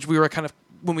Arrow, which we were kind of,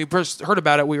 when we first heard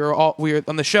about it, we were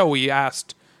on the show, we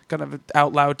asked kind of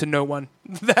out loud to no one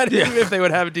that if they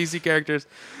would have DC characters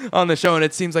on the show, and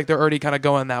it seems like they're already kind of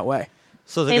going that way.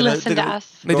 So They listened to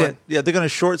us. They did. Yeah, they're going to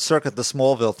short circuit the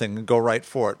Smallville thing and go right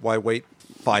for it. Why wait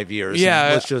 5 years? Yeah.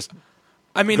 And let's just.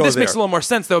 I mean, Go this makes there. a little more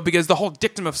sense, though, because the whole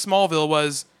dictum of Smallville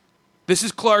was, this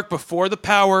is Clark before the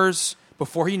powers,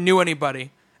 before he knew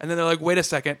anybody. And then they're like, wait a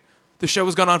second, the show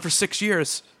has gone on for 6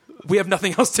 years. We have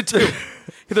nothing else to do.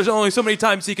 There's only so many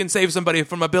times he can save somebody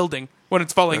from a building when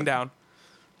it's falling down.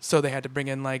 So they had to bring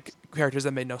in, like, characters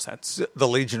that made no sense. The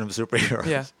Legion of Superheroes.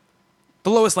 Yeah. The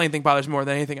Lois Lane thing bothers more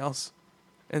than anything else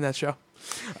in that show.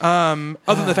 Other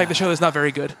than the fact the show is not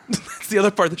very good. That's the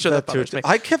other part of the show that bothers me.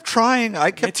 I kept trying.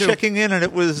 I kept too. checking in, and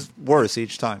it was worse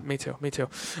each time. Me too.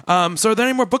 So are there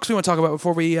any more books we want to talk about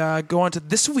before we go on to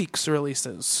this week's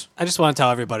releases? I just want to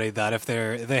tell everybody that if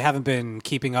they haven't been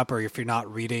keeping up, or if you're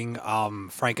not reading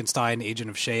Frankenstein, Agent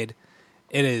of Shade,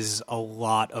 it is a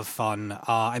lot of fun.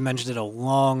 I mentioned it a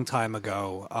long time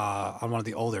ago on one of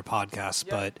the older podcasts,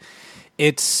 but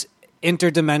it's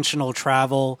interdimensional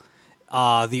travel.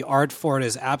 The art for it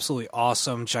is absolutely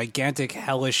awesome. Gigantic,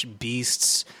 hellish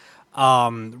beasts.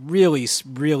 Really,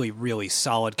 really, really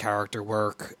solid character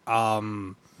work.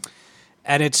 And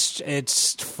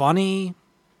it's funny.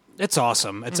 It's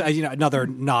awesome. It's another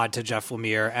nod to Jeff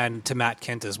Lemire and to Matt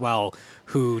Kint as well,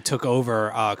 who took over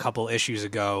a couple issues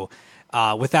ago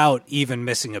without even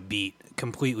missing a beat.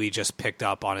 Completely just picked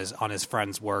up on his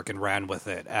friend's work and ran with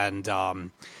it. And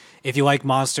if you like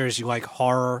monsters, you like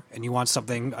horror, and you want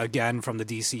something, again, from the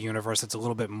DC universe that's a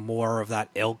little bit more of that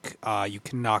ilk, you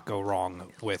cannot go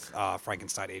wrong with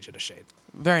Frankenstein, Agent of Shade.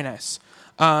 Very nice.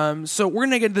 So we're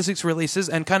going to get into this week's releases,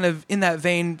 and kind of in that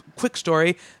vein, quick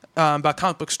story about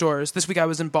comic book stores. This week I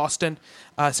was in Boston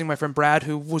seeing my friend Brad,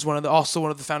 who was also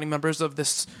one of the founding members of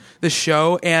this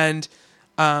show, and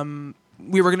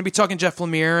we were going to be talking Jeff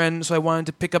Lemire, and so I wanted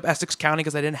to pick up Essex County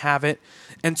because I didn't have it.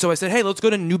 And so I said, hey, let's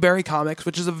go to Newbury Comics,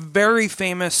 which is a very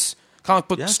famous comic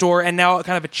book store, and now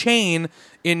kind of a chain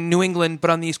in New England,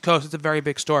 but on the East Coast, it's a very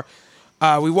big store.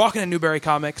 We walk into Newbury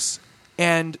Comics,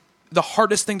 and the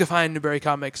hardest thing to find in Newbury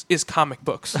Comics is comic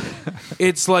books.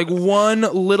 It's like one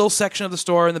little section of the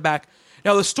store in the back.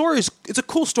 Now, the store it's a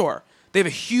cool store. They have a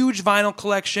huge vinyl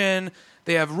collection.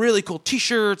 They have really cool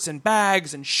T-shirts and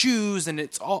bags and shoes, and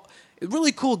it's all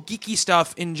really cool geeky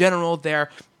stuff in general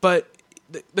there. But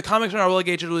the comics are not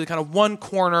relegated to really kind of one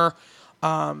corner.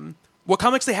 What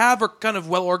comics they have are kind of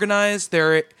well organized.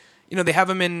 They have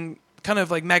them in kind of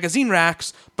like magazine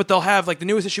racks, but they'll have like the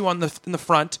newest issue in the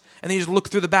front, and then you just look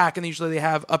through the back, and usually they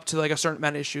have up to like a certain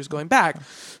amount of issues going back.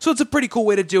 So it's a pretty cool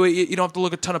way to do it. You don't have to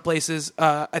look a ton of places.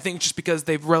 I think just because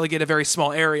they've relegated a very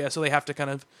small area, so they have to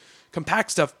kind of compact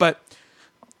stuff. But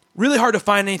really hard to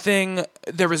find anything.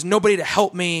 There was nobody to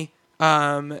help me.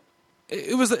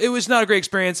 It was not a great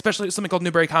experience, especially something called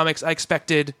Newbury Comics. I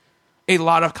expected a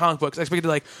lot of comic books. I expected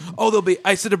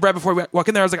I said to Brad before we walk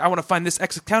in there, I was like, I want to find this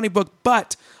Essex County book,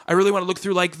 but I really want to look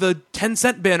through like the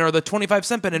 10-cent bin or the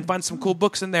 25-cent bin and find some cool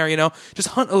books in there, just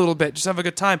hunt a little bit, just have a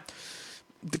good time.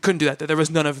 Couldn't do that. There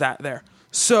was none of that there.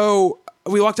 So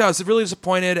we walked out. I was really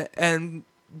disappointed, and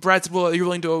Brad said, well, are you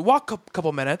willing to walk a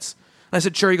couple minutes? And I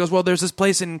said, sure. He goes, well, there's this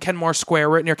place in Kenmore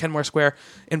Square, right near Kenmore Square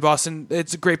in Boston.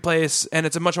 It's a great place, and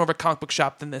it's a much more of a comic book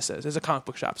shop than this is. It's a comic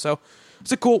book shop. So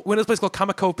it's we went to this place called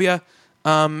Comicopia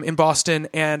in Boston,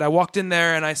 and I walked in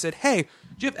there, and I said, hey,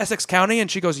 do you have Essex County? And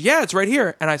she goes, yeah, it's right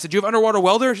here. And I said, do you have Underwater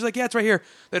Welder? She's like, yeah, it's right here.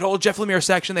 They had a whole Jeff Lemire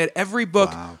section. They had every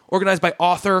book organized by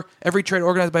author, every trade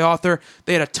organized by author.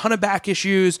 They had a ton of back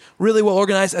issues, really well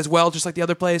organized as well, just like the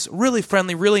other place. Really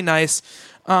friendly, really nice.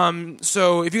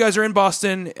 So if you guys are in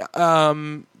Boston,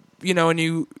 and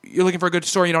you're looking for a good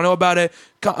store, you don't know about it,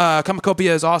 Comicopia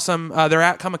is awesome. They're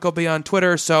at Comicopia on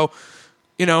Twitter, so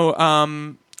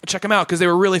check them out because they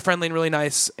were really friendly and really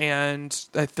nice, and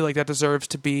I feel like that deserves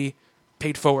to be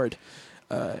paid forward.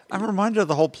 I'm reminded of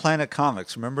the whole Planet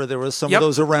Comics. Remember, there was some of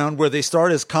those around where they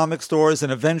started as comic stores,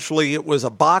 and eventually it was a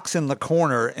box in the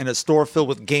corner in a store filled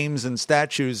with games and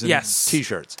statues and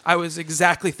T-shirts. I was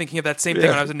exactly thinking of that same thing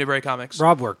when I was in Newbury Comics.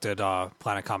 Rob worked at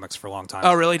Planet Comics for a long time.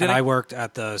 Oh, really? Did and he? I worked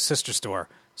at the sister store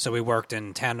So we worked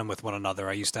in tandem with one another.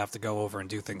 I used to have to go over and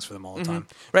do things for them all the time.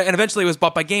 Right, and eventually it was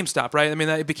bought by GameStop, right? I mean,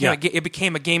 it became it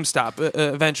became a GameStop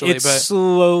eventually, It's but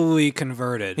slowly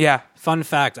converted. Yeah. Fun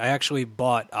fact: I actually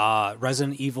bought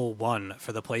Resident Evil 1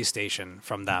 for the PlayStation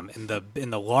from them in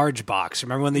the large box.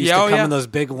 Remember when they used to come in those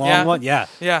big long ones? Yeah.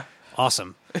 Yeah.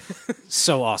 Awesome.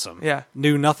 So awesome. Yeah.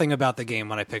 Knew nothing about the game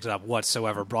when I picked it up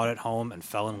whatsoever. Brought it home and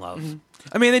fell in love.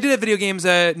 I mean, they did have video games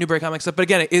at Newbury Comics, but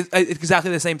again, it's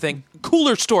exactly the same thing.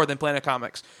 Cooler store than Planet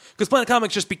Comics, because Planet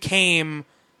Comics just became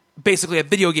basically a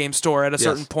video game store at a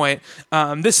certain point.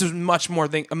 This is a much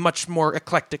more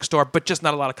eclectic store, but just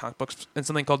not a lot of comic books, and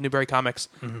something called Newbury Comics.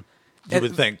 You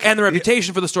would think. And the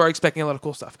reputation for the store, expecting a lot of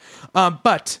cool stuff.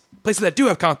 But places that do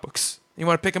have comic books, you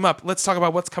want to pick them up. Let's talk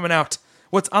about what's coming out,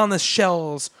 what's on the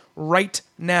shelves right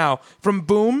now. From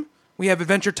Boom, we have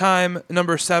Adventure Time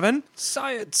number 7.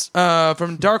 Science.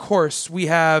 From Dark Horse, we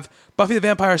have Buffy the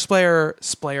Vampire Slayer,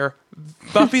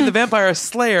 Buffy the Vampire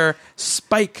Slayer,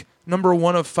 Spike number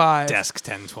 1 of 5. Desk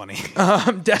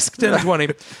 1020. Desk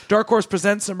 1020. Dark Horse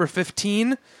Presents number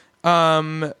 15.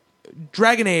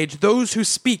 Dragon Age, Those Who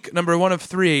Speak number 1 of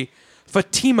 3.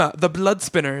 Fatima, The Blood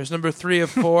Spinners number 3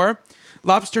 of 4.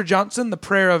 Lobster Johnson, The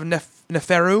Prayer of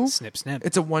Neferu. Snip, snip.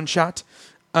 It's a one-shot.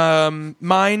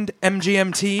 Mind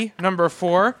MGMT number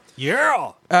 4.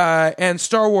 Yeah. And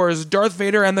Star Wars Darth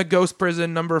Vader and the Ghost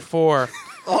Prison number 4.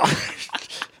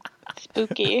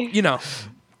 Spooky. You know,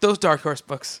 those Dark Horse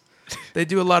books. They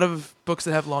do a lot of books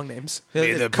that have long names.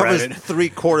 It covers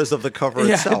 3/4 of the cover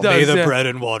Yeah, itself. it does. May the yeah. bread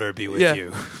and water be with Yeah.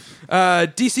 you.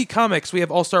 DC Comics, we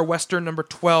have All-Star Western number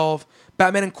 12.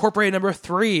 Batman Incorporated number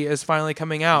 3 is finally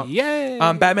coming out. Yay.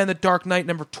 Batman the Dark Knight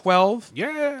number 12.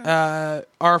 Yeah.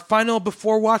 Our final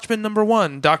Before Watchmen number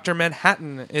 1, Dr.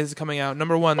 Manhattan, is coming out.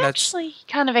 Number 1. I'm That's actually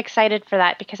kind of excited for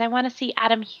that because I want to see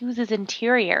Adam Hughes'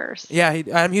 interiors. yeah.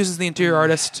 Adam Hughes is the interior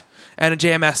artist, and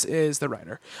JMS is the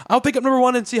writer. I'll pick up number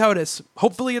 1 and see how it is.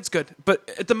 Hopefully, it's good. But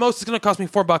at the most, it's going to cost me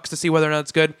 $4 to see whether or not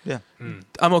it's good. Yeah.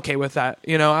 I'm okay with that.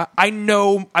 You know, I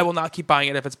know I will not keep buying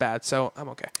it if it's bad, so I'm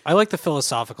okay. I like the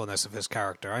philosophicalness of his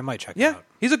character. I might check it Yeah, out.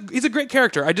 he's a great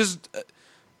character. I just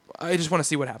want to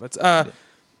see what happens.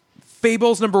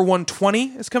 Fables number 120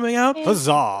 is coming out.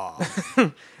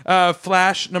 Huzzah.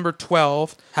 Flash number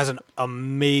 12. Has an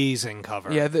amazing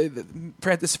cover. Yeah, this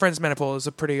Francis Manipul is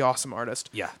a pretty awesome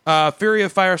artist. Yeah. Fury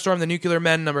of Firestorm, The Nuclear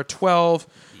Men number 12.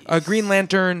 Green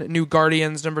Lantern, New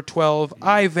Guardians number 12.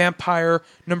 I, Vampire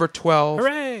number 12.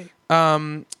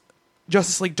 Hooray.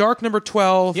 Justice League Dark number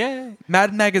 12. Yay.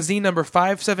 Mad Magazine number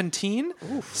 517.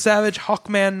 Savage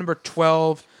Hawkman number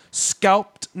 12.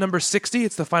 Scalped number 60.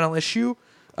 It's the final issue.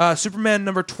 Superman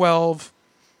number 12.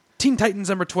 Teen Titans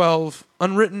number 12.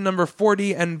 Unwritten number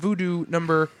 40. And Voodoo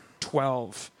number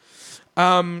 12.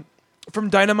 From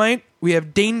Dynamite, we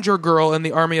have Danger Girl in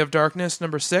the Army of Darkness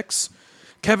number 6.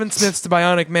 Kevin Smith's The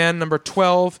Bionic Man number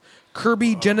 12.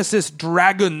 Kirby Genesis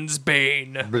Dragon's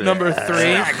Bane number 3.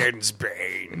 Dragon's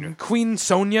Bane. Queen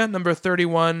Sonia number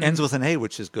 31. Ends with an A,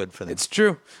 which is good for them. It's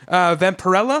true.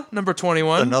 Vampirella number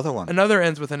 21. Another one. Another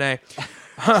ends with an A.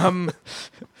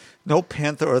 No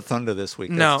Panther or Thunder this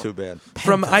week. No. That's too bad.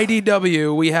 From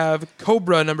IDW, we have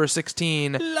Cobra number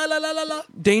 16.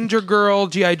 Danger Girl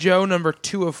G.I. Joe number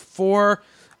 2 of 4.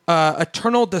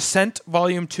 Eternal Descent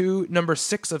Volume 2 number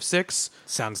 6 of 6.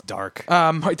 Sounds dark.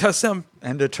 It does sound...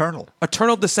 And Eternal.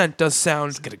 Eternal Descent does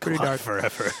sound Gonna go pretty on dark.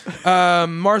 forever.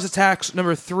 Mars Attacks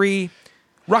number 3.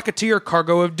 Rocketeer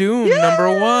Cargo of Doom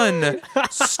number 1.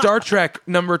 Star Trek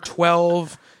number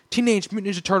 12. Teenage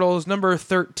Mutant Ninja Turtles number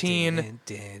 13.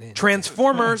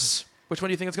 Transformers. Which one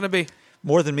do you think it's going to be?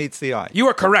 More Than Meets the Eye. You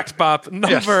are correct, Bob.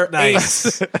 Number 8.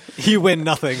 Nice. You win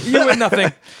nothing. You win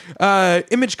nothing.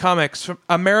 Image Comics from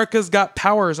America's Got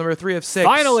Powers number 3 of 6.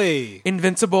 Finally.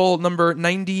 Invincible number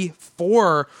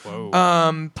 94.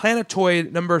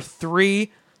 Planetoid number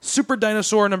 3. Super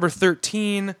Dinosaur number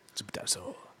 13. Super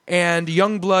Dinosaur. And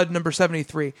Youngblood number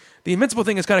 73. The Invincible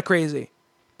thing is kind of crazy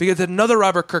because it's another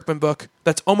Robert Kirkman book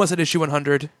that's almost at issue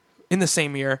 100 in the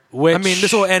same year. Which- I mean,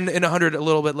 this will end in 100 a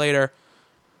little bit later.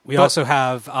 We also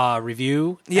have a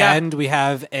review, Yeah. and we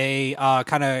have a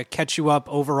kind of catch you up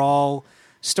overall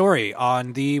story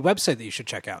on the website that you should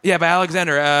check out. Yeah, by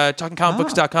Alexander,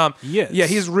 talkingcomicbooks.com. Yes. Yeah,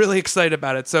 he's really excited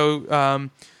about it. So,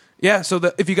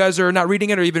 if you guys are not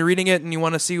reading it or you've been reading it and you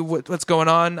want to see what's going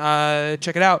on,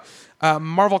 check it out.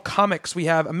 Marvel Comics, we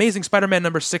have Amazing Spider-Man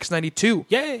number 692.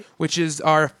 Yay. Which is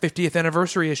our 50th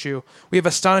anniversary issue. We have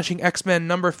Astonishing X-Men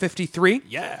number 53.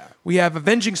 Yeah. We have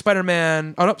Avenging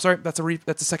Spider-Man. Oh no, sorry, that's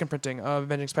a second printing of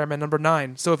Avenging Spider-Man number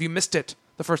 9. So if you missed it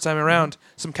the first time around,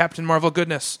 some Captain Marvel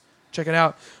goodness. Check it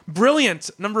out. Brilliant,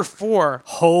 number 4.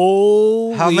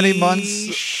 Holy How many months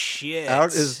shit.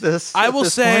 out is this? I at will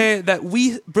this say point?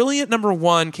 that Brilliant number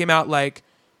 1 came out like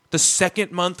the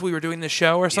second month we were doing the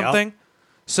show or something.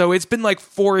 So it's been like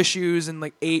 4 issues in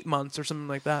like 8 months or something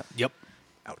like that. Yep.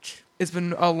 Ouch. It's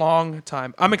been a long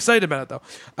time. I'm excited about it though.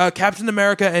 Captain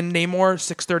America and Namor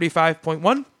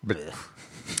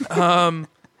 635.1.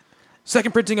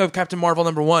 Second printing of Captain Marvel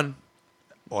number 1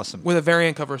 Awesome. with a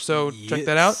variant cover. So check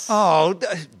that out. Oh,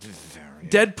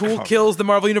 Deadpool kills the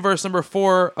Marvel Universe number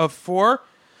 4 of 4.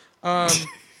 We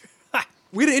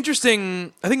had an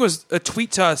interesting, I think it was a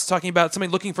tweet to us talking about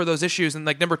somebody looking for those issues, and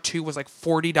like number 2 was like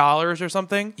 $40 or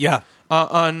something. Yeah.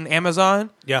 On Amazon.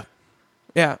 Yeah.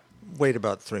 Yeah. wait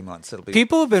about 3 months. It'll be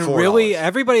People have been $4. really,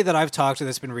 everybody that I've talked to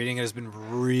that's been reading it has been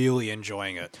really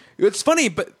enjoying it. It's funny,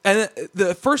 but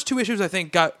the first 2 issues I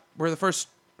think the first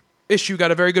issue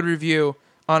got a very good review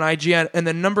on IGN, and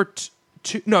then number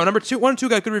 1 and 2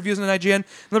 got good reviews on IGN.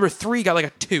 Number 3 got like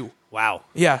a 2. Wow.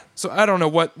 Yeah, so I don't know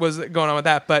what was going on with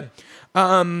that, but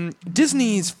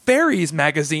Disney's Fairies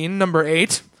magazine, number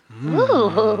 8.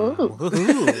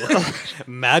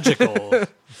 Magical.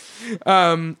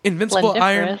 Invincible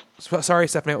Iron. Sorry,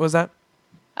 Stephanie, what was that?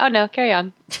 Oh no, carry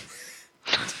on.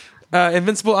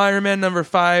 Invincible Iron Man number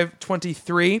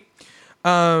 523.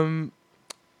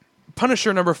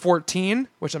 Punisher number 14,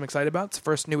 which I'm excited about. It's the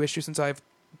first new issue since I've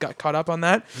got caught up on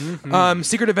that. Mm-hmm.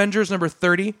 Secret Avengers number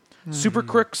 30. Super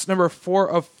Crooks number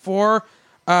 4 of 4.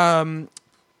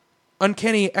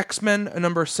 Uncanny X-Men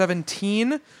number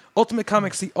 17. Ultimate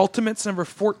Comics The Ultimates number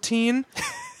 14.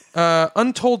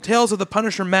 Untold Tales of the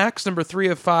Punisher Max number 3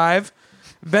 of 5.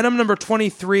 Venom number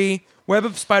 23. Web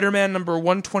of Spider-Man number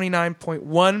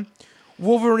 129.1.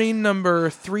 Wolverine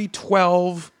number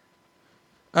 312.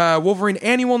 Wolverine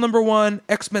Annual number 1.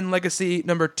 X-Men Legacy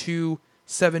number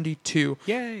 272.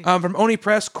 Yay. From Oni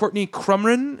Press, Courtney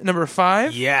Crumrin number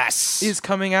 5 Yes. is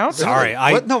coming out. Sorry,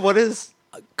 What is?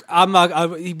 I'm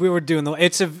not. We were doing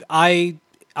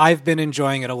I've been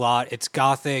enjoying it a lot. It's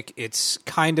gothic. It's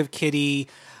kind of kiddie.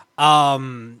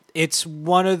 It's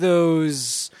one of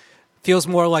those feels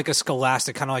more like a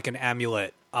Scholastic, kind of like an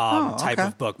Amulet type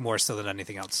of book, more so than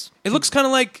anything else. It looks kind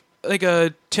of like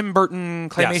a Tim Burton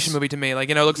claymation movie to me. Like,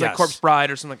 it looks like Yes. Corpse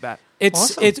Bride or something like that.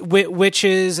 It's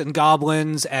witches and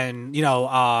goblins and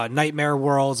nightmare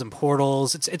worlds and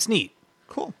portals. It's neat.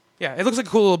 Cool. Yeah, it looks like a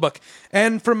cool little book.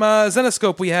 And from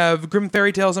Zenoscope, we have Grim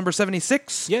Fairy Tales number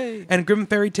 76. Yay. And Grim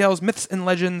Fairy Tales Myths and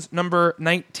Legends number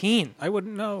 19. I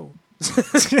wouldn't know.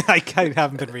 I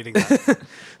haven't been reading that.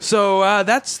 So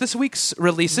that's this week's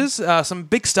releases. Some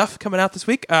big stuff coming out this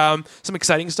week. Some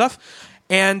exciting stuff.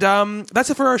 And that's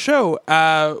it for our show.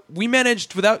 We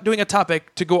managed, without doing a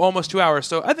topic, to go almost 2 hours.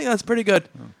 So I think that's pretty good.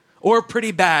 Or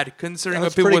pretty bad, considering what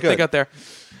That's people pretty would think good. out there.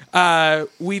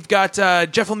 We've got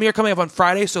Jeff Lemire coming up on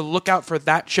Friday, so look out for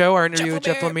that show, our interview with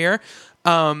Jeff Lemire.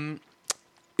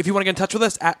 If you want to get in touch with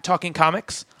us, at Talking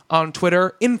Comics on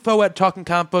Twitter,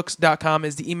 info@talkingcomicbooks.com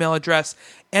is the email address,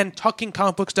 and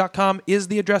talkingcomicbooks.com is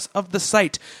the address of the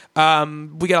site.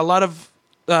 We got a lot of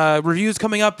reviews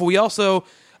coming up, but we also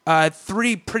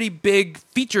 3 pretty big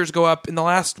features go up in the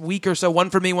last week or so, one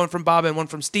from me, one from Bob, and one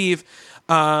from Steve.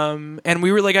 And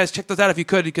we really, guys, check those out if you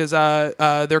could, because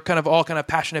they're kind of all kind of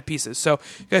passionate pieces. So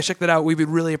you guys check that out. We'd be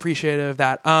really appreciative of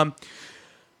that.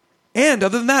 And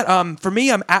other than that, for me,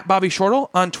 I'm at Bobby Shortle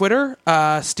on Twitter.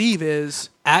 Steve is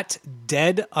At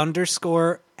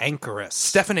 @dead_anchorist.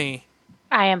 Stephanie.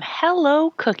 I am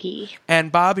Hello Cookie.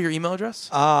 And Bob, your email address?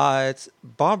 It's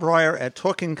Bob Ryer at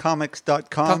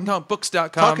talkingcomics.com.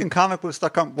 TalkingComicBooks.com.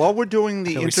 Talkingcomicbooks.com. While we're doing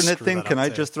the I always internet screw thing, that can up, I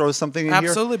too. just throw something in here?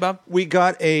 Absolutely, Bob. We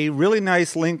got a really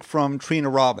nice link from Trina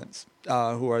Robbins, who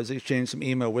I was exchanging some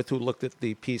email with, who looked at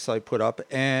the piece I put up,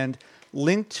 and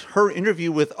linked her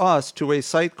interview with us to a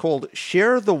site called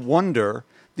Share the Wonder,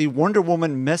 the Wonder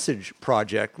Woman Message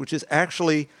Project, which is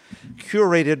actually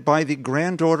curated by the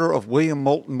granddaughter of William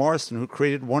Moulton Marston, who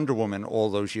created Wonder Woman all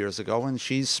those years ago, and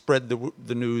she's spread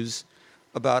the news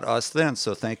about us then.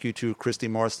 So thank you to Christy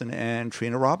Marston and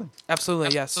Trina Robbins.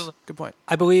 Absolutely, yes. Good point.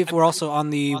 I believe we're also on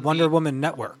the Wonder Woman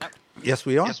Network. Yes,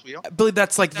 we are. I believe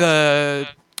that's like the...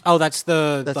 Oh, that's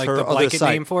That's the her other blanket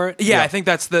site. name for it? Yeah, I think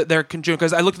that's their conjunct,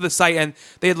 because I looked at the site and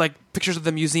they had like pictures of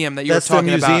the museum that you That's were the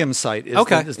talking museum about. site, is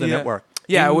Okay. the Yeah. network.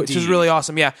 Yeah, which is Indeed. really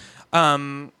awesome. Yeah.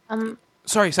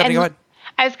 Sorry, Stephanie, go ahead.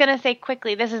 I was going to say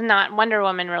quickly, this is not Wonder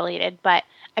Woman related, but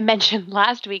I mentioned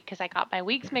last week, because I got my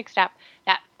weeks mixed up,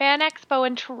 that Fan Expo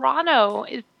in Toronto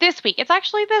is this week. It's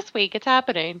actually this week. It's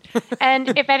happening.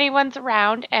 And if anyone's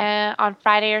around on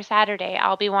Friday or Saturday,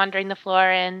 I'll be wandering the floor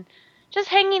and just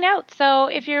hanging out. So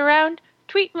if you're around,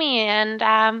 tweet me and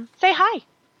say hi.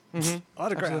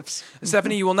 Autographs.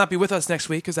 Stephanie, you will not be with us next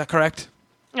week. Is that correct?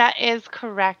 That is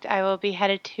correct. I will be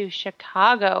headed to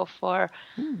Chicago for,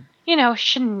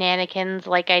 shenanigans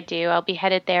like I do. I'll be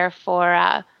headed there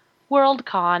for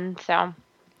Worldcon, so...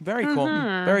 Very cool.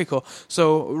 Very cool.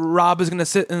 So Rob is going to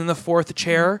sit in the fourth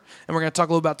chair, and we're going to talk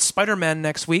a little about Spider-Man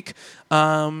next week. You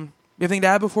have anything to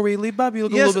add before we leave, Bob? You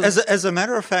look a Yes, little bit... as a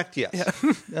matter of fact, yes.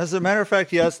 Yeah. As a matter of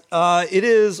fact, yes. It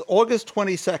is August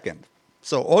 22nd.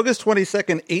 So August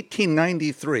 22nd,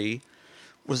 1893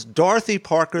 was Dorothy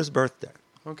Parker's birthday.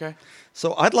 Okay.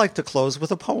 So I'd like to close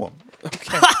with a poem.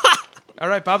 Okay. All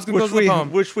right, Bob's going to close with a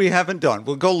poem. Which we haven't done.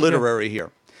 We'll go literary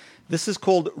here. This is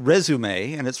called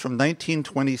Resume, and it's from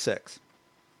 1926.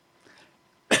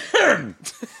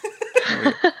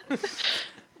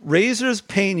 Razors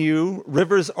pain you,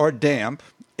 rivers are damp,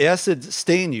 acids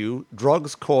stain you,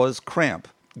 drugs cause cramp.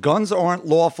 Guns aren't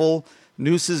lawful,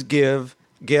 nooses give,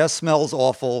 gas smells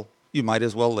awful, you might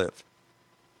as well live.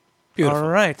 Beautiful. All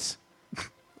right.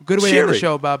 Good way to end the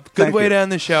show, Bob. Good Thank way you. to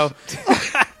end the show.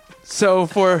 So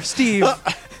for Steve,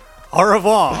 Au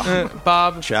revoir.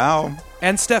 Bob, Ciao.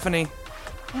 and Stephanie,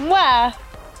 Mwah!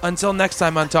 until next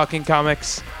time on Talking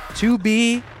Comics, to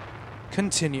be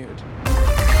continued.